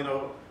 How,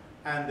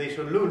 and they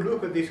should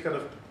look at these kind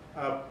of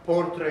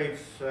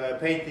portraits,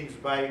 paintings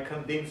by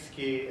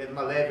Kandinsky and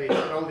Malevich,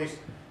 and all these,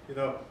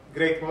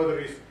 great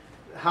modernists,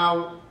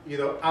 how,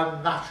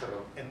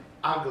 unnatural and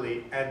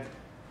ugly and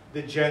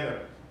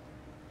degenerate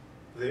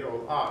they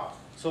all are.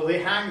 So they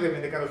hang them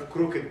in a kind of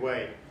crooked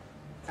way.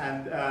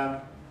 And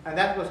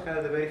that was kind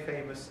of the very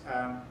famous,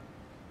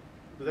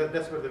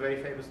 that's where the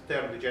very famous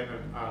term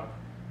degenerate art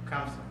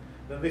comes from.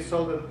 Then they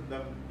sold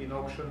them in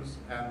auctions,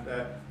 and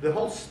the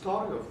whole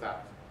story of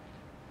that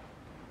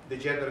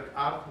degenerate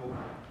art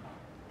movement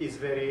is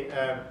very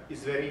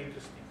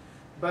interesting.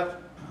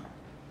 But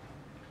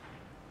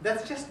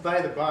that's just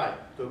by the by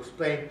to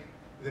explain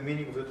the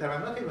meaning of the term.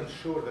 I'm not even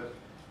sure that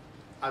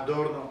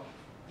Adorno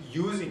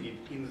using it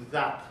in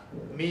that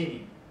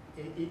meaning,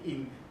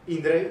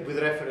 with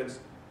reference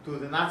to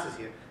the Nazis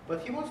here.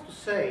 But he wants to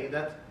say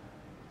that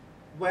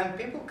when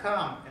people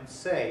come and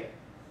say,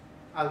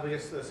 as we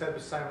just said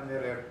with Simon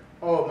earlier,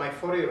 oh, my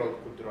 4-year-old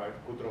could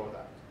draw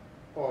that,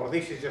 or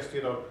this is just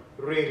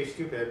really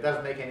stupid, it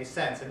doesn't make any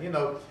sense. And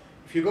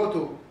if you go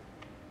to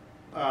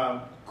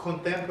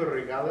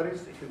contemporary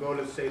galleries. If you go,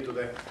 let's say, to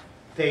the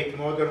Tate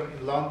Modern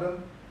in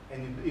London,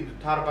 and in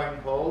the Turbine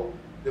Hall,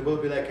 there will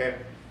be like a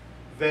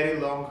very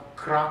long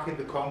crack in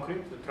the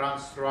concrete that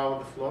runs throughout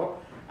the floor,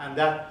 and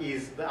that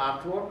is the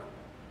artwork.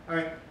 I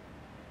mean,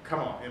 come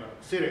on,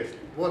 seriously,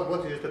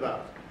 what is it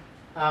about?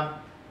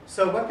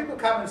 So when people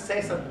come and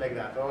say something like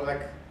that, or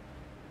like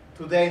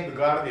today in The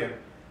Guardian,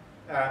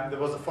 there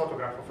was a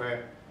photograph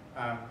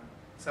of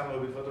someone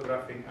who was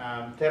photographing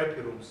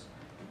therapy rooms,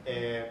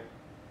 a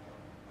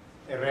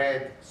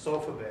red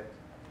sofa bed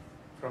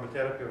from a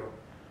therapy room.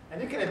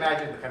 And you can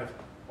imagine the kind of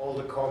all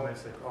the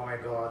comments like, oh my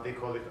God, they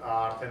call it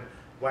art, and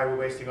why are we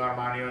wasting our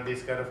money on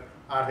this kind of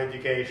art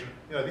education?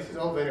 This is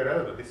all very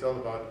relevant. This is all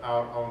about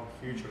our own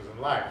futures and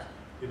lives.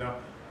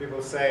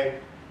 People say,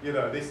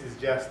 this is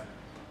just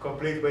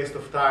complete waste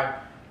of time,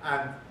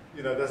 and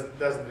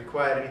doesn't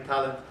require any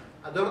talent.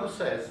 Adorno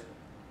says,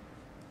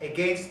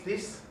 against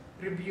this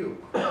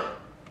rebuke,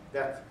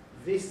 that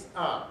this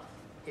art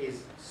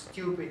is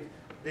stupid,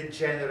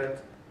 degenerate,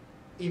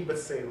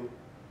 imbecile,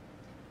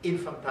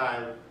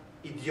 infantile,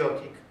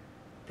 idiotic,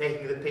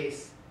 taking the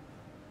piss,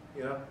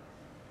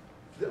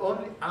 the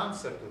only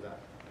answer to that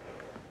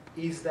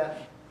is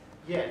that,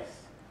 yes,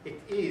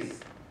 it is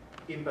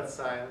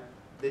imbecile,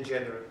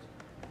 degenerate,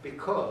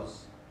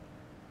 because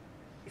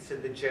it's a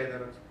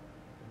degenerate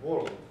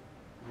world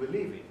we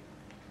live in.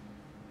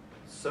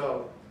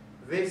 So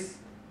this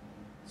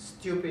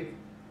stupid,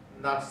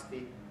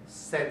 nasty,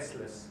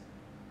 senseless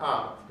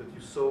art that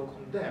you so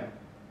condemn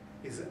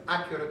is an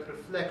accurate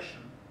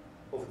reflection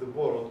of the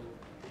world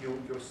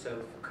you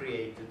yourself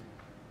created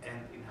and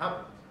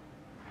inhabit.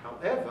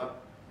 However,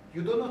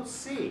 you do not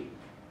see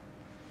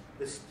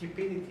the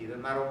stupidity, the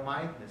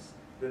narrow-mindedness,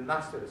 the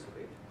nastiness of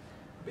it,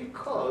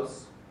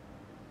 because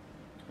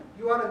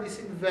you are in this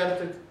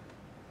inverted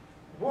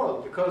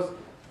world, because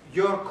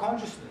your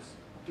consciousness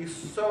is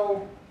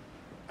so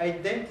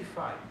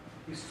identified,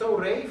 is so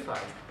reified,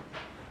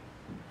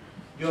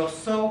 you're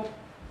so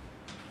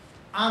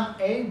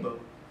unable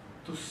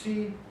to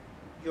see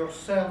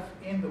yourself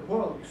in the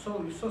world,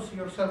 you so see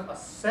yourself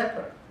as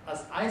separate,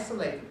 as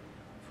isolated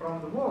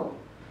from the world,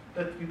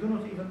 that you do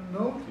not even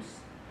notice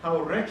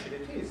how wretched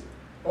it is.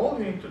 All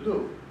you need to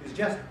do is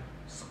just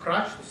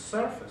scratch the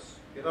surface,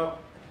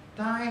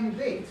 tiny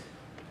bit,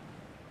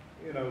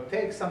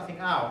 take something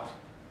out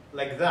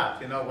like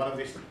that, one of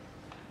these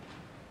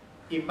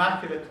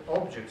immaculate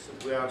objects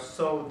that we are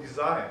so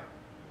desire,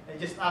 and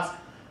just ask,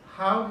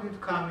 how did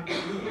it come into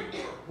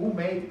being? Who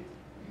made it?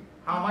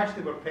 How much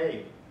they were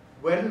paid?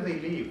 Where do they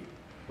live?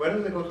 Where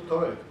do they go to the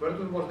toilet? Where do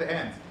they wash their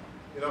hands?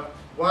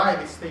 Why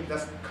this thing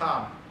doesn't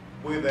come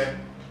with a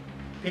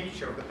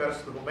picture of the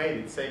person who made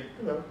it, saying,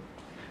 hello,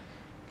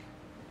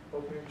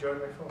 hope you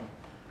enjoyed my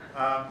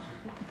phone.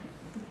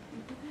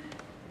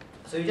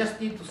 So you just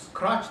need to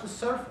scratch the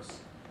surface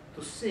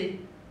to see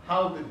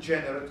how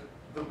degenerate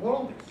the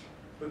world is,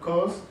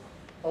 because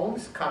all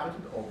these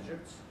coveted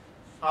objects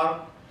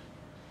are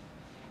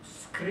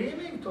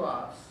screaming to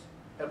us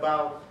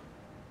about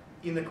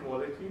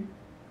inequality,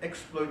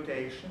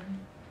 exploitation,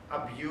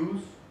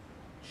 abuse,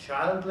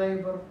 child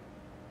labor,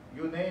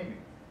 you name it,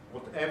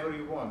 whatever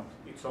you want,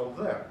 it's all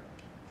there.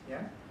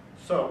 Yeah?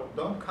 So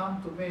don't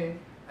come to me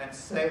and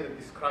say that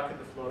this crack in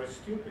the floor is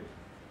stupid,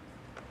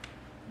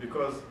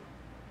 because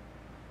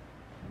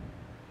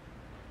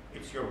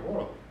it's your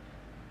world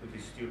that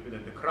is stupid,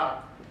 and the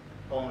crack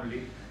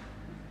only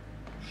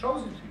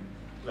shows it to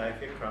you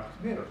like a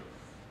cracked mirror.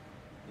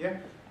 Yeah?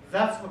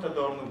 That's what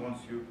Adorno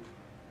wants you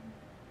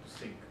to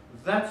think.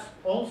 That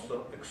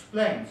also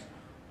explains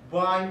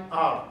why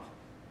art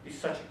is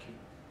such a key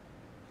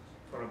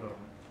for Adorno.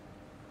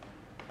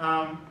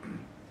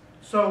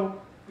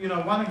 So,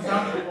 one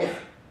example of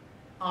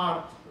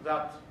art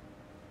that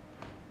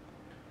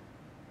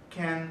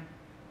can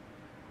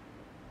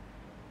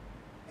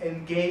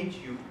engage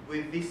you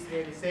with this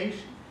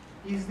realization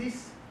is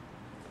this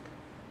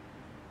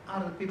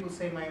art that people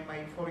say my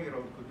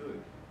 4-year-old could do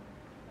it.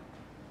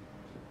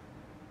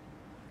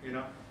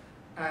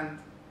 And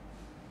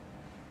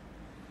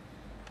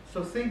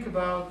so think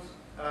about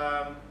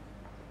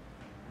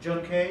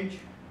John Cage,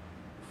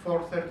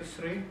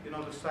 433,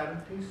 the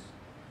silent piece.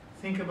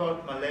 Think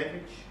about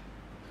Malevich,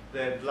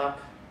 the black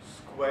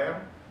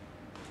square.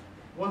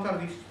 What are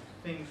these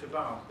things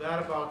about? They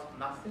are about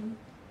nothing.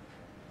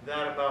 They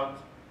are about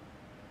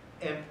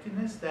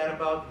emptiness. They are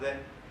about the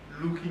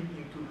looking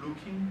into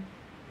looking,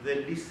 the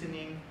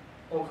listening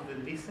of the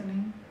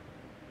listening.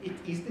 It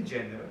is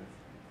degenerate.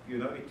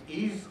 It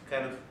is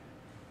kind of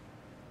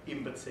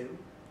imbecile.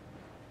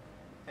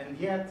 And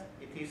yet,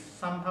 it is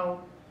somehow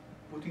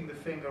putting the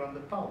finger on the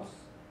pulse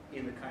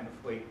in a kind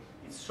of way.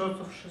 It's sort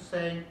of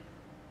saying,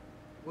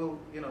 well,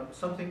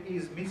 something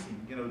is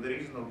missing. There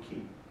is no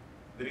key.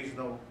 There is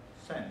no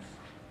sense.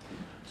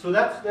 So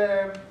that's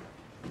the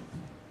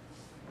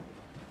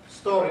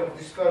story of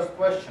this first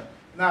question.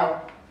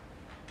 Now,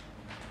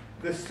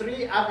 the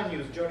 3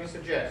 avenues Johnny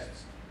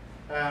suggests,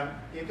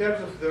 in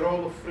terms of the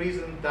role of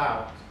reason and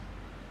doubt,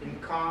 in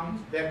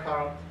Kant,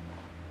 Descartes,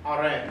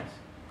 Arendt.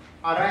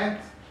 Arendt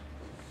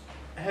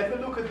have a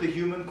look at The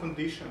Human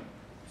Condition.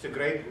 It's a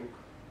great book.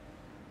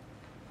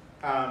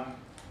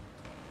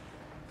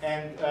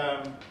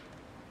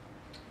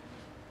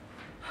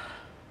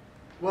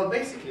 Well,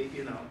 basically,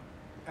 you know,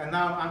 and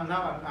now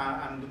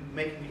I'm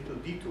making it a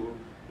detour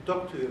to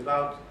talk to you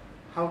about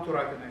how to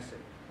write an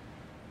essay.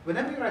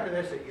 Whenever you write an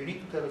essay, you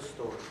need to tell a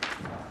story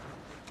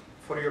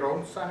for your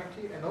own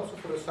sanity and also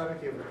for the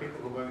sanity of the people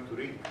who are going to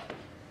read it.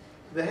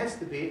 There has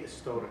to be a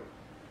story.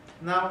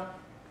 Now,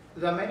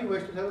 there are many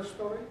ways to tell a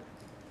story,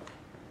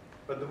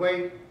 but the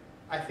way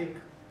I think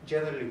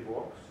generally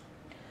works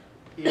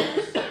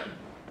is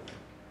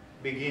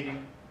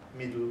beginning,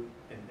 middle,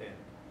 and end.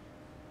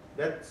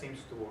 That seems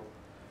to work.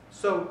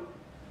 So,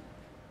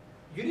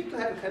 you need to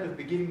have a kind of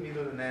beginning,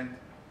 middle, and end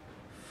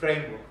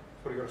framework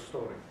for your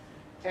story.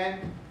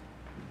 And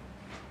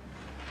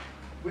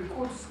we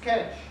could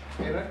sketch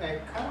a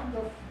kind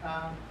of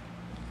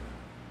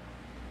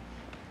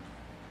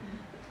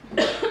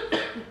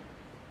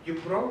you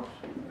brought,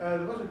 there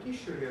was a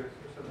tissue here.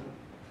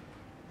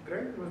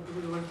 Great, there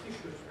was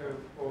tissues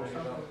or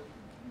something.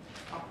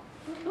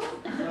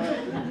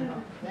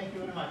 Thank you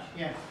very much.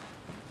 Yeah.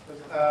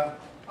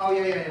 Oh,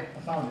 yeah. I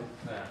found it.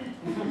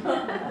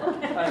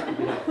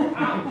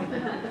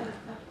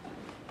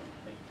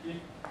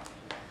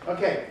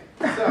 Okay,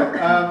 so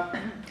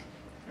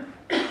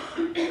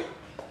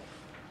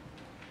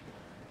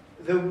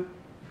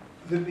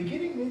the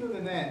beginning, middle,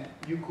 and end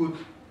you could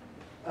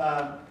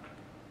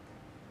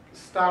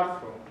start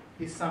from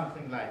is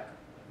something like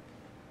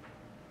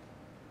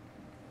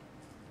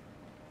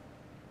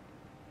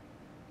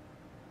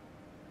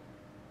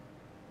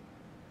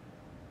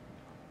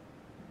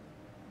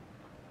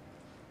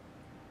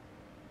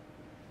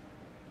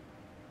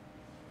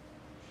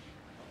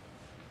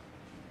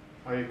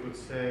or you could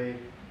say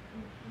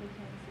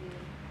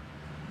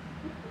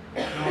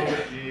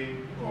technology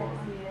or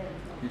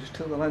You just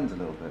tilt the lens a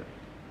little bit.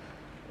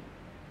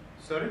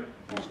 sorry?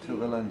 You just tilt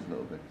the lens a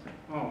little bit.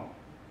 Oh.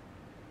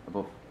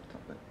 Above,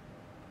 top bit.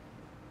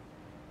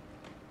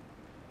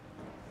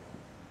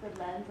 The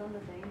lens on the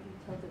thing, you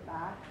tilt it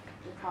back,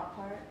 the top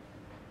part,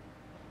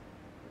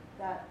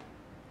 that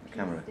The piece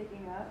camera.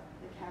 sticking up,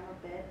 the camera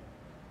bit,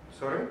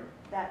 Sorry?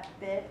 that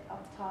bit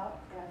up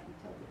top, yeah, if you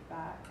tilt it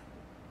back.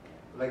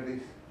 Like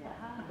this.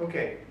 Yeah.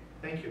 Okay,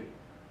 thank you.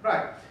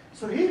 Right,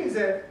 so here is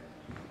a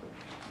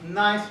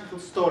nice little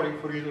story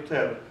for you to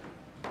tell.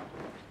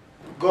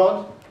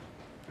 God,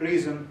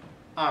 reason,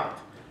 art.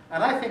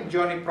 And I think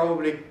Johnny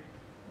probably,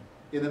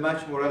 in a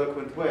much more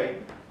eloquent way,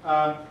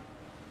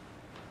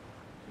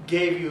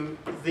 gave you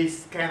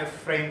this kind of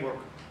framework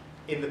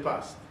in the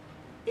past.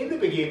 In the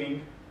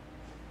beginning,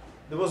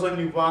 there was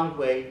only one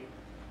way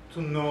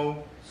to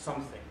know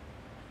something,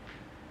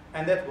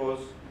 and that was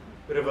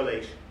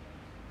revelation.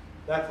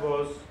 That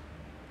was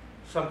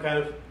some kind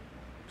of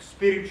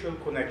spiritual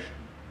connection.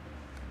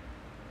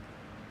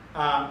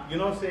 You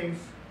know things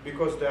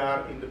because they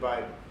are in the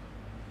Bible.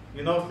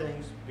 You know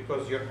things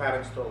because your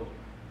parents told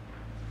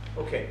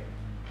you. Okay.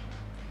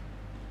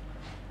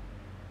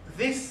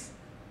 This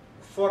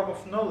form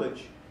of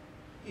knowledge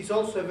is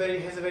also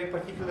has a very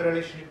particular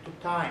relationship to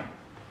time.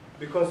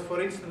 Because,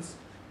 for instance,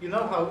 you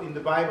know how in the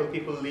Bible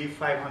people live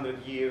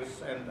 500 years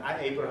and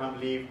Abraham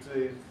lived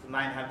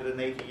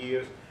 980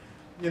 years.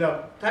 You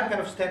know, time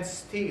kind of stands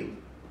still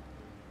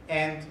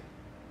and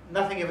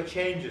nothing ever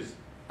changes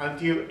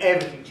until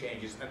everything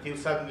changes, until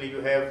suddenly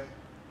you have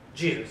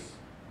Jesus.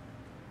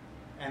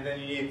 And then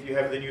you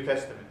have the New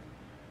Testament.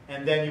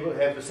 And then you will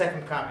have the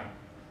second coming.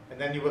 And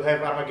then you will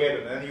have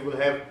Armageddon. And then you will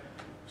have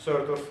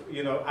sort of,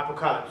 you know,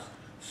 apocalypse.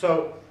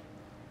 So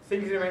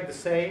things remain the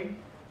same,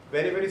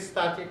 very, very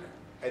static,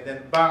 and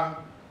then bang,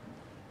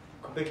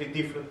 completely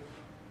different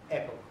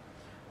epoch.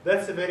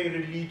 That's a very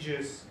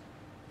religious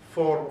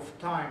form of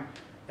time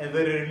and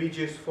very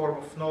religious form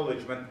of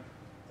knowledge, when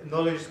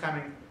knowledge is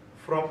coming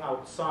from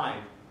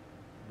outside.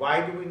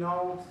 Why do we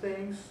know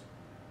things?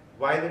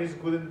 Why there is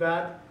good and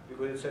bad?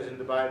 Because it says in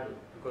the Bible.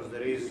 Because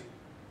there is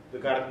the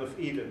Garden of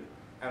Eden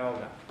and all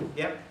that.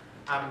 Yeah?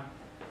 I'm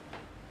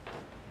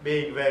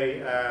being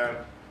very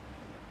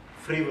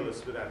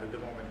frivolous with that at the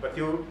moment. But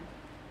you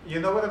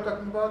know what I'm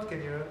talking about?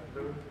 Can you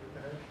do it?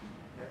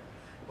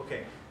 Yeah.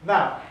 Okay.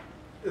 Now,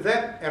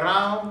 then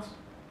around,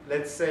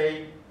 let's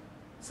say,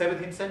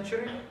 17th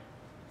century,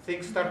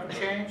 things start to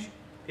change.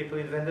 People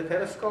invent the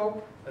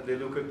telescope and they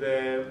look at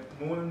the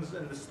moons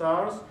and the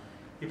stars.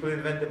 People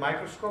invent the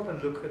microscope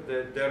and look at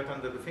the dirt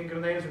under the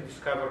fingernails and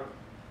discover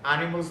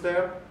animals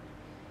there.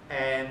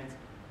 And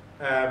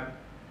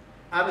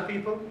other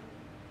people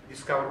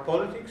discover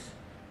politics.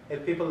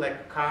 And people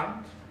like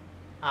Kant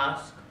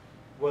ask,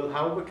 well,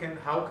 how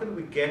can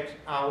we get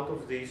out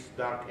of these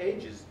dark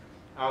ages,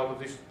 out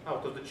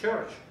of the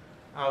church,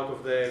 out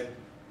of the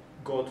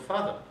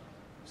Godfather?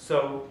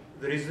 So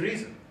there is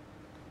reason.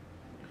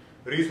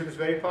 Reason is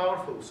very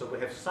powerful, so we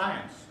have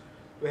science.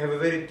 We have a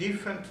very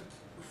different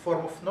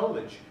form of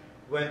knowledge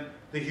when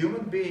the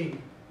human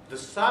being, the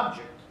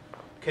subject,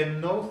 can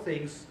know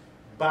things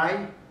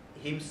by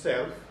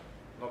himself,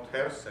 not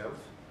herself,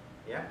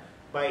 yeah,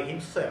 by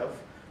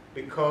himself,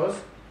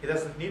 because He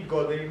doesn't need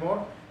God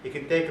anymore. He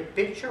can take a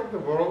picture of the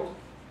world,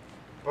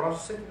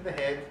 process it in the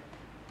head,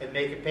 and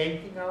make a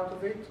painting out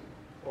of it,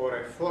 or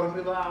a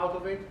formula out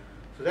of it.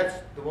 So that's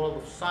the world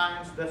of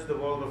science, that's the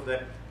world of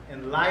the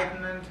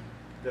Enlightenment,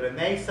 the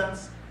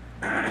Renaissance,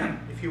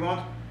 if you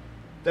want.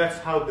 That's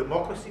how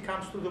democracy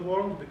comes to the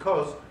world,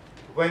 because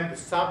when the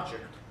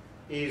subject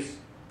is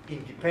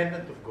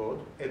independent of God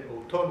and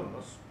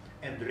autonomous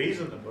and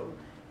reasonable,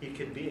 he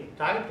can be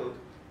entitled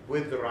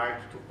with the right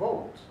to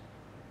vote,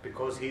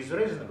 because he is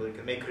reasonable. He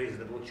can make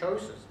reasonable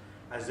choices.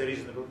 As a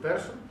reasonable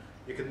person,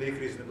 you can make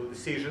reasonable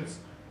decisions.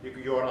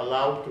 You are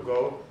allowed to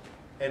go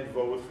and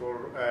vote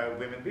for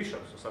women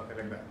bishops or something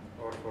like that,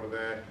 or for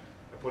the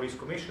police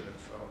commissioners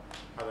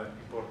or other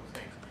important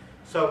things.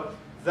 So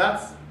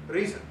that's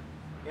reason,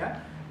 yeah?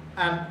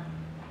 And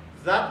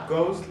that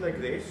goes like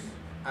this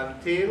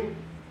until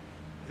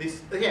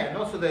this, yeah, and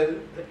also the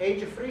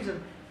age of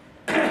reason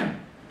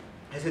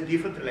has a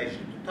different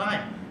relation to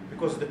time,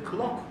 because the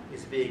clock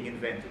is being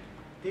invented.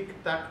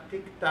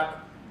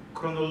 Tick-tock,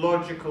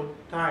 chronological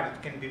time.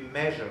 It can be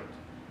measured.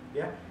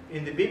 Yeah?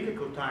 In the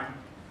biblical time,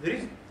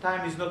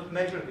 time is not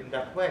measured in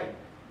that way.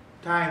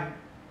 Time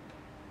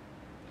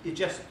is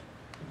just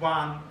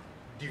one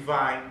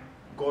divine,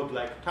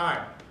 godlike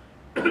time.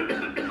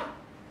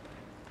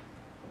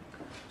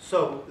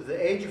 So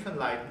the age of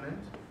enlightenment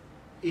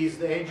is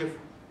the age of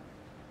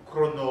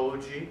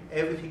chronology.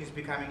 Everything is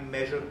becoming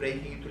measured,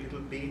 breaking into little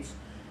beats.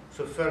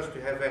 So first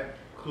you have a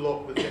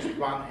clock with just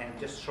one hand,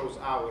 just shows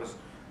hours.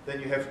 Then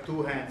you have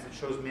two hands, it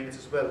shows minutes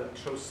as well, it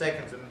shows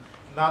seconds and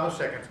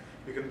nanoseconds.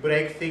 You can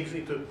break things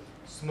into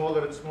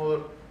smaller and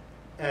smaller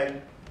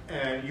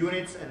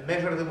units and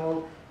measure them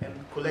all and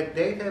collect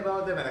data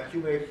about them and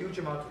accumulate huge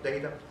amounts of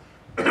data.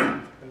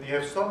 And you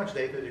have so much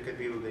data that you can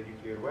build a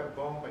nuclear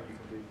bomb and you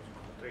can build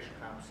concentration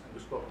camps and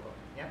we spoke about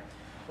it.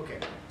 Yeah? Okay,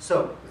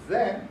 so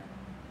then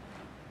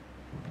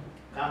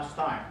comes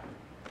time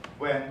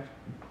when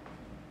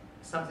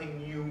something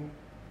new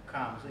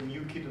comes, a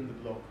new kid on the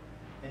block.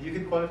 And you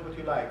can call it what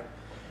you like.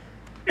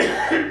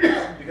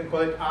 You can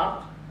call it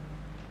art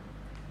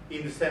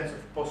in the sense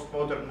of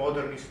postmodern,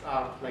 modernist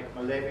art like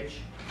Malevich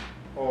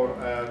or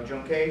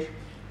John Cage.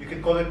 You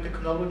can call it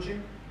technology.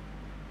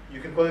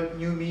 You can call it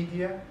new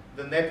media,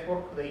 the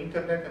network, the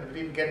internet, and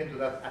we didn't get into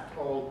that at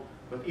all.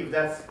 But if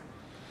that's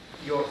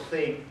your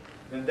thing,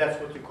 then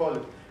that's what you call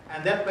it.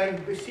 And that way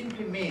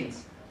simply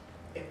means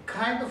a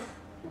kind of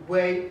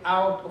way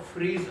out of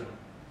reason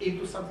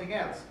into something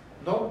else.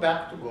 Not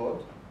back to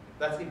God.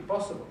 That's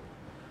impossible.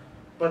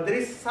 But there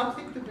is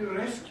something to be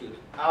rescued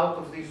out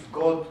of this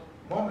God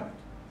moment.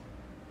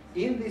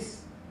 In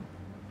this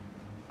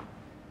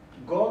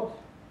God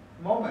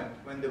moment,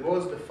 when there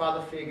was the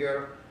father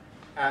figure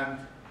and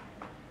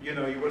you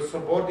were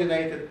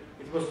subordinated,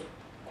 it was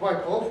quite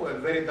awful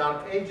and very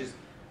dark ages,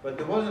 but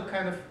there was a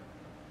kind of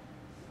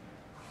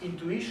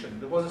intuition,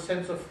 there was a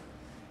sense of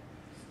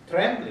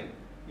trembling.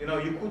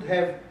 You could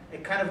have a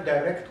kind of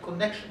direct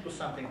connection to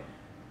something.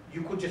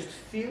 You could just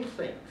feel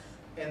things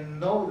and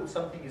know that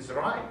something is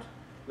right,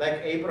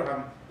 like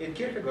Abraham in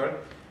Kierkegaard,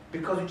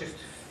 because you just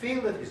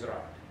feel that it's right.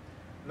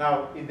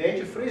 Now, in the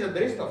age of reason,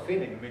 there is no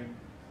feeling. I mean,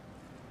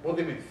 what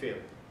do you mean feel?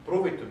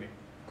 Prove it to me.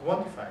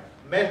 Quantify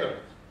it. Measure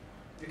it.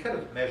 You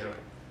cannot measure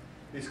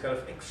this kind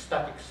of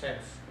ecstatic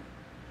sense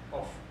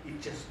of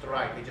it's just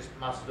right, you just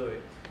must do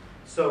it.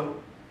 So,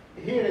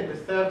 here in the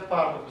third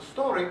part of the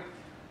story,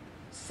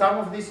 some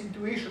of this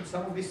intuition,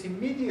 some of this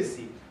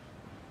immediacy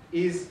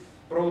is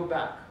brought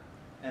back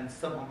and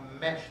somehow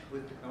meshed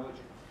with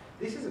technology.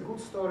 This is a good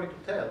story to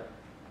tell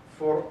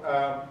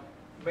for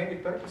many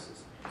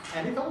purposes.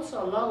 And it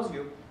also allows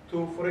you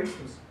to, for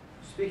instance,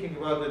 speaking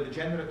about the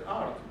degenerate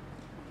art,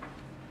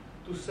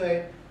 to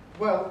say,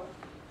 well,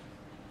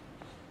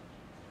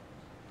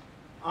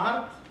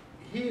 art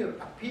here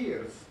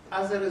appears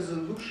as a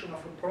resolution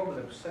of a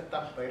problem set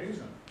up by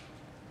reason.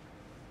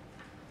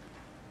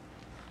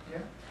 Yeah?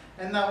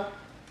 And now,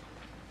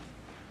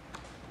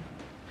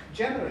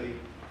 generally,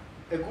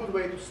 a good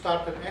way to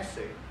start an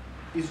essay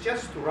is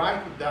just to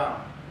write it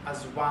down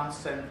as one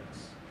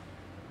sentence.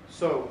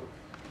 So,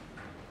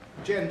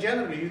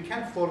 generally, you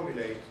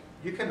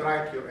can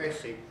write your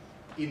essay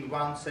in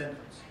one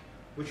sentence,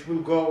 which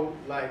will go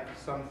like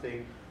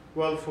something,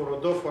 well, for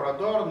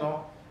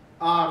Adorno,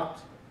 art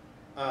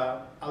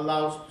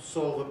allows to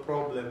solve a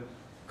problem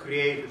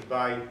created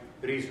by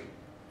reason.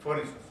 For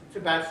instance, it's a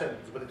bad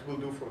sentence, but it will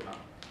do for now.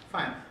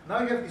 Fine.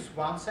 Now you have this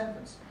one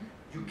sentence.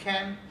 You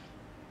can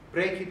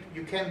break it,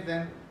 you can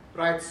then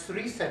write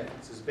 3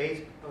 sentences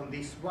based on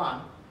this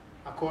one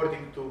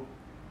according to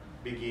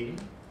beginning,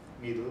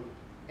 middle,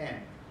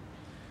 end.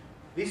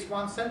 This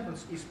one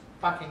sentence is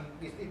packing,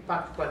 it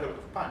packs quite a lot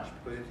of punch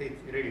because it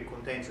really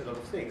contains a lot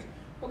of things.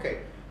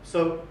 Okay,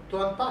 so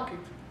to unpack it,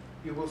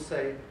 you will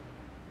say,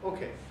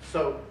 okay,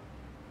 so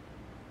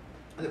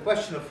the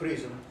question of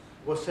reason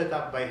was set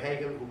up by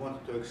Hegel, who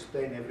wanted to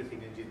explain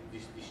everything in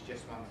this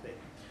just one thing.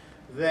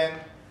 Then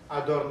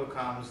Adorno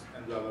comes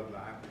and blah, blah,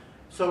 blah.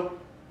 So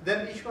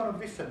then each one of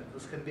these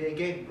sentences can be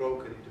again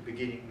broken into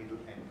beginning, middle,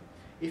 end.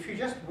 If you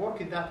just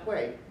work it that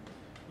way,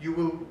 you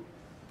will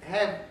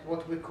have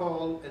what we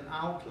call an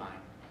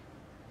outline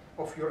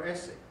of your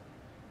essay.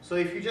 So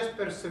if you just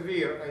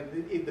persevere,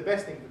 the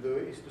best thing to do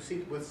is to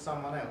sit with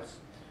someone else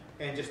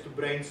and just to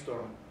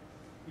brainstorm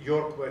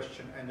your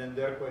question and then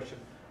their question.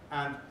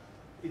 And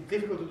it's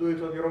difficult to do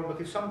it on your own,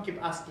 but if someone keeps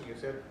asking you,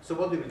 say, so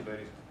what do you mean by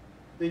reason?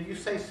 Then you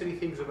say 3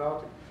 things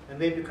about it, and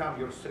they become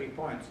your 3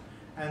 points.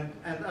 And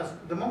as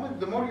the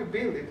more you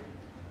build it,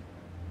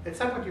 at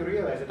some point you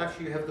realize that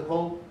actually you have the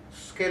whole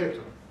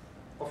skeleton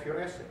of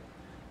your essay.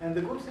 And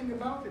the good thing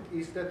about it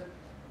is that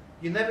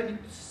you never need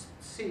to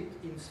sit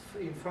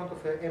in front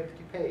of an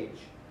empty page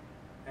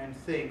and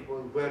think,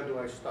 well, where do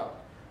I start?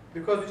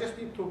 Because you just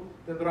need to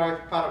then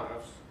write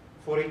paragraphs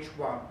for each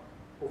one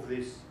of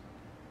these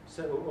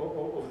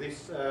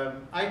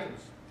items.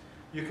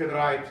 You can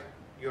write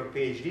your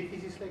PhD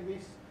thesis like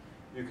this.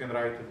 You can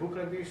write a book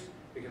like this.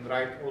 You can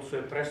write also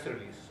a press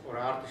release or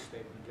an artist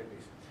statement like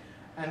this.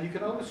 And you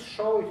can always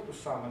show it to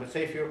someone. Let's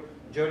say if your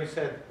Johnny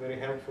said very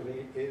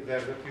helpfully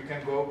there that you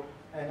can go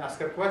and ask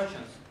her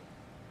questions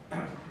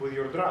with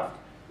your draft.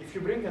 If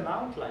you bring an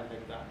outline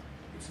like that,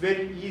 it's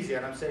very easy,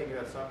 and I'm saying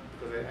that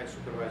because I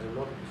supervise a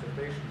lot of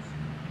dissertations,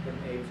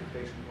 MA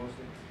dissertations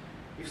mostly.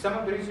 If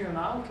someone brings you an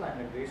outline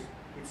like this,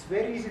 it's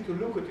very easy to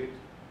look at it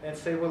and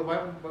say, well,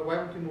 why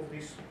don't you move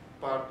this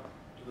part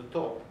to the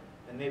top?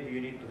 And maybe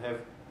you need to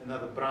have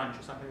another branch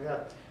or something like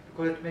that.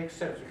 Because it makes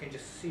sense. You can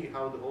just see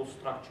how the whole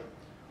structure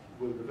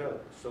will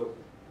develop. So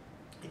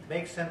it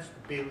makes sense to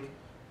build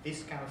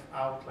this kind of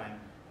outline,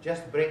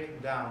 just breaking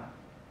down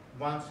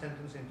one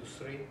sentence into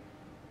 3,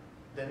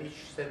 then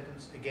each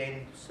sentence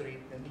again into 3,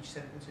 then each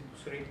sentence into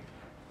 3.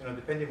 You know,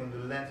 depending on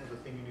the length of the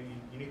thing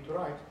you need to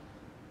write.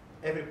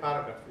 Every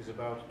paragraph is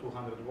about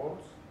 200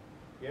 words.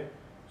 Yeah.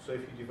 So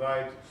if you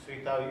divide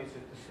 3,000, it's a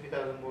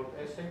 3,000 word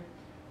essay,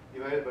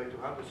 divided by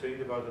 200, so you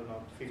need about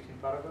 15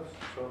 paragraphs.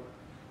 So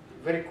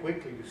very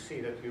quickly you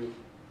see that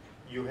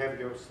you have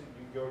your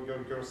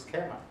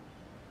schema.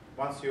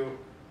 Once you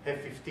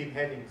have 15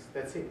 headings,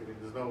 that's it. I mean,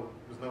 there's no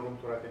room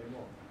to write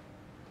anymore.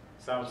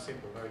 Sounds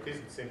simple. No, it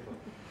isn't simple,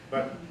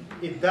 but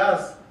it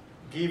does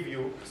give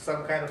you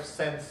some kind of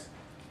sense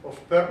of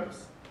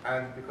purpose.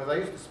 And because I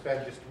used to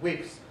spend just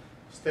weeks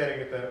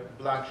staring at a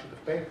blank sheet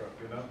of paper,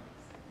 you know,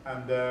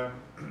 and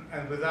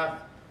with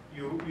that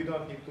you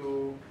don't need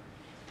to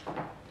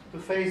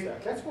face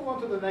that. Let's move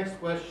on to the next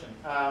question.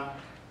 Are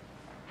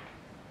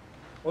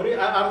there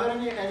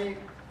any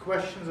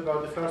questions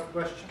about the first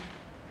question?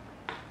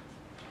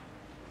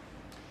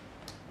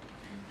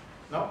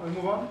 No, we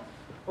move on?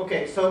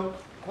 Okay, so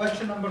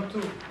question number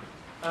 2. So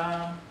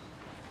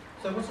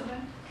what's her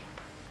name?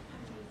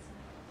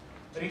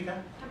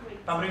 Rita?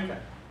 Tamrita.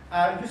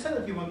 You said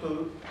that you want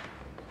to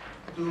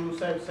do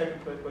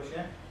second question.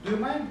 Yeah? Do you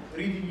mind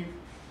reading it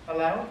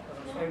aloud?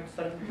 I'm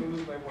starting to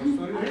lose my voice.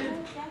 So read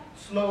it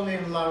slowly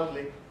and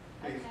loudly,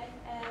 please. Okay.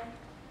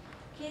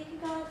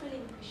 Kierkegaard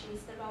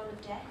relinquishes the role of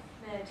death,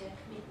 murder,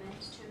 commitment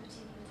to a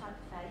particular type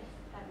of faith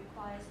that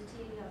requires a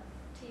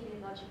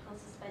teleological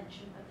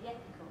suspension of the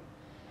ethical.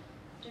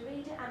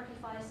 Derrida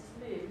amplifies this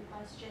move by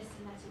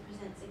suggesting that it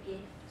presents a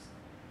gift,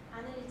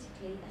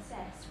 analytically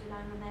assessed,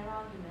 relying on their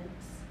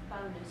arguments,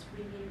 bonus,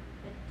 bringing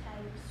a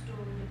tale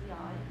story of the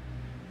eye,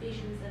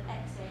 visions of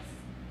excess,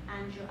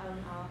 and your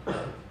own art.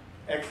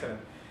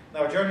 Excellent.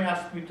 Now, Johnny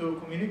asked me to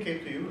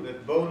communicate to you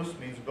that bonus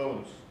means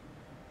bonus.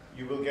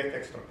 You will get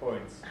extra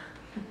points.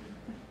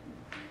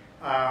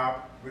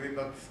 We did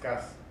not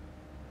discuss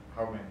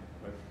how many,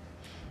 but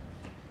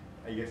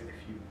I guess a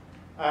few.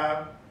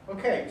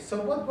 Okay,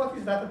 so what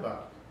is that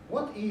about?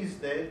 What is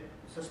the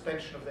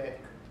suspension of the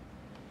ethical?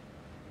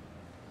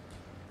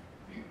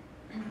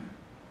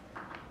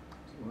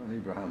 What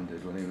Abraham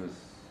did when he was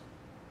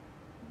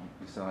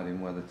deciding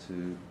whether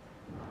to,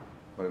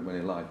 when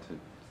he lied to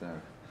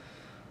Sarah.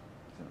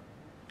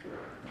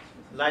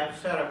 Lied to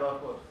Sarah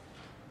about what?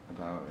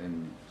 About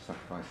him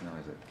sacrificing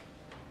Isaac.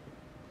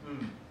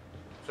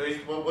 So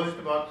what was it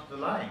about the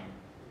lying?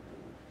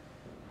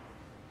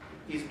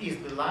 Is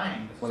the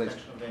lying the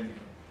suspension of the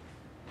ethical?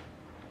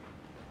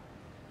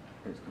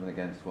 It's coming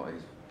against what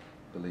his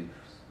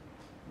beliefs.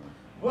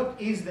 What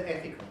is the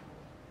ethical?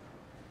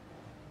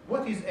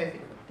 What is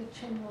ethical? The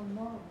general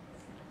moral.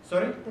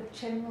 Sorry? The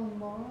general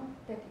moral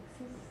that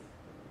exists.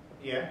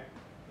 Yeah,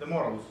 the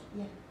morals.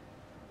 Yeah.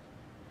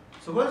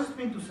 So what does it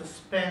mean to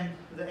suspend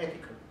the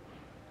ethical?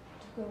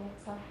 To go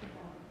exactly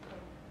down.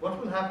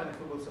 What will happen if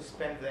we will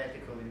suspend the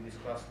ethical in this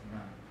class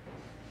now?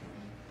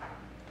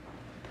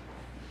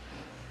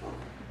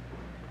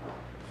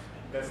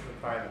 Let's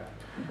try that.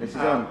 It's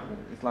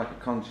it's like a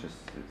conscious.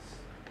 It's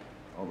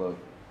although.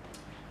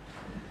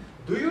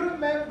 Do you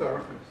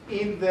remember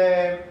in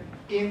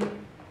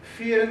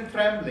Fear and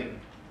Trembling?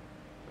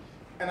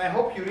 And I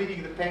hope you're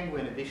reading the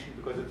Penguin edition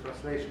because the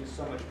translation is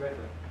so much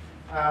better.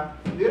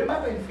 Do you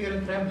remember in Fear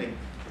and Trembling,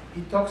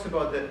 he talks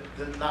about the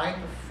knight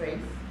of faith,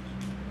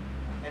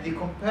 and he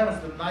compares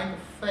the knight of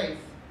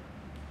faith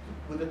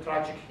with the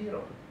tragic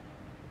hero.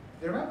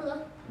 Do you remember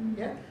that?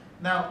 Yeah.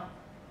 Now,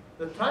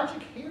 the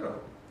tragic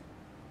hero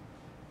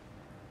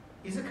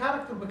is a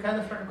character we kind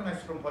of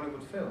recognize from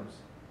Hollywood films.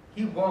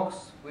 He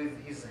walks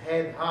with his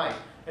head high.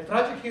 A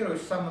tragic hero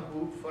is someone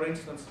who, for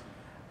instance,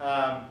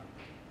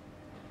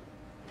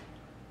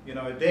 you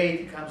know, a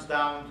deity comes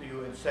down to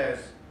you and says,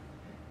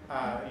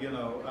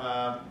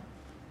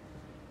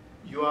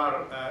 you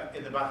are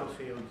in the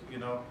battlefield, you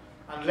know,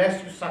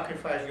 unless you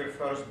sacrifice your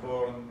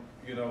firstborn,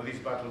 you know, this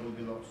battle will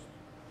be lost.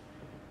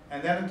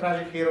 And then the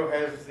tragic hero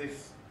has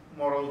this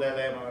moral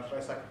dilemma: should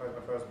I sacrifice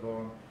my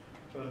firstborn?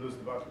 Should I lose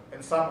the battle?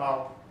 And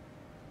somehow,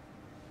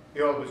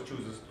 he always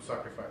chooses to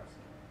sacrifice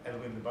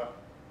and win the battle.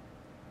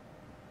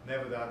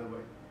 Never the other way.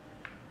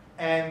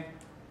 And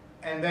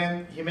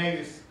then he makes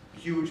this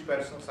huge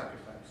personal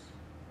sacrifice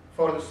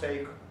for the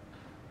sake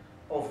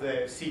of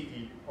the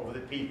city, of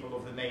the people,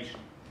 of the nation.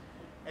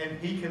 And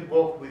he can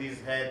walk with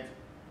his head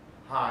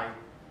high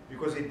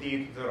because he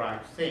did the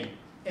right thing.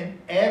 And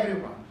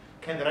everyone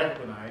can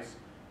recognize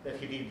that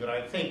he did the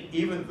right thing,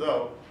 even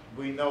though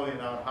we know in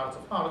our hearts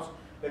of hearts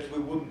that we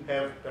wouldn't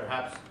have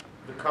perhaps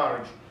the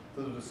courage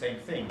to do the same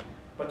thing.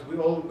 But we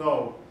all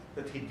know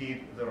that he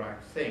did the right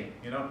thing,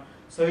 you know.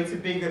 So it's a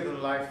bigger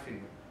than life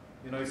figure.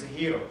 You know, it's a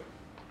hero.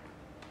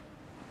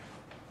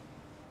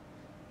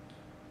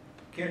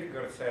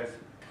 Kierkegaard says,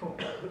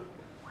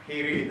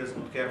 he really does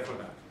not care for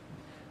that.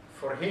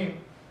 For him,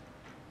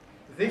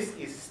 this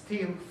is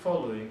still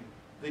following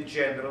the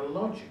general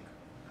logic.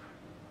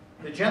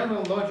 The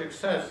general logic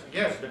says,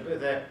 yes, the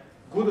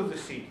good of the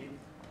city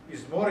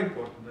is more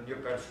important than your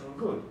personal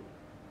good,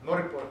 more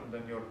important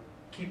than your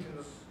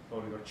kittens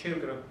or your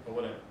children or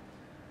whatever.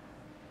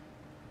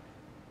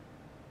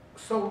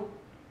 So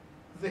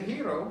the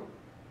hero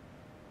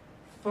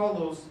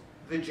follows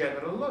the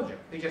general logic.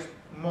 He's just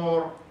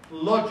more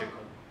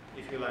logical,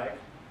 if you like,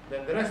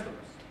 than the rest of us.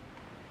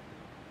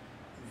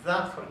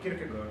 That, for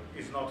Kierkegaard,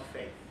 is not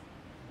faith.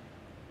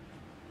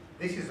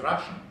 This is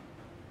rational.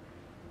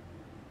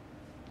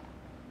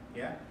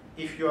 Yeah?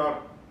 If you are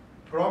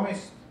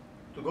promised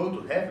to go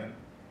to heaven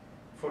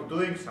for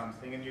doing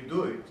something and you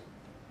do it,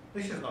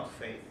 this is not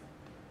faith.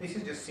 This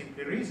is just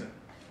simply reason.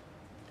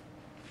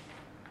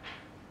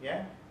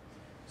 Yeah?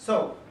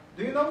 So,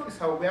 do you notice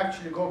how we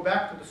actually go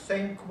back to the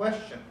same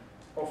question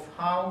of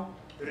how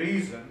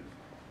reason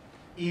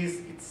is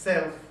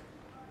itself,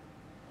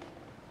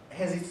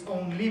 has its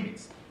own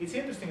limits? It's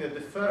interesting that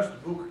the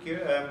first book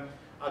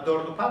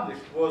Adorno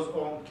published was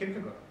on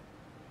Kierkegaard,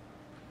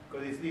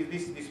 because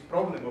this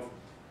problem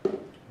of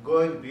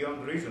going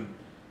beyond reason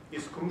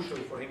is crucial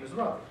for him as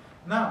well.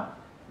 Now,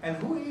 and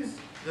who is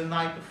the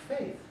knight of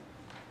faith?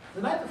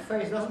 The knight of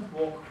faith doesn't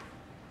walk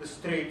the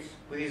streets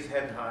with his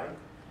head high.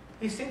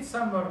 He sits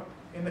somewhere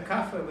in the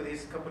cafe with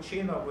his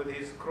cappuccino, with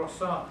his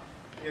croissant.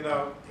 You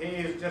know, he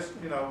is just,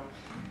 you know,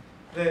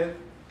 the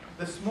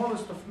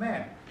smallest of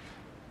men.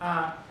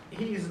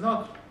 He is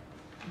not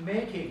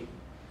making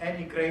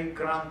any great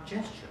grand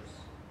gestures.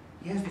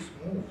 He has these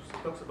moves.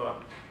 He talks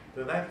about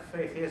the knight of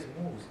faith. He has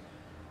moves.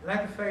 The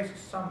knight of faith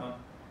is someone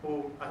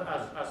who,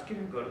 as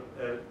Kierkegaard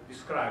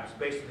describes,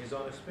 based on his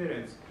own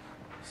experience,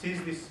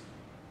 sees this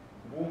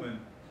woman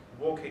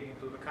walking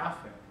into the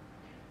cafe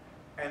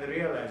and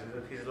realizes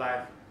that his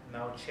life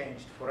now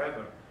changed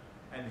forever,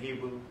 and he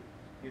will,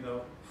 you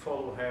know,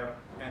 follow her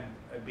and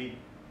be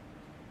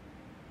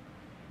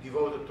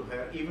devoted to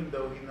her, even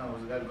though he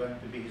knows that's going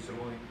to be his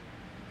ruin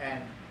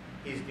and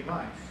his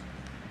demise.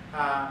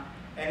 And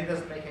it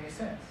doesn't make any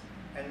sense,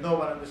 and no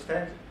one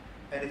understands it,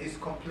 and it is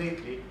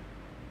completely,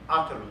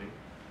 utterly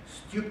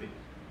stupid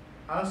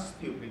as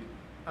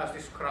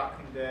this crack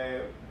in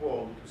the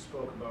wall that we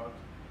spoke about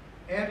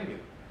earlier.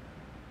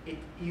 It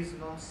is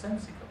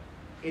nonsensical.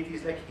 It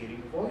is like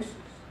hearing voices.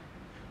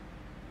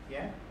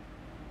 Yeah?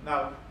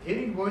 Now,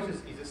 hearing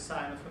voices is a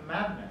sign of a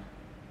madman.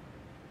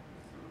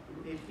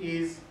 It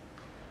is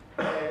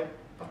a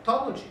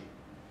pathology.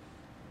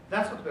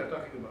 That's what we're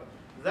talking about.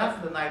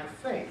 That's the knight of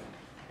faith.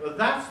 Well,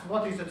 that's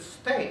what is at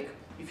stake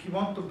if you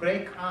want to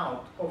break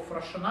out of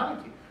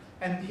rationality.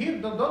 And here,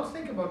 don't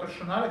think about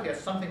rationality as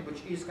something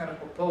which is kind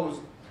of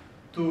opposed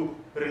to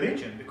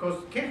religion,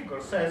 because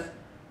Kierkegaard says,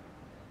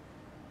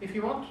 if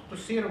you want to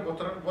see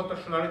what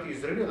rationality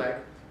is really like,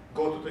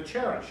 go to the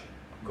church,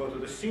 go to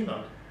the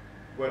synod,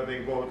 where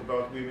they vote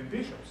about women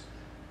bishops.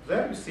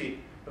 There you see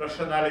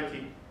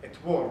rationality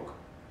at work.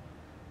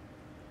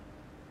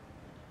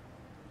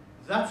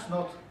 That's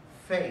not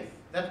faith.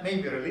 That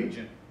may be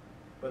religion,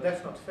 but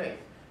that's not faith.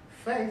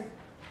 Faith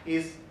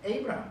is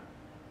Abraham,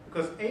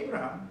 because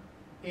Abraham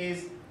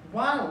is,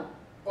 while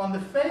on the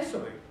face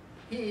of it,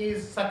 he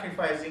is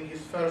sacrificing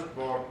his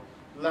firstborn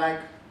like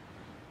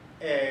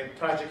a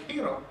tragic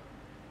hero,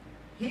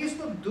 he is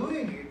not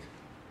doing it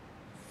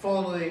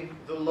following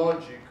the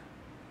logic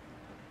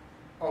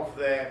of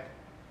the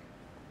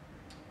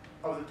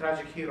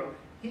tragic hero.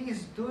 He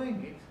is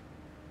doing it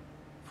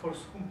for a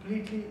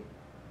completely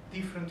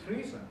different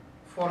reason,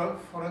 for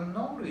a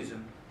no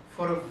reason,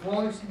 for a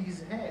voice in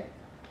his head.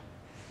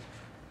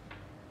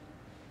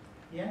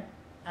 Yeah?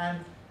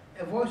 And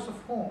a voice of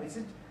whom? Is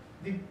it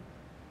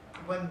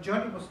when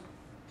Johnny was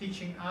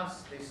teaching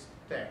us this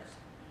text,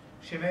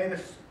 she made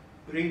us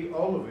read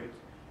all of it,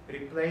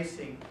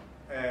 replacing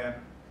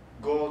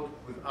God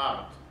with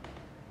art.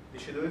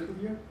 Did she do it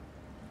with you?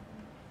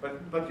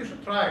 But you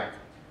should try it.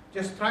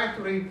 Just try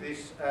to read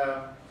this,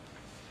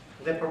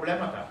 the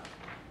Problemata.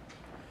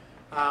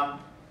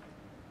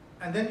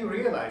 And then you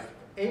realize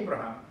that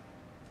Abraham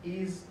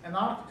is an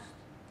artist.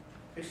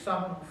 Is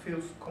someone who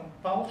feels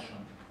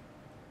compulsion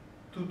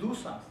to do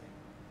something.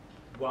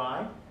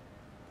 Why?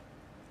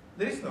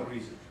 There is no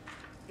reason.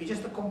 It's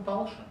just a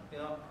compulsion. You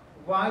know,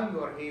 why you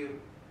are here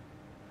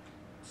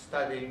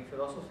studying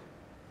philosophy?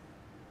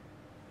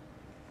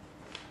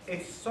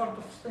 It's sort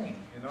of thing,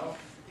 you know.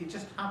 It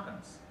just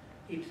happens.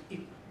 It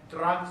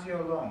drags you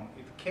along.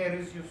 It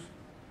carries you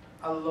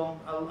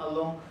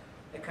along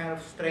a kind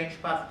of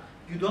strange path.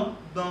 You don't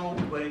know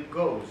where it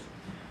goes.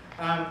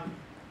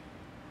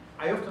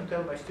 I often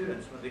tell my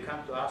students when they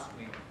come to ask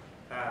me,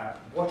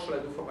 what shall I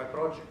do for my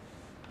project?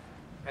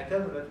 I tell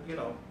them that, you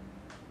know,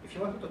 if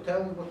you wanted to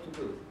tell me what to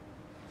do,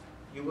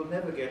 you will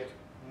never get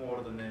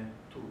more than a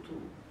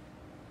 2-2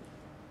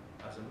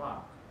 as a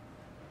mark.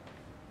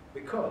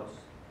 Because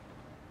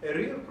a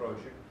real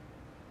project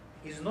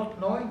is not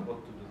knowing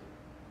what to do,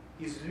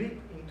 is leap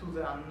into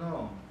the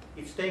unknown.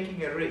 It's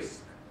taking a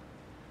risk.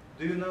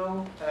 Do you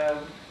know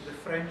the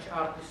French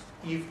artist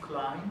Yves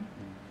Klein?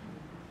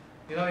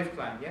 You know Yves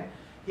Klein, yeah?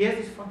 He has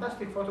this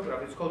fantastic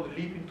photograph. It's called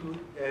Leap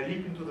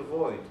into the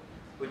Void.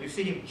 When you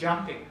see him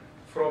jumping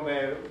from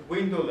a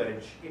window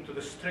ledge into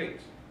the street.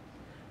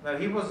 Now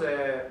he was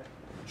a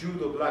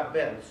judo black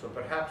belt, so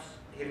perhaps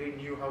he really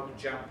knew how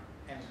to jump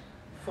and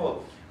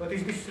fall. But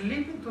it's this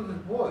leap into the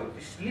void,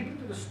 this leap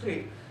into the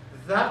street.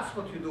 That's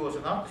what you do as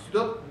an artist. You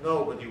don't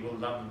know whether you will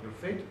land on your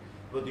feet,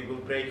 whether you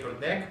will break your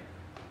neck,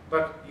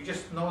 but you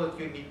just know that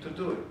you need to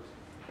do it.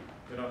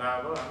 You know, now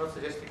I'm not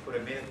suggesting for a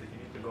minute that you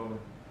need to go and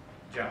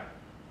jump.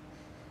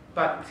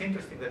 But it's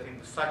interesting that in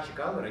the Sachi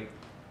Gallery,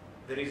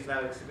 there is now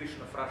an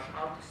exhibition of Russian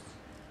artists.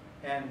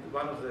 And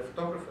one of the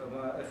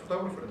a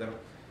photographer there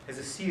has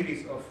a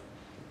series of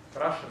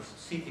Russians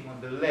sitting on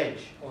the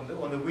ledge, on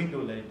the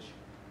window ledge,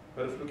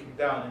 both looking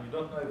down, and you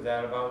don't know if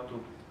they're about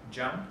to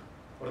jump,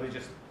 or they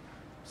just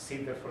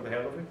sit there for the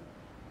hell of it,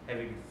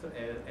 having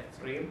a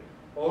thrill,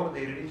 or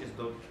they really just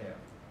don't care.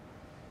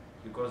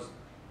 Because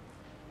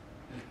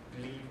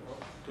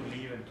to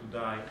live and to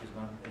die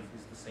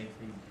is the same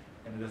thing,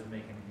 and it doesn't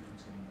make any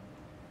difference anymore.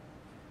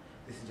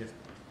 This is just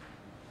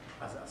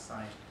as a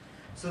sign.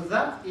 So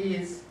that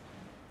is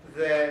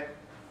the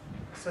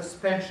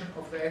suspension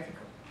of the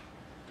ethical.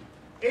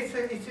 It's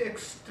an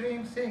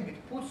extreme thing.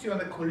 It puts you on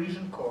a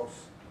collision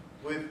course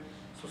with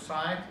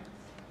society,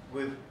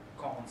 with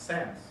common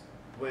sense,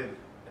 with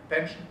a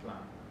pension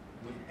plan,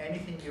 with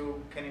anything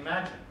you can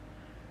imagine.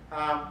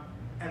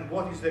 And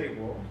what is the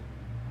reward?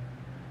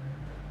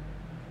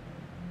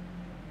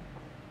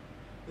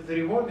 The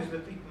reward is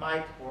that it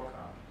might work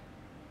out.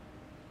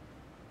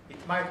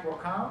 It might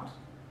work out,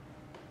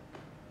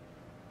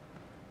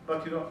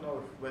 but you don't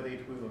know whether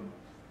it will or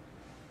not.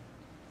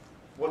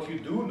 What you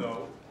do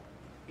know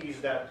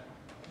is that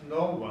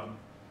no one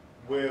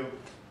will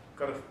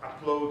kind of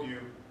applaud you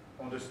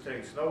on the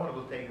streets. No one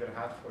will take their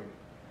hat for you.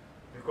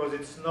 Because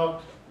it's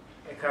not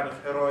a kind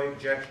of heroic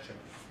gesture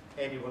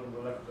anyone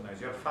will recognize.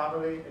 Your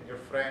family and your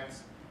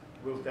friends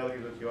will tell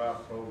you that you are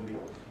probably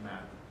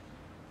mad.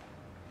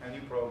 And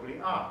you probably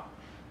are.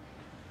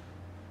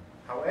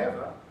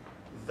 However,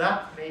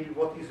 that may be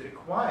what is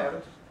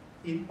required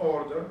in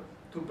order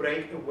to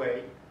break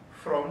away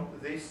from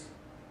this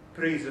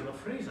prison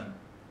of reason.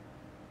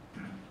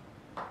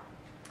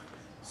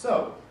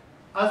 So,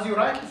 as you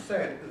rightly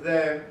said,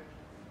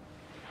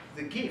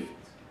 the gift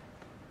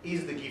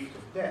is the gift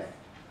of death.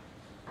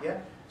 Yeah?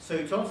 So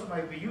it also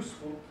might be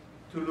useful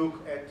to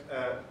look at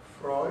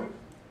Freud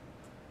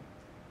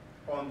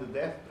on the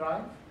death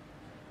drive.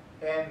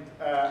 And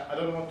I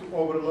don't want to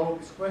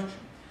overload this question,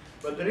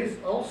 but there is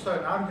also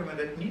an argument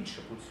that Nietzsche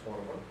puts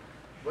forward,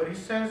 where he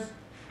says,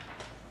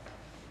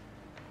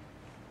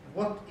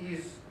 what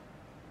is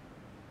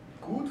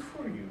good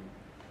for you?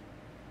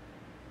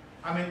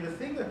 I mean, the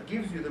thing that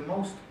gives you the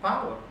most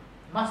power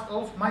might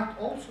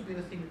also be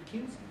the thing that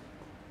kills you.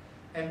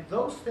 And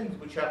those things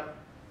which are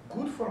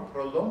good for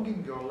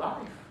prolonging your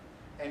life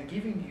and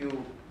giving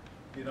you,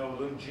 you know,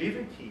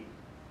 longevity,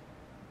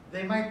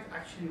 they might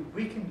actually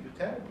weaken you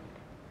terribly.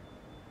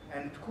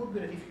 And it could be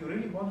that if you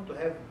really want to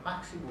have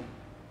maximum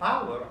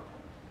power,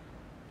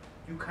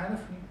 you kind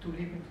of need to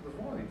leap into the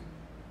void,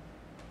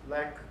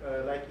 like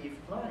Yves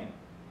Klein.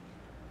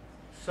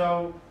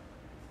 So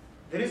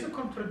there is a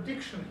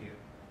contradiction here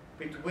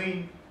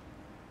between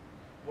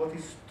what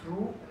is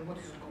true and what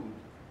is good.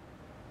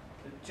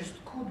 It just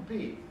could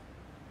be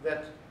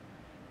that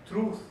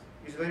truth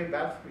is very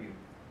bad for you,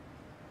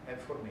 and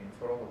for me, and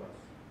for all of us.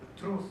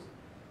 The truth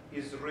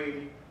is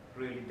really,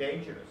 really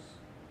dangerous.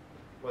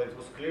 Well, it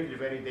was clearly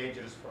very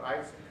dangerous for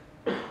Isaac,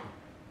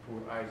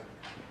 poor Isaac.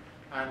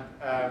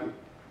 And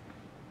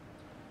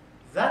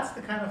that's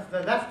the kind of,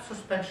 that's the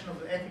suspension of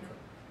the ethical.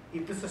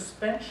 It's the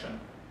suspension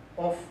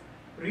of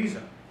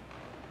reason.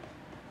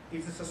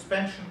 It's the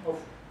suspension of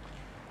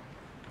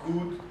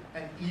good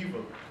and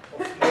evil,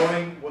 of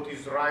knowing what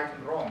is right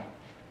and wrong.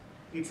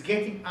 It's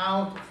getting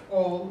out of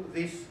all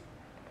this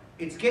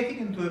it's getting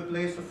into a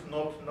place of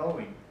not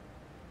knowing.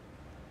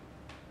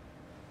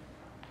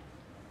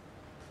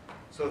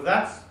 So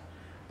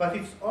but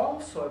it's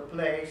also a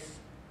place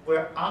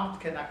where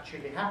art can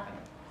actually happen,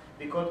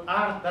 because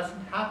art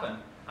doesn't happen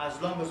as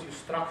long as you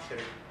structure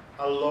it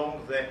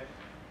along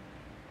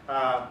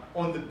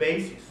on the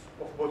basis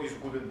of what is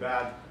good and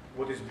bad,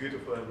 what is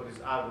beautiful and what is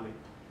ugly.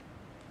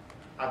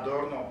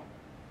 Adorno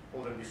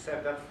already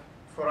said that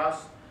for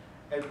us,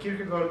 and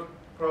Kierkegaard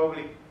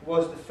probably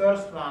was the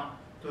first one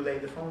to lay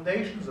the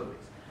foundations of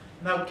this.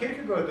 Now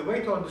Kierkegaard, the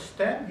way to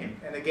understand him,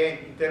 and again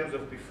in terms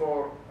of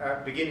before,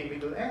 beginning,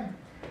 middle, end,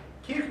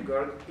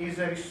 Kierkegaard is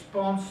a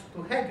response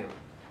to Hegel,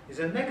 is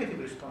a negative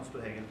response to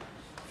Hegel.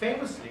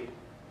 Famously,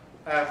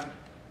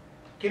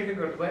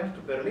 Kierkegaard went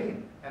to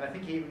Berlin, and I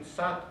think he even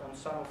sat on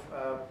some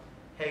of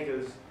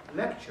Hegel's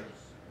lectures.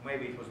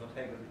 Maybe it was not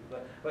Hegel,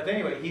 but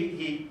anyway,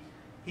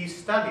 he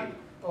studied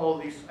all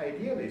this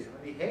idealism,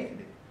 and he hated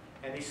it.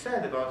 And he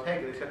said about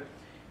Hegel, he said,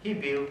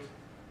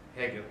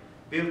 Hegel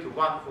built a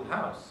wonderful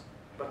house,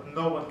 but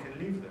no one can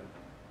live there.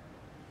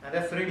 And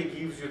that really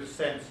gives you the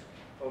sense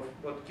of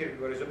what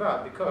Kierkegaard is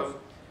about, because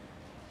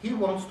he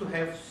wants to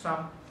have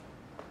some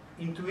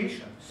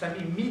intuition, some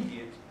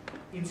immediate,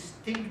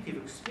 instinctive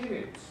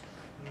experience,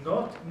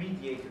 not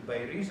mediated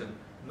by reason,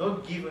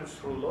 not given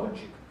through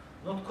logic,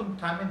 not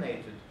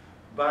contaminated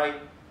by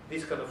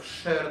this kind of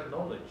shared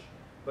knowledge,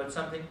 but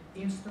something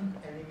instant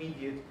and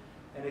immediate,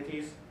 and it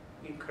is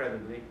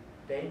incredibly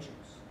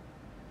dangerous.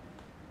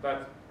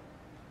 But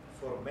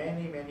for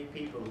many, many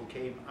people who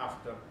came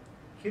after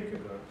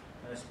Kierkegaard,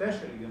 and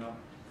especially,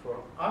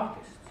 for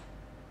artists,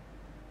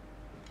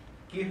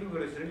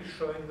 Kierkegaard is really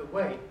showing the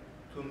way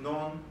to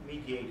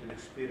non-mediated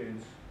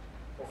experience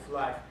of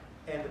life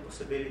and the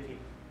possibility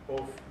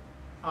of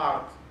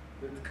art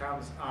that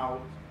comes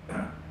out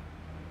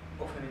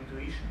of an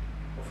intuition,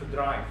 of a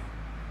drive.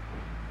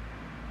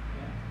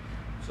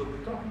 Yeah? So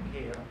we're talking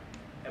here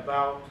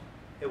about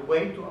a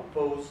way to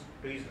oppose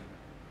reason.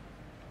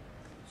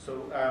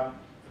 So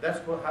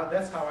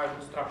that's how I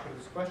would structure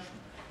this question.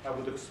 I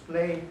would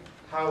explain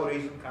how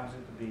reason comes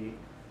into being,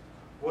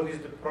 what is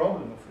the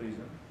problem of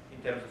reason in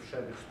terms of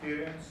shared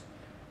experience,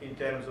 in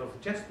terms of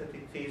just that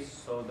it is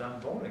so damn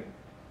boring,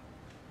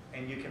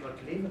 and you cannot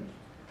live in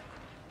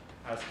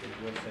it, as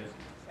Kierkegaard says.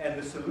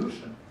 And the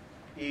solution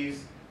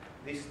is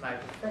this night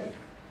of faith.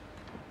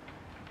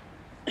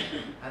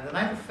 And the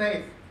night of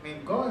faith,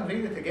 go and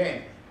read it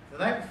again. The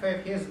night of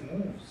faith,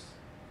 moves.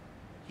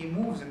 He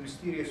moves in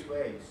mysterious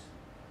ways.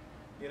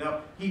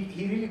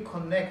 He really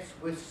connects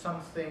with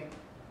something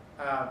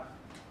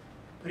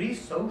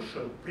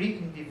pre-social,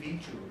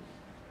 pre-individual.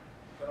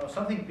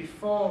 Something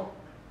before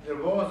there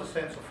was a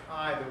sense of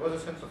I, there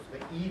was a sense of the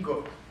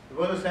ego, there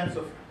was a sense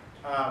of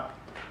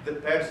the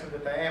person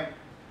that I am.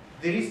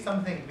 There is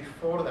something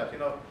before that.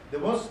 There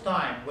was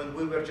time when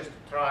we were just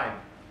a tribe,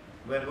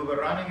 when we were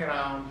running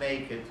around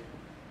naked,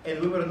 and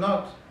we were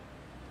not,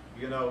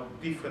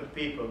 different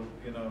people.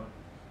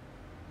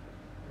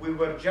 We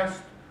were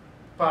just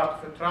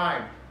part of a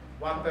tribe.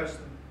 One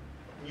person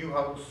knew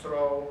how to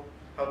throw,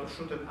 how to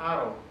shoot an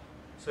arrow.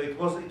 So it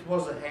was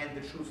a hand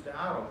that shoots the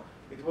arrow.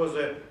 It was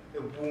a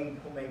womb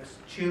who makes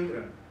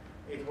children.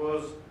 It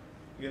was,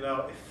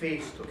 a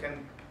fist who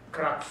can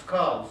crack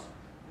skulls.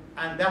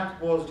 And that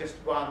was just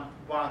one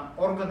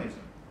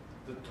organism.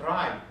 The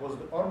tribe was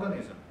the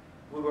organism.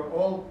 We were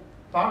all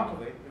part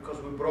of it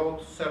because we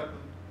brought certain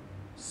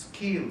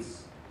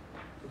skills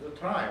to the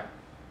tribe.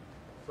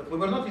 But we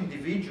were not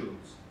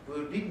individuals.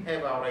 We didn't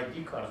have our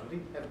ID cards. We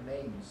didn't have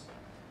names.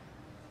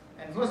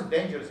 And it was a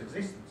dangerous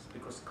existence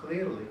because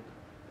clearly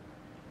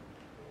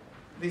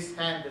this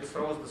hand that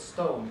throws the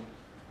stone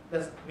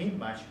doesn't mean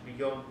much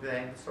beyond the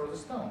hand that throws the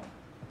stone.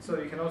 So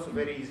you can also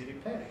very easily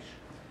perish.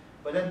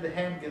 But then the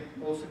hand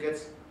also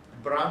gets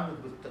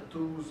branded with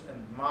tattoos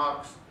and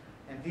marks,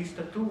 and these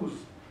tattoos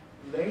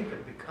later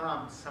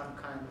become some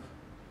kind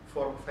of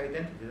form of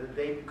identity. That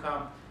they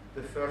become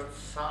the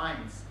first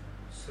signs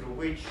through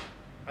which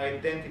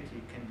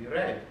identity can be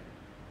read.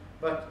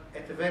 But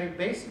at a very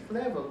basic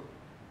level,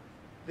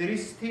 there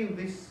is still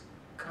this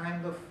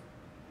kind of,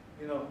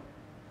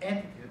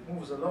 entity that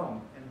moves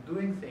along and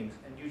doing things,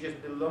 and you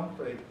just belong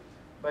to it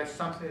by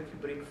something that you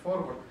bring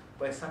forward,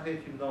 by something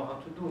that you know how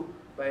to do,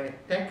 by a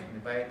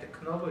technique, by a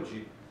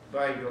technology,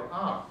 by your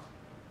art,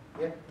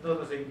 yet not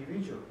as an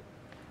individual.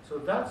 So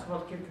that's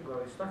what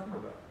Kierkegaard is talking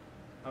about.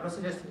 I'm not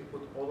suggesting you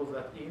put all of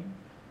that in.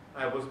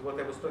 What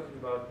I was talking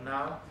about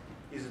now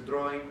is a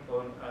drawing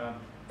on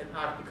an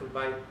article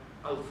by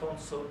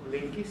Alfonso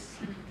Lingis.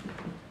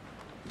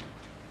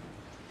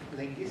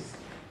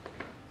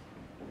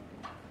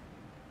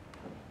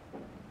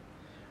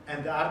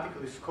 And the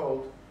article is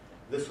called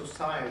The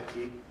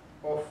Society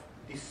of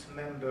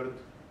Dismembered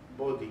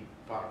Body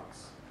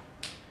Parts.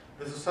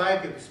 The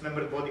Society of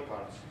Dismembered Body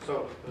Parts.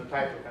 So the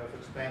title kind of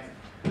explains.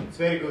 It's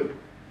very good.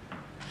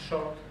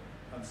 Short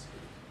and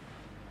sweet.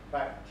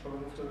 Right, shall we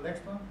move to the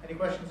next one? Any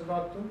questions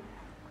about two?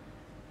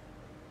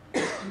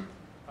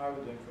 How are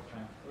we doing for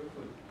time? Very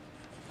good.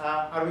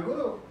 Are we good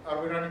or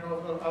are we running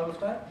out of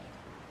time?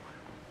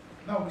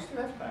 No, we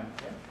still have time,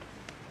 yeah?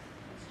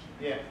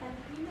 Yeah.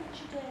 You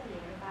mentioned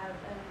earlier about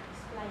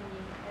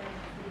explaining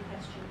the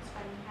question,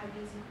 explaining how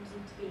reason comes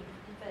into being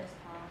for the first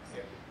part,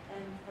 Yeah.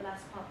 the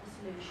last part, the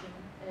solution,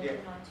 Yeah.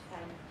 the night of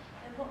faith.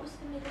 And what was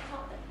the middle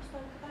part that you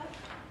spoke about?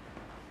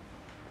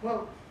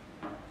 Well,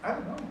 I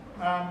don't know.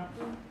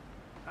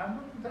 I'm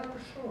not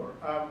entirely sure.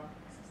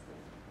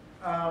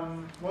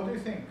 What do you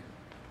think?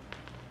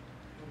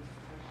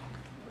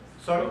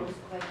 Sorry?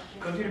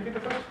 Could you repeat the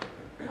question?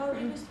 Oh,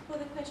 it was for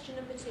the question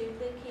number 2,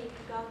 the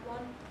Kierkegaard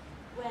one,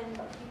 when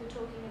you were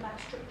talking about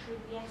structure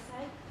of the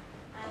essay,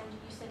 and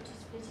you said to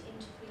split it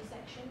into 3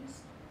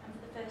 sections. And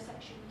for the first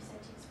section, you said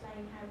to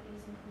explain how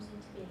reason comes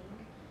into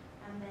being,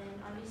 and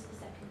then I missed the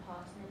second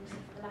part, and then you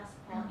said for the last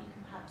part, you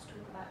can perhaps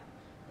talk about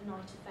the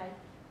night of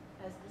faith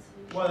as the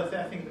solution. Well,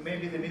 I think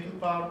maybe the middle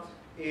part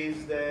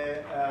is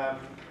the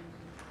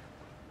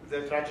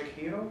tragic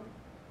hero.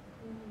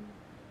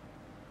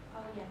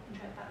 Oh yeah,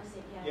 that was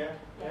it, yeah. Yeah,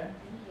 yeah.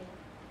 Thank you.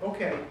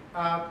 Okay,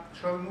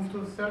 shall we move to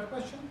the third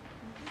question?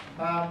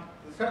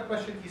 The third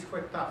question is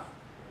quite tough.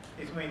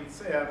 It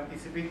means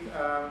it's a bit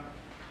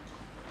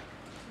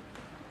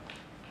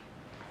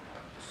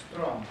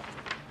strong.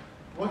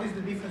 What is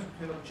the difference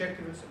between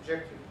objective and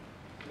subjective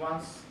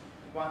once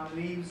one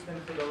leaves the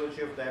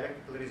methodology of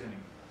dialectical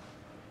reasoning?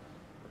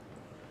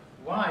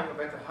 Why, or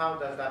better, how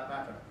does that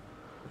matter?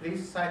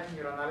 Please cite in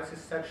your analysis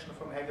section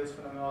from Hegel's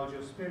Phenomenology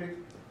of Spirit,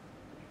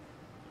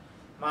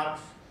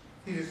 Marx,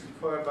 thesis in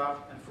Feuerbach,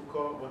 and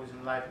Foucault, What is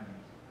Enlightenment?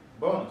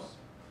 Bonus.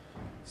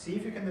 See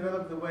if you can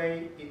develop the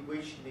way in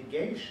which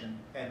negation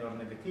and or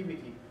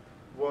negativity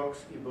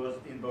works in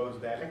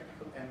both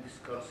dialectical and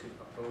discursive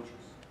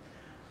approaches.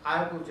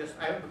 I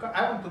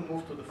want to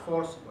move to the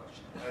fourth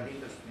question. That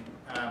interests me.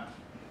 And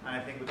I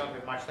think we don't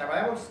have much time.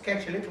 I will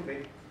sketch a little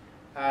bit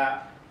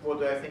what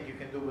do I think you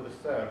can do with the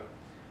third.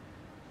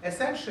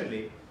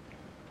 Essentially,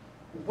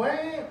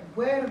 where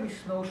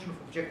this notion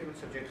of objective and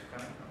subjective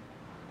coming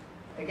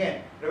from?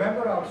 Again,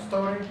 remember our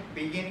story,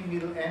 beginning,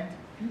 middle, end?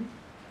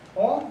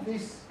 On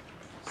this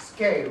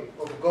scale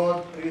of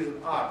God,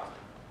 reason, art,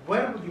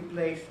 where would you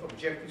place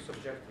objective,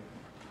 subjective?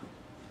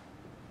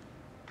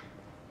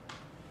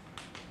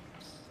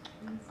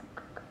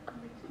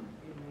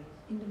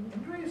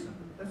 In reason,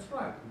 that's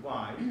right.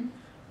 Why?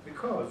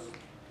 Because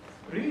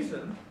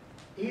reason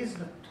is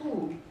the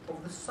tool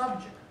of the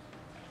subject.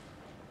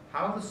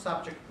 How the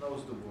subject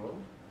knows the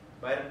world?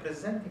 By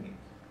representing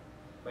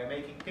it, by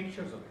making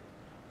pictures of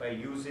it, by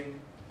using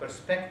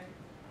perspective.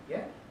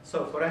 Yeah?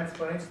 So, for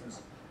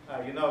instance,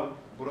 you know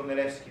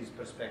Brunelleschi's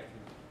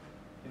perspective.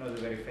 You know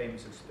the very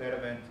famous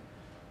experiment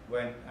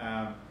when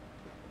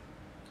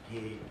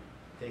he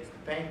takes the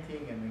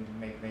painting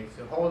and makes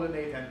a hole in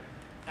it,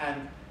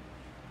 and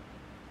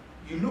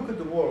you look at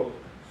the world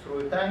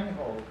through a tiny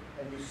hole,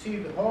 and you see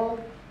the whole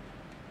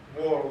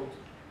world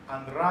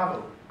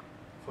unravel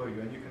for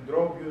you, and you can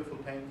draw beautiful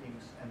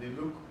paintings, and they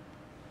look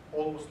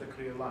almost like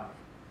real life,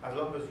 as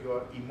long as you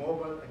are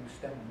immobile and you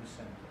stand in the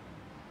center.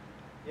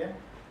 Yeah?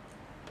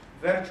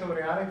 Virtual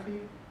reality,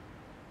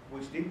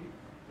 which didn't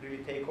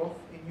really take off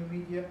in new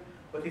media,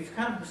 but it's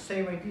kind of the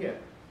same idea.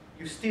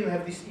 You still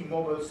have this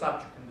immobile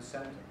subject in the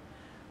center.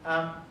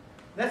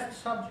 That's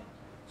the subject.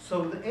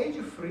 So the age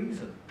of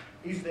reason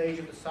is the age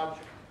of the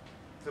subject.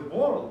 The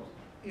world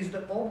is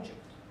the object.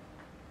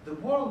 The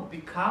world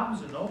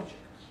becomes an object,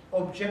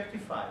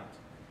 objectified,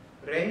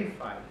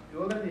 reified.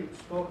 You already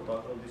spoke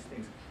about all these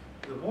things.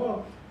 The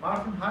world,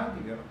 Martin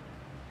Heidegger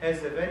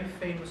has a very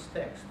famous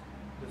text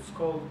that's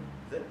called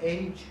The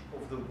Age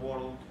of the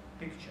World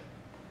Picture.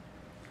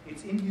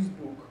 It's in his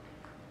book,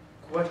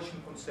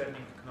 Question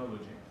Concerning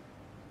Technology.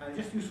 And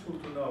it's just useful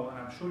to know, and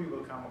I'm sure you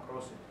will come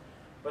across it.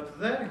 But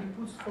there he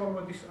puts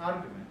forward this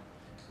argument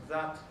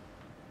that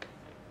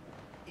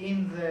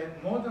in the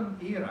modern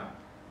era,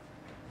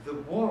 the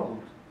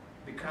world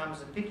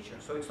becomes a picture.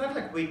 So it's not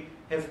like we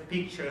have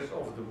pictures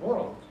of the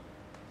world,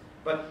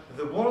 but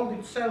the world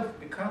itself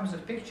becomes a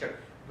picture.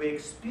 We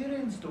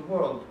experience the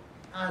world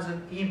as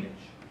an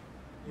image.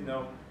 You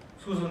know,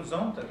 Susan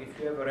Sontag, if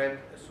you ever read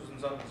Susan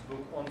Sontag's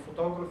book on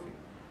photography,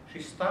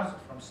 she starts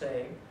from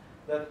saying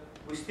that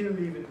we still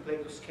live in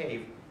Plato's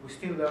cave. We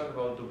still learn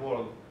about the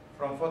world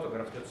from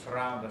photographs that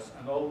surround us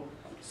and all.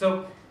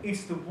 So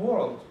it's the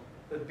world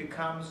that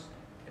becomes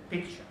a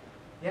picture.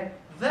 Yeah,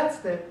 that's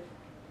the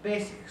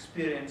basic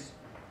experience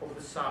of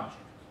the subject.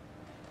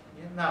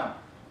 Yeah? Now,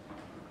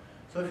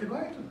 so if you're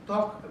going to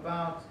talk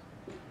about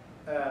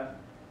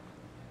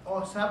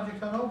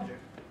subject and object,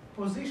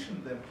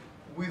 position them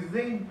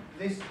within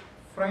this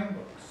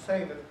framework.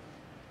 Say that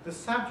the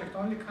subject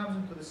only comes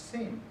into the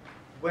scene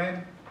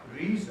when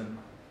reason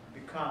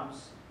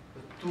becomes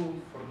the tool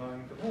for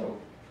knowing the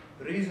world.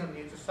 Reason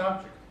needs a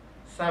subject.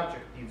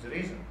 Subject needs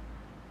reason.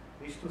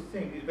 These two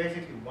things is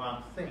basically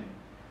one thing.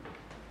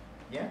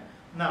 Yeah?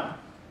 Now,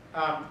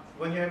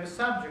 when you have a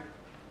subject,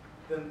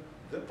 then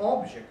the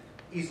object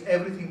is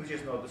everything which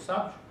is not the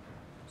subject.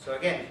 So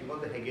again, if you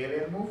want the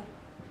Hegelian move,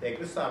 take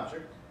the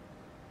subject,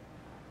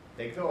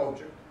 take the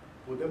object,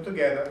 put them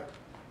together,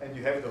 and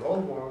you have the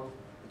whole world.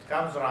 It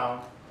comes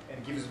around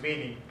and gives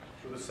meaning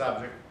to the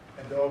subject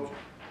and the object.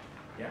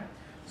 Yeah?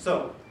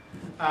 So,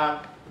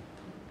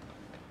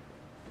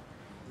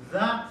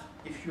 that,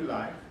 if you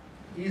like,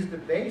 is the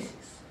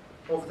basis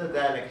of the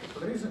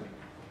dialectical reasoning.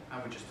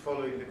 And we're just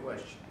following the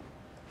question.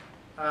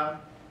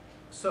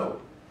 So,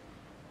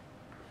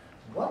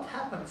 what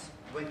happens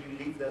when you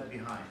leave that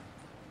behind?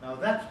 Now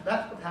that's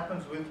what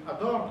happens with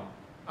Adorno.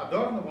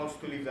 Adorno wants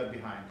to leave that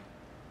behind.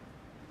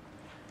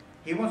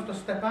 He wants to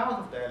step out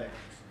of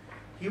dialectics.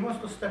 He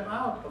wants to step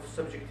out of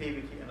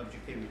subjectivity and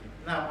objectivity.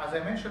 Now, as I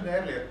mentioned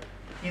earlier,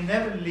 he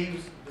never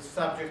leaves the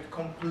subject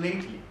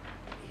completely.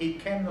 He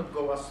cannot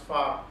go as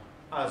far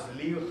as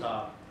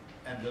Lyotard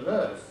and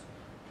Deleuze,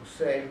 who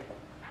say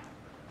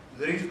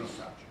there is no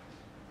subject.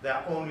 There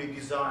are only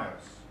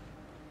desires.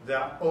 There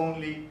are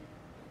only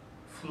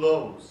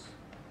flows.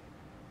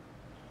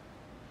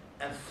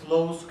 And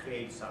flows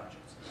create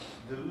subjects.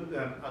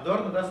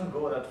 Adorno doesn't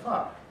go that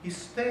far. He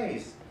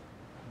stays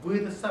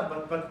with the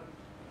subject, but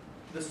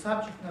the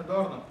subject in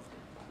Adorno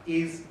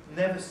is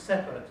never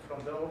separate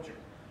from the object.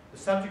 The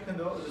subject and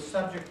the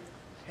subject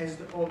has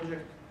the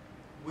object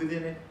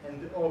within it,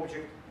 and the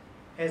object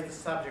has the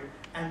subject,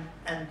 and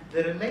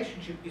the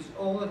relationship is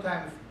all the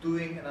time of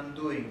doing and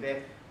undoing.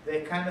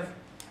 They kind of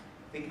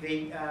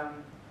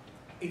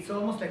it's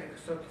almost like a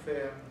sort of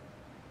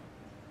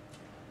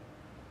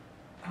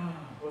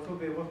what would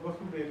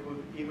be a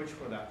good image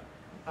for that?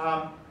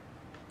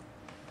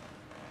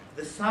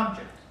 The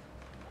subject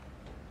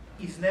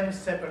is never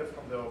separate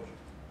from the object.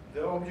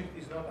 The object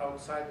is not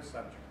outside the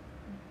subject.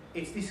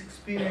 It's this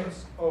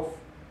experience of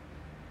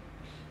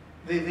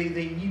they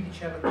need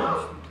each other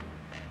constantly.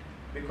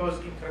 Because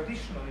in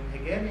traditional, in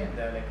Hegelian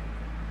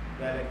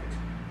dialectics,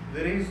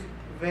 there is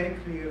very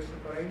clear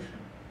separation.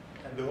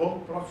 And the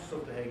whole process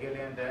of the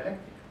Hegelian dialectic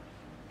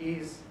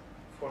is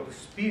for the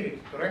spirit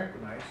to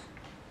recognize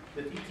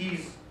that it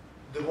is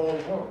the whole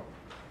world.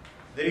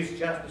 There is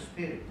just the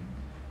spirit.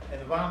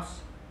 And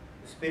once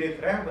the spirit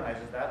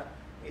recognizes that,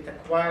 it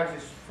acquires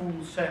this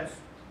full sense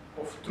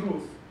of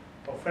truth,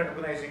 of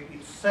recognizing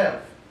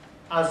itself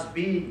as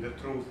being the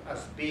truth,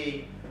 as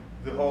being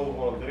the whole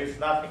world. There is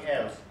nothing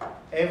else.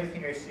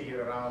 Everything I see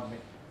here around me,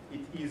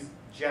 it is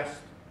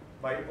just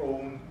my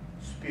own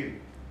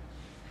spirit.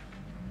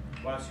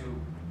 Once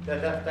you,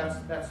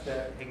 that's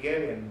the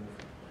Hegelian move.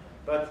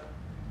 But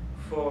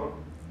for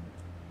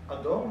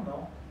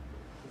Adorno,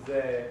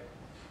 the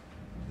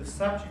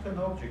subject and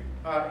object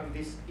are in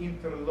this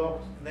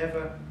interlocked,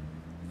 never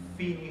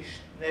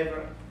finished,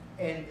 never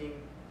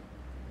ending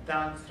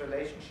dance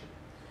relationship.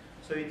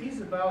 So it is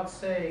about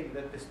saying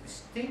that these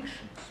distinctions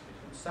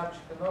between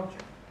subject and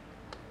object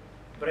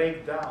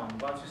break down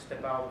once you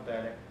step out of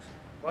dialectics.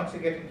 Once you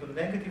get into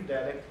negative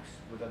dialectics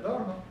with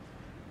Adorno,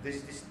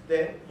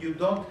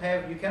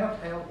 you cannot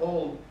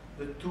hold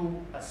the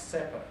two as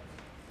separate.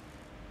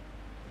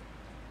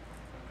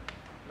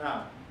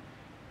 Now,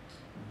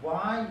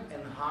 why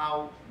and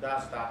how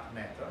does that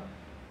matter?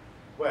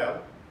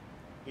 Well,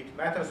 it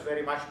matters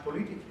very much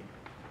politically,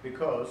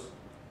 because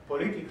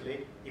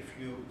politically, if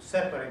you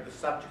separate the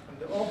subject from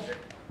the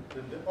object,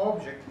 then the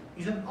object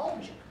is an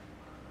object.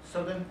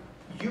 So then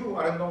you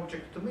are an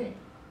object to me.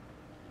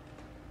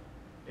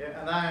 Yeah?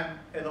 And I am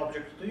an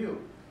object to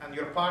you. And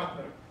your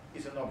partner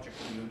is an object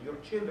to you. Your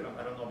children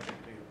are an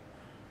object to you.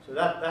 So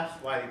that's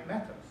why it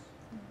matters.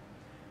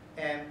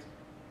 And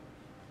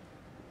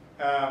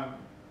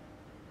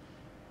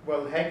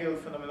well, Hegel,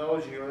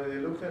 phenomenology, already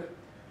looked at.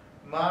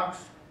 Marx,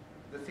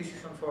 the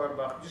thesis on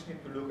Feuerbach, you just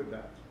need to look at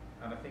that.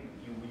 And I think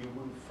you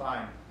will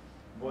find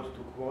what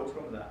to quote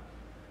from that.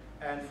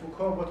 And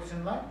Foucault, What is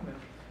Enlightenment?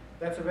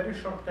 That's a very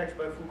short text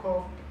by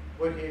Foucault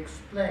where he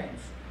explains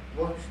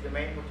what is the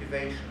main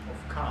motivation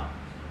of Kant.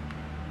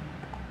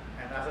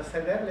 And as I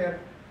said earlier,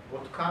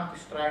 what Kant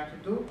is trying to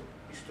do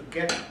is to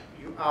get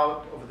you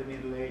out of the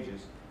Middle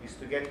Ages, is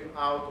to get you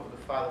out of the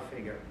father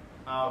figure,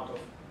 out of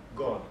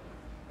God.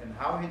 And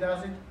how he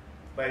does it?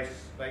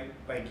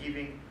 By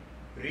giving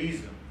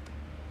reason,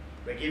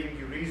 by giving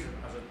you reason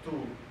as a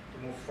tool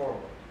to move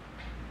forward.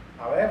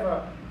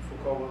 However,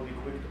 Foucault will be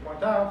quick to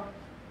point out,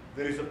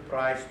 there is a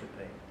price to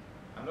pay.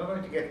 I'm not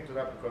going to get into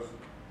that because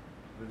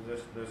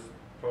there's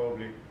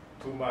probably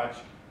too much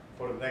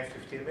for the next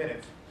 15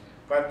 minutes.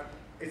 But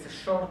it's a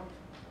short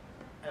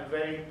and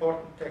very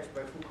important text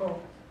by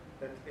Foucault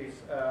that is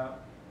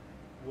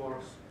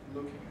worth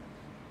looking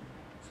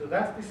at. So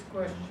that's this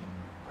question.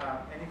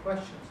 Any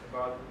questions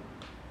about it?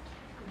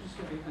 Just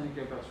let me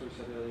go back to what you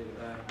said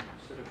earlier,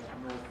 sort of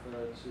more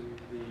to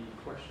the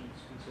questions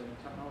concerning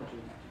technology.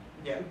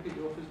 Yeah. Could you repeat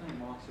the author's name,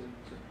 Martin?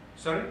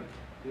 Sorry?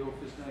 The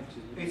author's name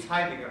to you? It's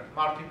Heidegger,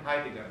 Martin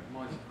Heidegger.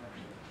 Martin.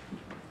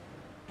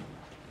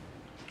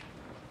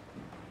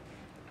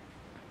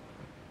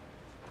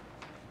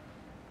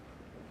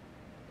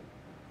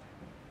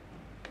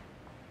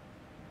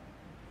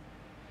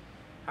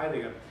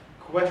 Heidegger.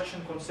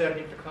 Question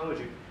concerning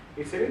technology.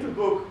 It's a little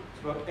book,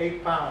 it's about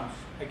 £8.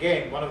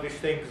 Again, one of these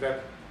things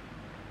that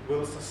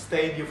will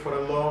sustain you for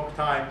a long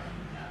time.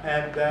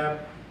 And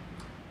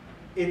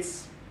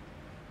it's,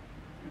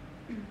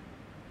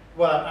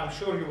 well, I'm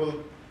sure you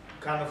will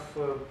kind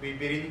of be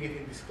reading it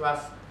in this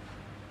class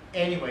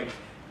anyway.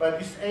 But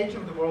this age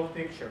of the world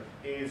picture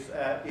is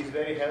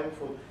very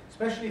helpful,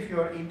 especially if you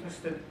are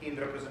interested in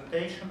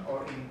representation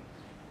or in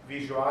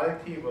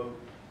visuality. Well,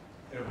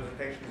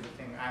 representation is the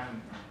thing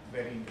I'm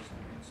very interested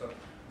in. So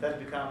that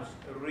becomes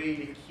a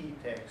really key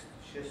text.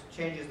 It just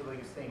changes the way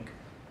you think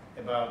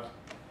about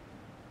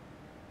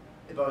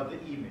the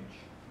image.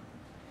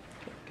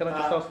 Can I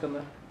just ask on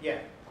the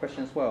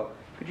question as well?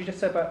 Could you just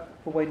say about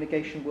the way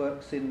negation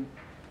works in,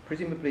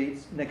 presumably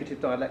it's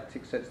negative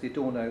dialectic, so it's the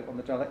Adorno on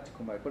the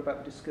dialectical mode. What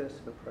about the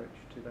discursive approach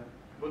to that?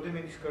 What do you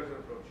mean discursive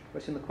approach? Well,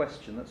 it's in the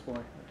question, that's why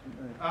I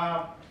didn't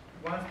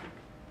know.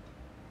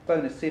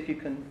 Bonus, see if you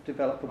can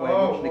develop the way in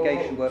which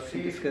negation works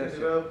in discursive. See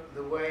if you can develop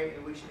the way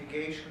in which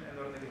negation and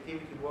or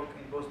negativity work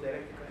in both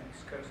dialectical and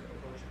discursive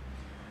approach.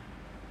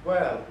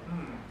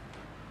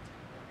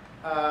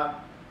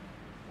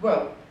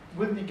 Well,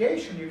 with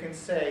negation you can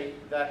say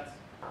that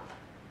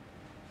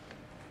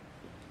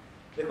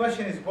the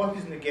question is, what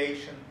is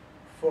negation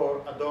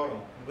for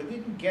Adorno? We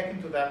didn't get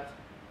into that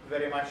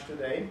very much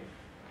today,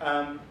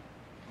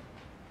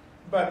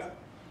 but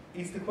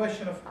it's the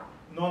question of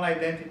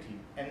non-identity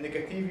and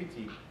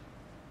negativity.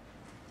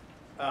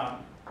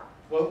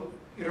 Well,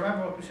 you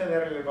remember what we said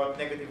earlier about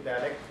negative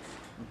dialectics.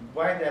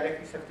 Why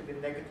dialectics have to be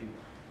negative?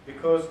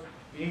 Because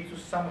you need to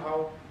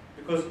somehow,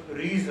 because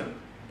reason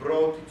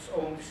brought its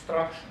own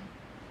destruction.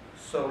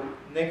 So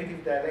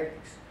negative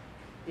dialectics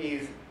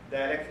is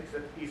dialectics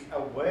that is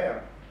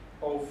aware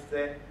of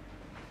the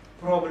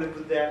problem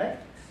with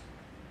dialectics.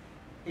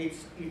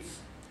 It's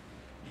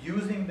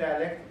using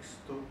dialectics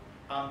to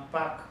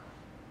unpack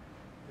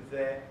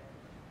the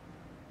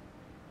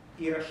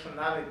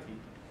irrationality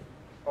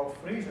of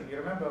reason. You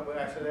remember when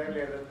I said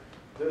earlier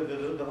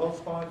that the whole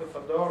point of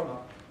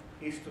Adorno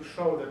is to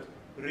show that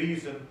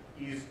reason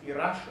is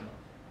irrational.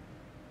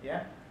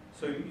 Yeah?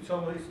 So it's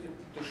always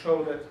to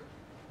show that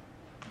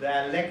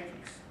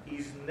dialectics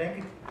is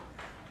negative.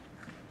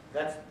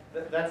 That's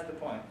the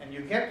point. And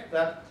you get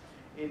that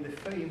in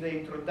the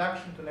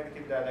introduction to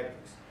negative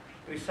dialectics,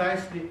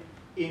 precisely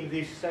in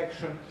this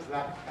section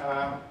that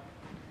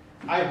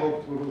I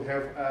hope we will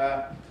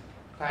have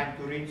time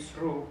to read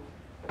through.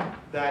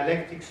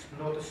 Dialectics,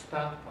 not a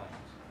standpoint.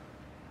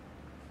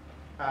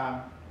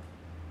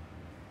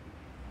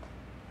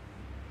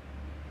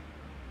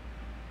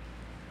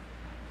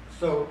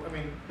 So, I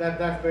mean,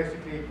 that's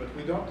basically it, but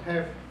we don't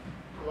have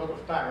a lot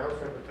of time. I also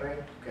have a train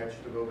to catch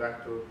to go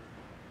back to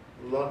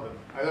London.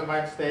 I don't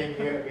mind staying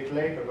here a bit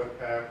later, but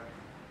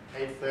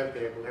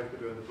 8:30 I will have to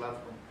be on the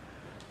platform.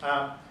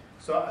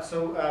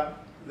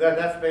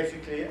 That's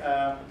basically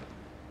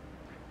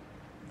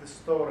the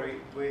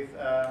story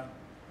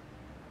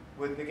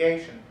with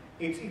negation.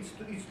 It's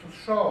to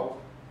show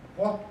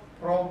what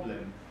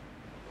problem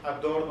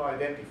Adorno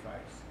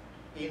identifies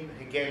in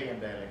Hegelian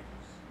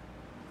dialectics.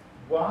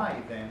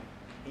 Why then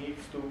he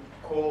needs to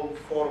call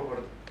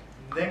forward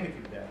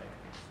negative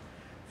dialectics?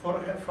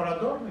 For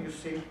Adorno, you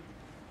see,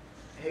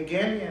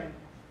 Hegelian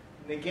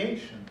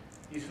negation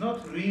is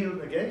not real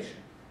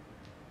negation,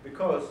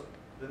 because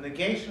the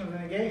negation of the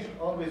negation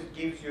always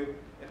gives you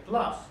a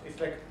plus. It's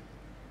like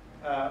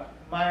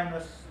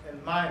minus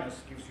and minus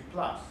gives you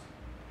plus.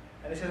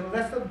 And he says, well,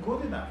 that's not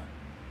good enough.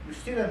 You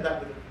still end up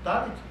with a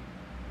totality.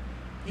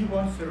 He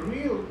wants a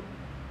real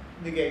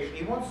negation.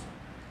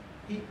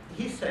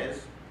 He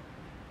says,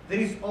 there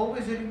is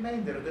always a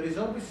remainder. There is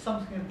always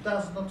something that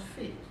does not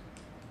fit.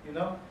 You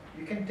know,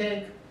 you can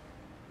take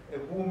a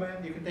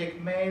woman, you can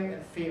take male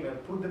and female,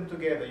 put them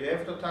together, you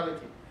have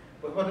totality.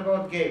 But what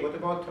about gay? What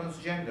about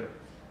transgender?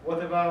 What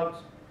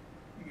about,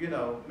 you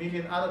know,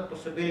 million other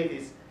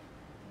possibilities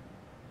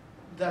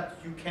that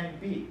you can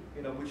be,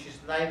 you know, which is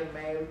neither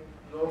male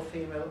nor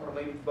female, or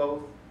maybe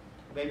both,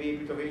 maybe a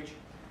bit of each.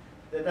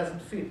 That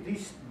doesn't fit.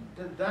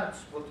 That's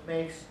what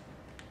makes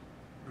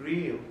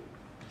real,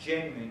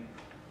 genuine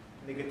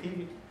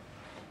negativity.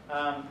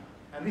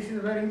 And this is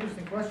a very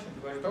interesting question,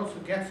 because it also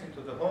gets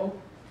into the whole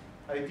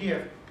idea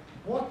of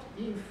what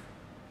if,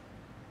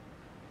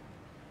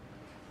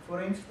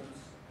 for instance,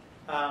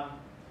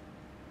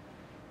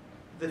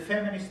 the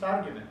feminist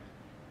argument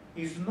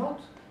is not,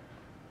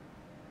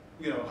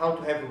 you know, how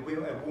to have a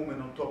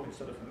woman on top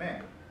instead of a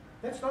man.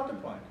 That's not the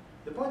point.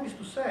 The point is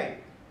to say,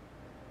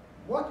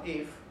 what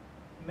if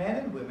men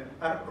and women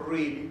are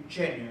really,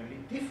 genuinely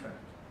different?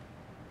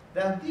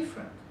 They are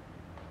different.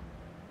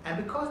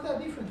 And because they are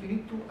different, you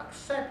need to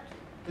accept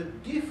the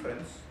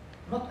difference,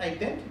 not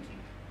identity,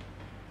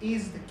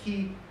 is the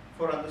key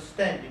for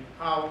understanding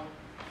how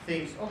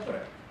things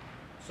operate.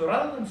 So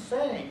rather than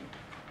starting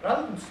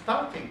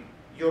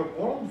your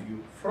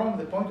worldview from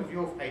the point of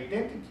view of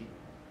identity,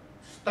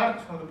 start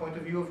from the point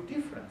of view of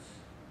difference.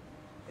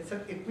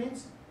 It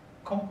means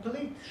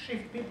complete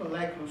shift. People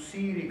like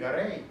Lucie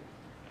Irigaray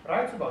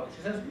writes about it.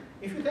 She says,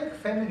 if you take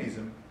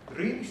feminism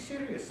really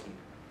seriously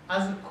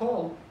as a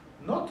call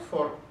not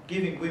for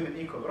giving women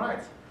equal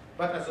rights,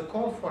 but as a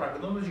call for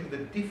acknowledging the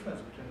difference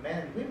between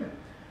men and women,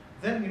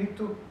 then you need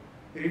to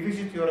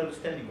revisit your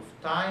understanding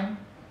of time,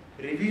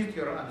 revisit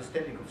your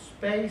understanding of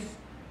space,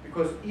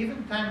 because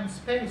even time and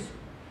space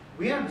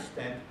we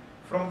understand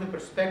from the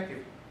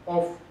perspective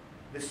of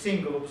the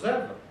single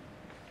observer,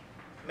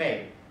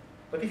 male.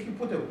 But if you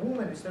put a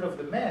woman instead of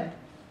the man,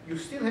 you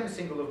still have a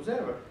single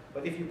observer.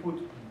 But if you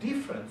put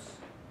difference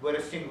where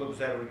a single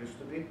observer used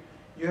to be,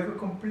 you have a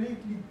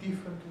completely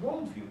different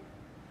worldview.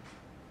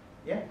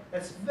 Yeah,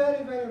 that's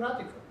very, very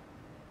radical.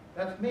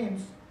 That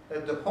means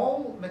that the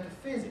whole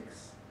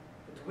metaphysics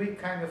that we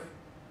kind of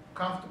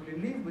comfortably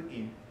live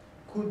within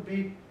could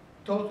be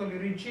totally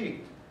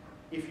rejigged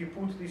if you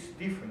put this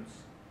difference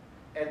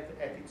at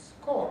its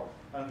core.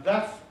 And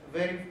that's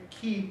very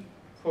key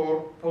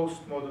for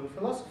postmodern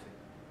philosophy.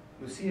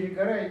 Lucie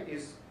Irigaray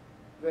is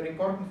very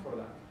important for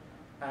that.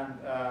 And,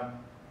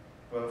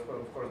 well,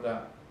 of course, there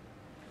are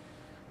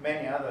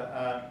many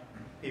other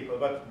people,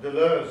 but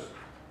Deleuze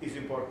is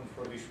important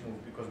for this move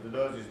because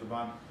Deleuze is the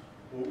one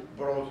who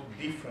brought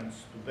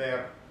difference to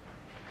bear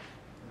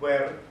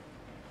where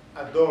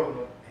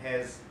Adorno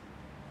has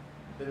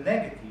the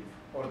negative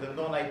or the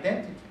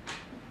non-identity.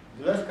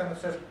 Deleuze kind of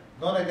says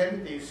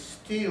non-identity is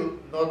still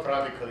not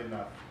radical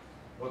enough.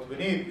 What we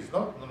need is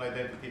not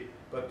non-identity,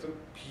 but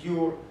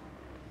pure,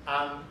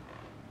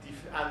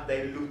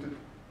 undiluted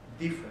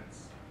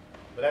difference.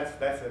 But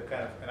that's a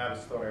kind of another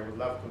story. I would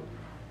love to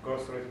go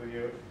through it with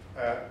you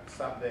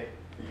someday.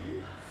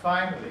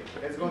 Finally,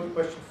 let's go to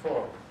question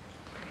 4.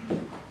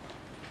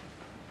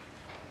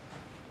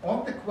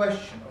 On the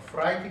question of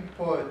writing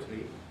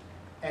poetry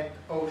at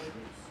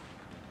Auschwitz,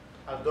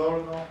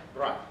 Adorno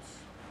writes,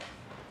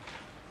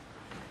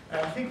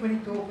 I think we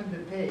need to open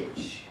the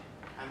page,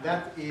 and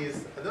that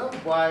is, I don't know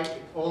why it's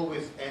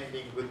always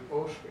ending with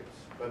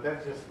Auschwitz, but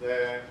that's just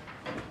that's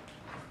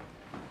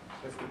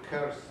the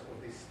curse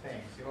of these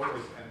things. You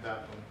always end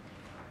up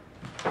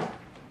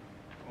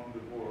on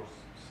the wars.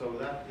 So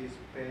that is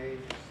page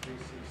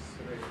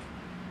 363.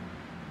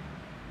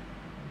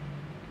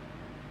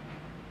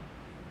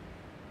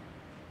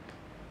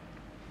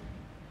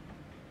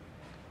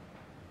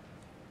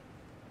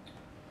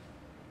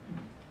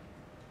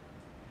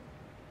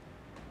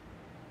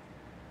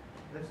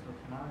 That's not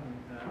mine.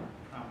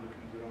 I'm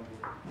looking the wrong way.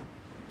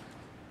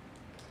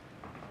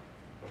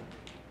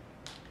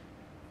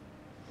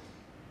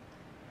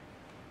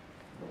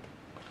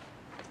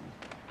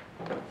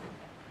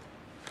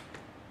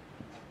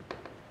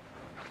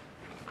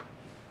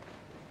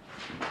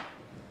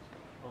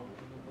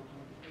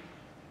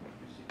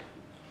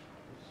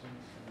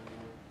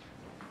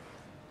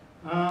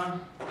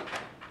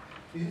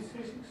 Is it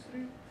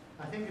 363?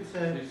 I think it's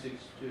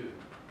 362.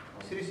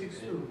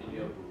 362. In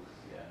your book,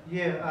 yeah.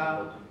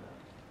 Yeah.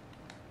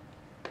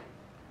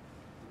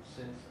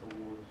 Sense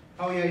awards.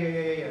 Oh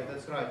yeah.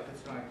 That's right.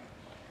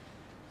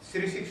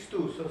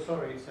 362. So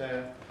sorry, it's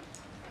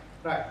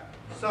right.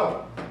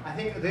 So I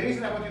think the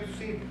reason I want you to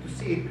see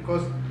it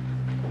because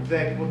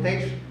the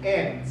quotation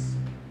ends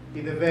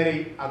in a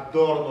very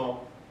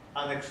Adorno,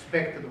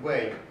 unexpected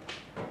way.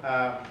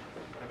 I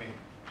mean,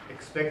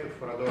 expected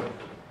for Adorno.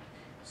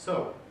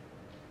 So,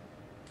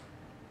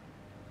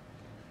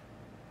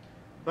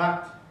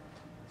 but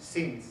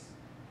since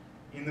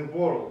in a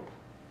world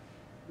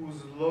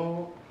whose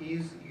law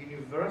is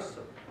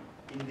universal,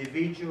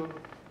 individual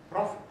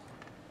profit,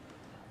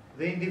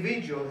 the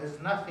individual has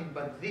nothing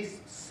but this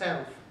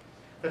self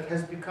that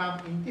has become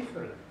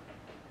indifferent.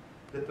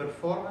 The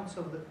performance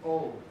of the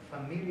old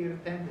familiar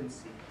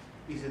tendency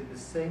is at the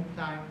same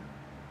time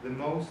the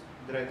most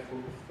dreadful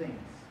of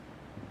things.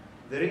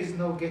 There is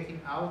no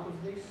getting out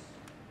of this,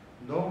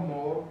 no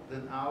more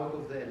than out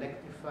of the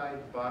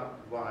electrified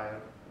barbed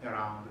wire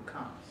around the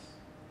camps.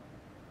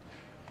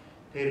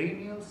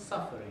 Perennial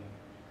suffering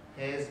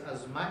has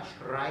as much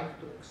right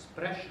to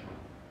expression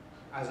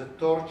as a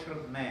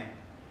tortured man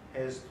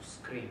has to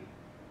scream.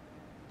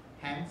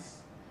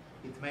 Hence,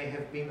 it may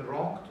have been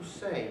wrong to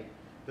say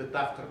that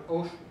after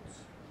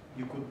Auschwitz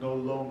you could no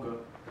longer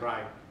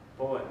write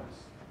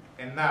poems.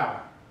 And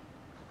now,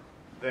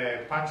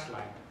 the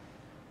punchline.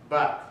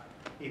 But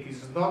it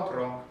is not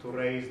wrong to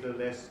raise the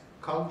less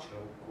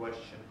cultural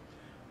question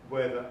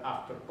whether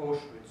after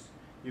Auschwitz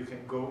you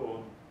can go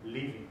on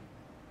living,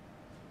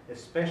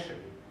 especially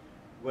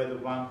whether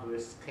one who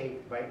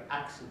escaped by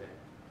accident,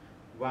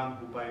 one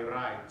who by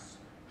rights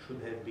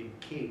should have been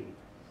killed,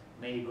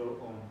 may go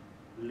on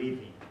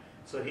living.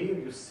 So here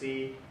you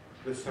see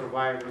the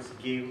survivor's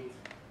guilt.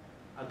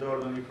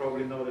 Adorno, you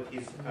probably know that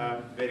his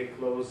very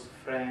close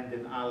friend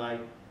and ally,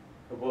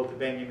 Walter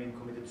Benjamin,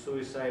 committed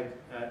suicide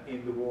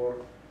in the war.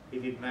 He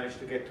did manage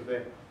to get to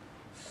the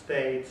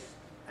States,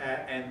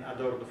 and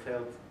Adorno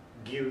felt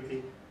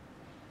guilty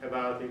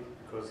about it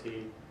because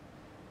he,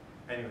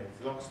 anyway,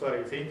 it's a long story,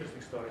 it's an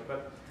interesting story,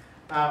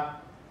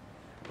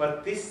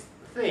 but this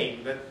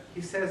thing that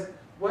he says,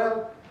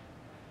 well,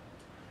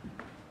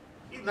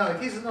 no,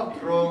 it is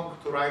not wrong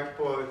to write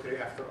poetry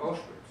after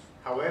Auschwitz.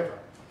 However,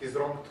 it is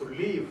wrong to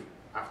live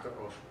after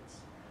Auschwitz.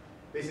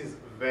 This is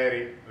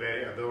very,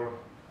 very Adorno.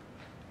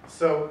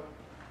 So,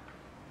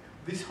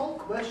 this whole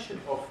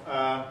question of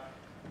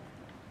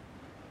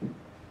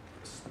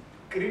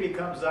really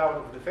comes out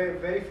of the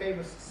very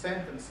famous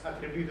sentence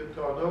attributed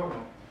to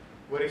Adorno,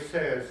 where he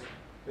says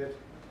that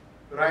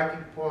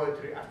writing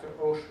poetry after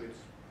Auschwitz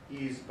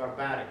is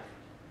barbaric.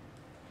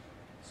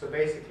 So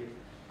basically,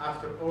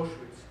 after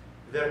Auschwitz,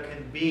 there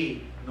can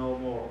be no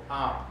more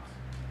art.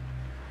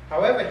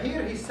 However,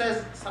 here he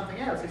says something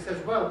else. He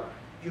says, well,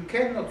 you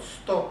cannot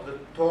stop the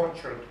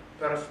tortured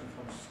person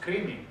from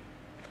screaming.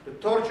 The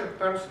tortured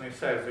person, he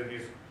says in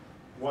his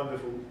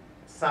wonderful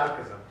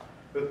sarcasm,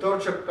 the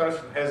tortured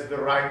person has the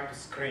right to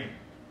scream.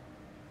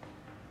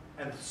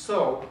 And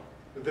so,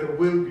 there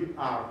will be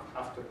art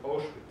after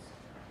Auschwitz.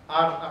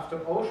 Art after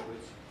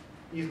Auschwitz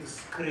is the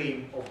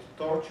scream of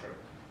the tortured.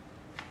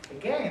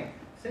 Again,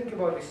 think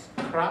about this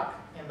crack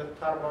in the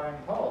turbine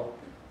hull,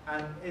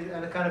 and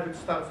it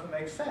starts to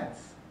make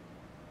sense.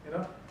 You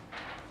know,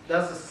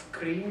 does a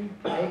scream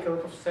make a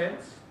lot of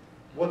sense?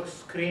 What a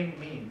scream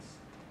means.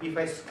 If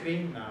I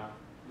scream now,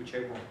 which I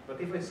won't, but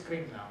if I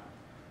scream now,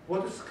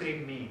 what a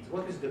scream means.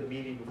 What is the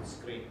meaning of a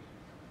scream?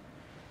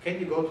 Can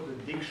you go to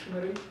the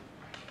dictionary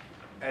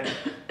and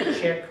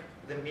check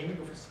the meaning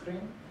of a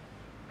scream?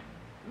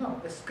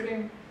 No, a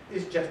scream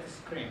is just a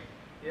scream.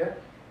 Yeah?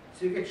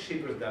 So you get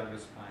shivers down your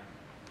spine.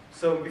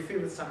 So you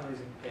feel that someone is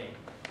in pain.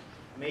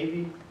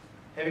 Maybe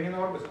having an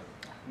orgasm.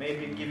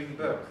 Maybe giving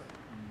birth.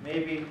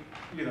 Maybe,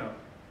 you know,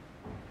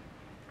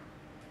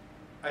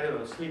 I don't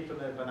know, sleep on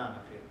a banana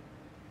peel.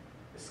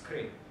 A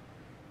scream.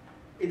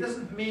 It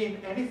doesn't mean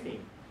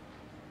anything.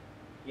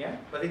 Yeah?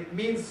 But it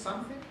means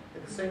something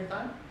at the same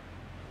time.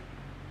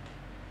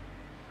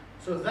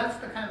 So that's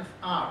the kind of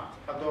art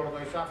Adorno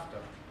is after.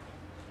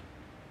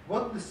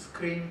 What the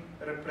scream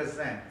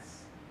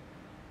represents.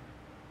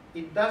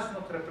 It does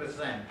not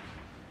represent.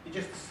 It's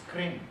just a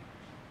scream.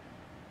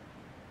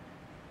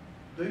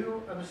 Do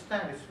you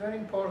understand? It's very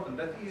important.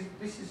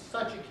 This is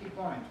such a key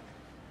point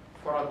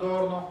for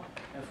Adorno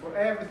and for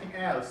everything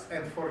else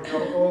and for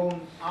your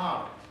own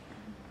art.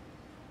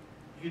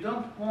 You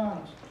don't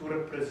want to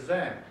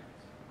represent.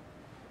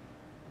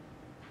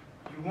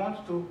 You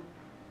want to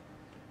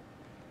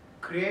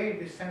create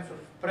this sense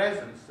of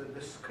presence that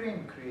the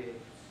screen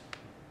creates.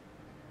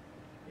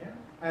 Yeah?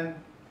 And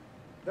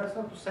that's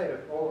not to say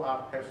that all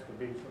art has to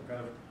be some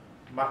kind of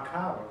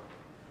macabre,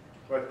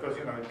 but because,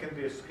 you know, it can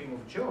be a scream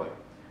of joy.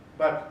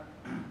 But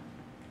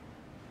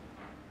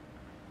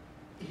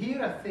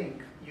here I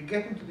think you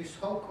get into this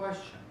whole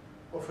question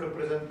of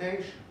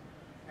representation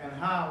and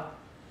how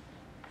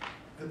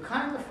the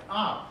kind of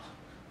art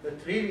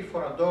that really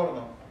for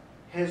Adorno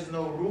has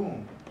no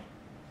room,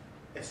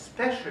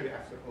 especially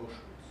after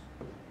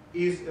Auschwitz,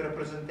 is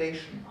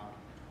representation art.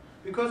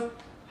 Because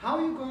how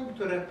are you going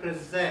to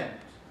represent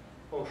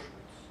Auschwitz?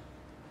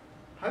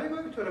 How are you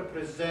going to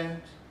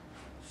represent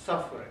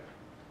suffering?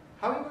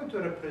 How are you going to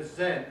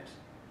represent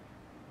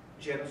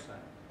genocide?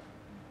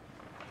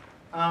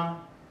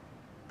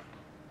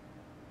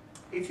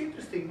 It's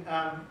interesting.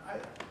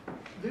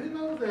 Do you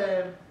know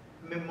the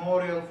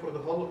memorial for the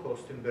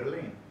Holocaust in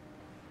Berlin?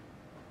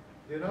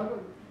 Do you know?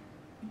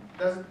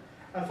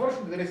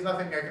 Unfortunately, there is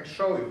nothing I can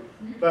show you.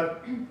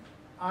 But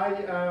I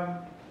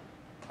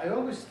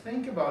always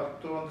think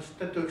about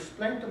it to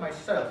explain to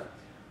myself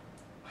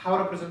how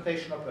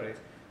representation operates.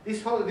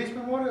 This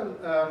memorial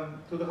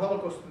to the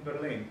Holocaust in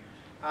Berlin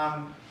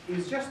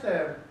is just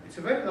it's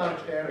a very large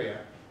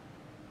area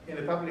in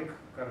the public,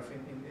 kind of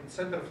in the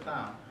center of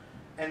town,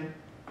 and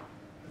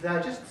they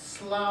are just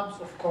slabs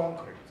of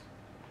concrete.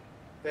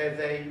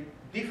 They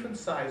different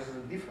sizes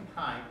and different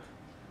height,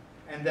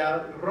 and there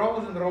are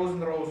rows and rows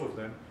and rows of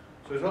them.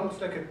 So it's almost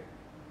like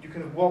you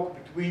can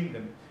walk between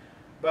them,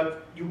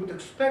 but you would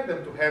expect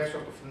them to have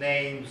sort of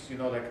names, you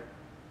know, like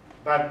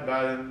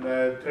Baden-Baden,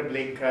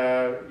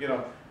 Treblinka, you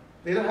know.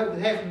 They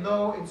have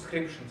no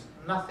inscriptions,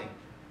 nothing.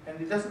 And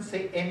it doesn't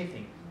say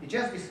anything. It's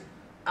just these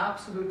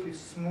absolutely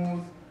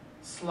smooth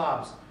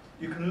slabs.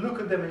 You can look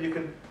at them and you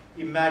can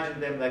imagine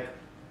them like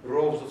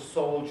rows of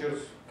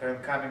soldiers kind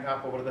of coming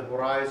up over the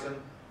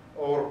horizon,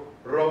 or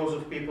rows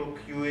of people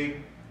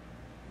queuing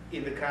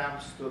in the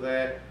camps to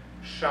the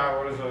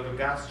showers or the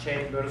gas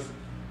chambers,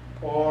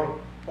 or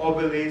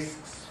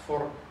obelisks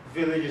for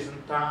villages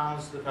and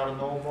towns that are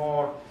no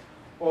more,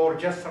 or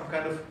just some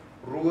kind of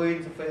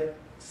ruins of a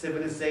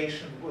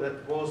civilization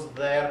that was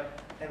there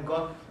and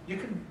gone. You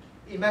can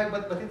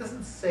imagine, but it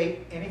doesn't say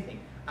anything.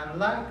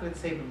 Unlike, let's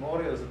say,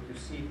 memorials that you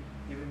see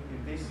even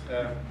in this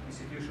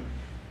institution,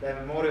 there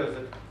are memorials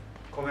that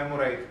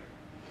commemorate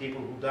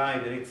people who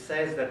died, and it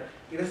says that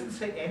it doesn't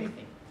say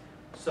anything.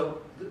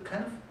 So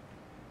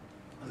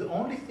the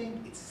only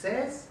thing it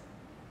says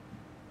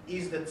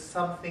is that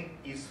something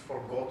is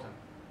forgotten,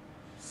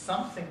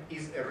 something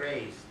is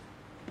erased,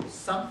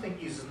 something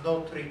is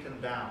not written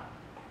down.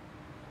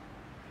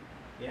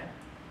 Yeah,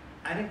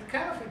 and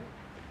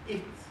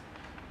it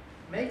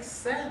makes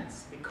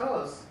sense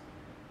because,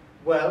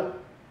 well,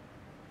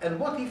 and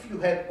what if you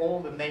had all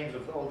the names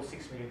of all the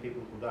 6 million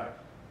people who died?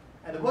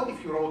 And what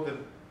if you wrote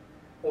them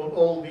on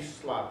all these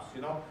slabs,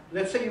 you know?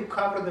 Let's say you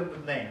cover them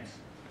with names.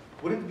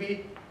 Would it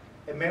be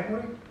a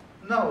memory?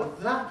 No,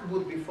 that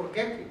would be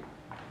forgetting.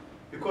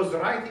 Because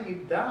writing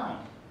it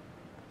down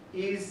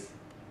is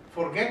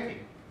forgetting.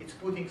 It's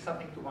putting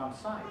something to one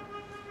side.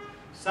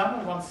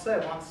 Someone once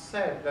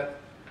said that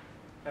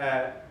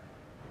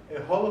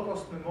a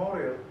Holocaust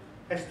memorial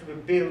has to be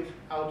built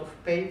out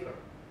of paper.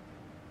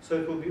 So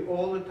it will be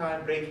all the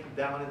time breaking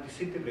down and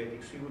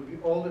disintegrating. So you will be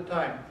all the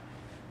time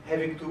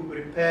having to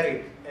repair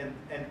it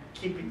and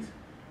keep it,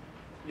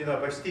 you know,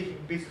 by sticking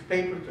a piece of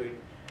paper to it.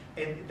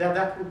 And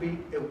that would be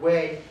a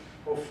way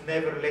of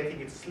never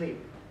letting it slip.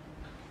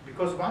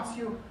 Because once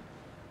you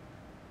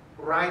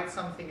write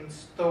something in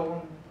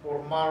stone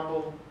or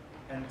marble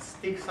and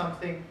stick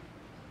something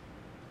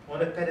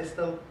on a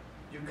pedestal,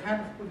 you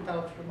kind of put it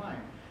out of your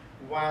mind.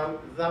 While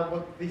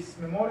what this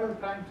memorial is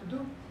trying to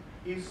do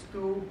is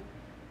to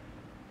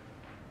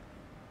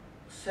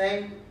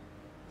say,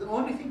 the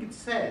only thing it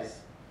says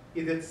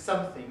is that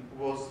something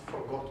was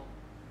forgotten.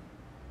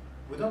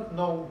 We don't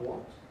know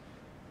what,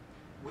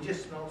 we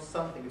just know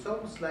something. It's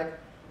almost like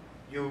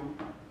you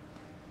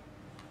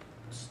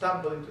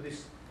stumble into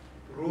these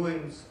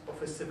ruins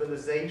of a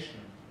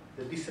civilization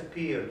that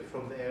disappeared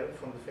from the earth,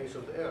 from the face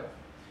of the earth.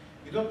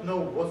 You don't know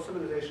what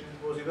civilization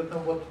it was, you don't know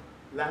what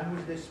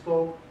language they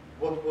spoke,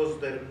 what was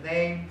their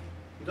name,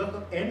 you don't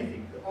know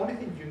anything. The only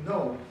thing you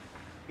know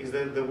is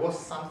that there was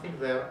something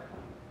there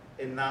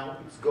and now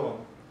it's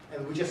gone.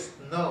 And we just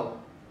know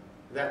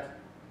that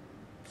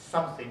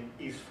something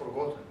is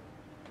forgotten.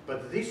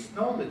 But this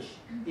knowledge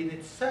in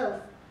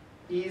itself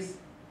is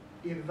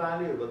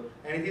invaluable,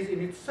 and it is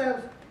in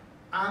itself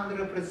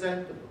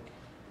unrepresentable.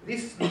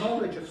 This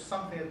knowledge of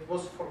something that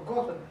was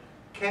forgotten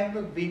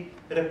cannot be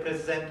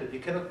represented.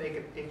 You cannot make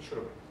a picture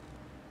of it.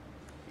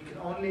 You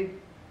can only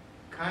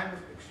kind of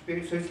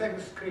experience. So it's like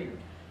the screen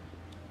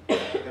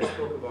that I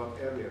spoke about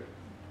earlier.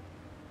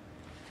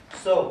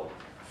 So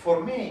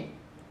for me,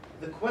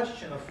 the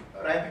question of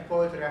writing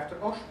poetry after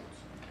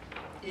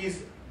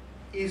Auschwitz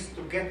is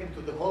to get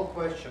into the whole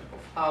question of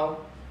how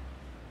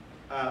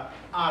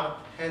art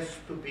has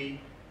to be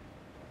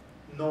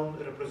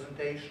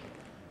non-representational.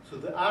 So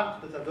the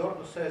art that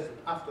Adorno says that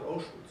after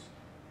Auschwitz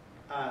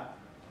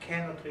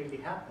cannot really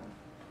happen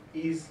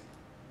is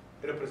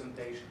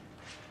representation.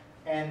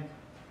 And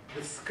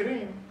the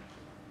screen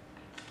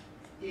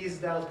is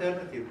the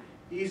alternative,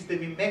 is the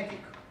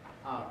mimetic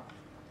art.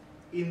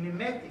 In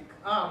mimetic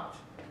art,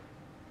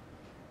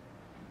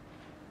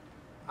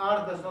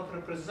 art does not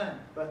represent,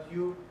 but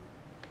you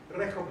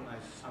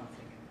recognize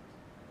something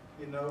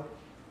in it, you know?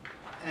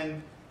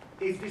 And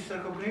it's this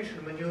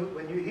recognition, when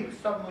you hear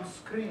someone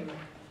scream,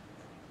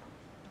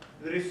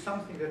 there is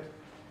something that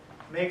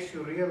makes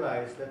you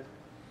realize that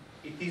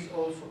it is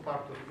also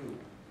part of you,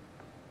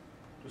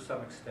 to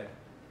some extent.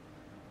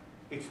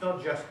 It's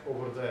not just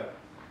over there.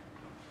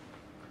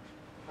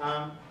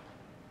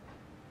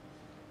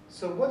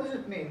 So what does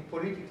it mean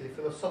politically,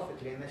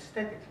 philosophically, and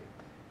aesthetically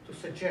to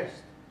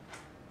suggest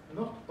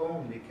not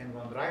only can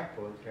one write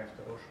poetry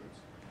after Auschwitz,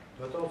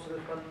 but also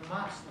that one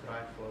must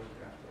write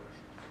poetry after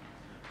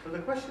Auschwitz? So the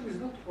question is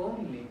not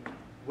only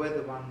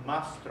whether one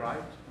must write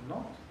or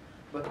not,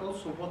 but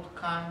also what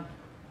kind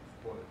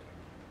of poetry.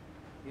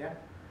 Yeah?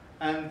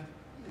 And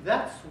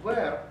that's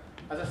where,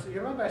 as I said, you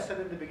remember I said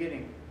in the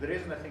beginning, the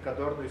reason I think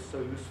Adorno is so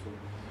useful,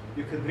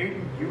 you can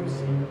really use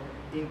him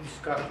in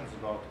discussions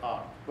about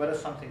art. Whether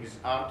something is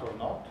art or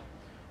not,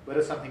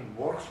 whether something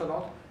works or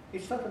not,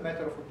 it's not a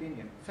matter of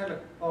opinion. It's not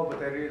like, oh, but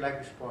I really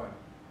like this poem.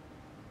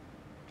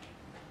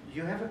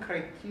 You have a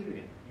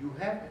criterion. You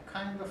have a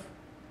kind of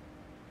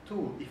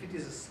tool. If it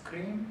is a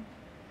scream,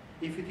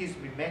 if it is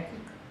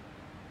mimetic,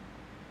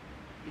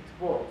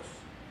 it works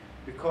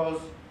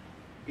because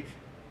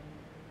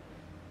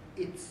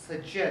it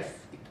suggests,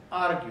 it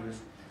argues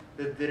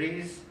that there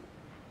is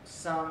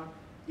some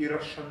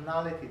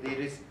irrationality, there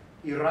is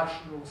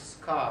irrational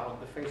scar on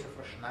the face of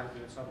rationality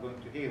that's not going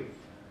to heal.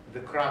 The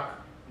crack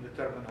in the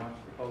terminal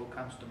hole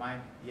comes to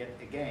mind yet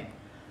again.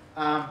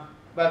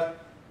 But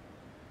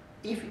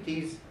if it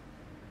is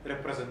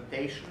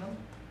representational,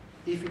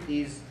 if it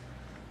is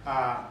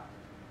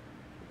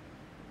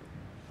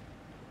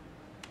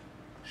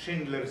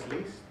Schindler's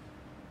List,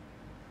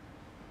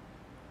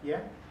 yeah,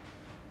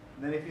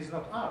 then it is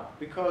not art,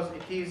 because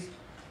it is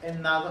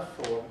another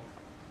form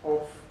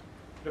of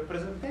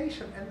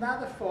representation,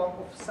 another form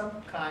of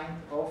some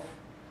kind of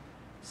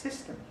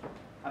system.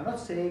 I'm not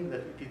saying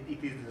that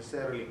it is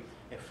necessarily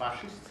a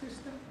fascist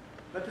system,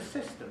 but a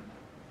system.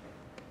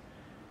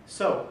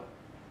 So,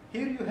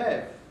 here you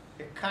have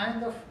a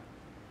kind of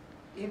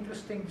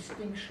interesting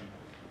distinction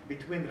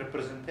between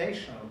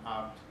representational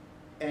art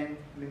and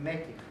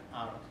mimetic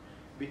art,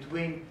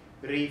 between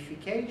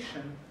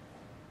reification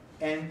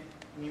and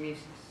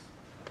mimesis.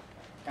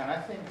 And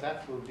I think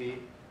that will be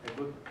a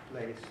good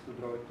place to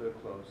draw it to a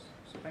close.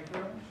 So thank you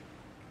very much.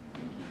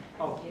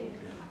 Oh,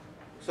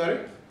 sorry?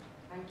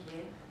 Thank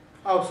you.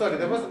 Oh, sorry,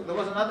 there was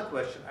another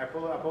question. I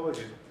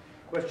apologize.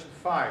 Question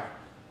 5.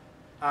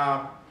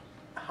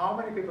 How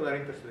many people are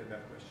interested in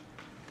that question?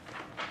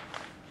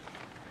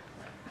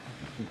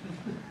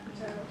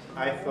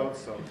 I thought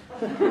so.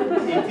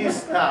 It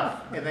is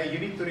tough, and then you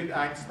need to read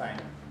Einstein.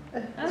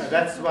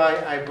 That's why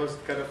I was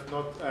kind of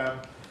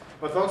not,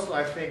 but also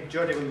I think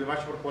Johnny will be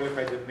much more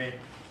qualified than me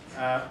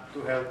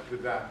to help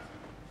with that.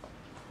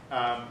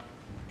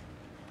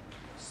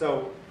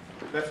 So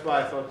that's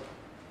why I thought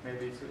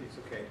maybe it's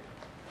okay.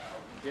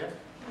 Yeah.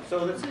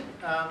 So that's it.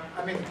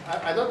 I mean,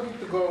 I don't need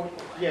to go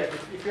yet.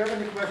 If you have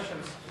any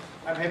questions,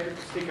 I'm happy to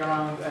stick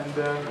around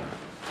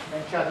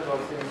and chat about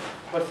things.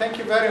 But thank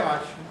you very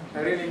much. I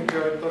really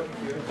enjoyed talking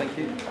to you. Thank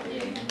you.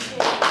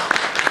 Thank you.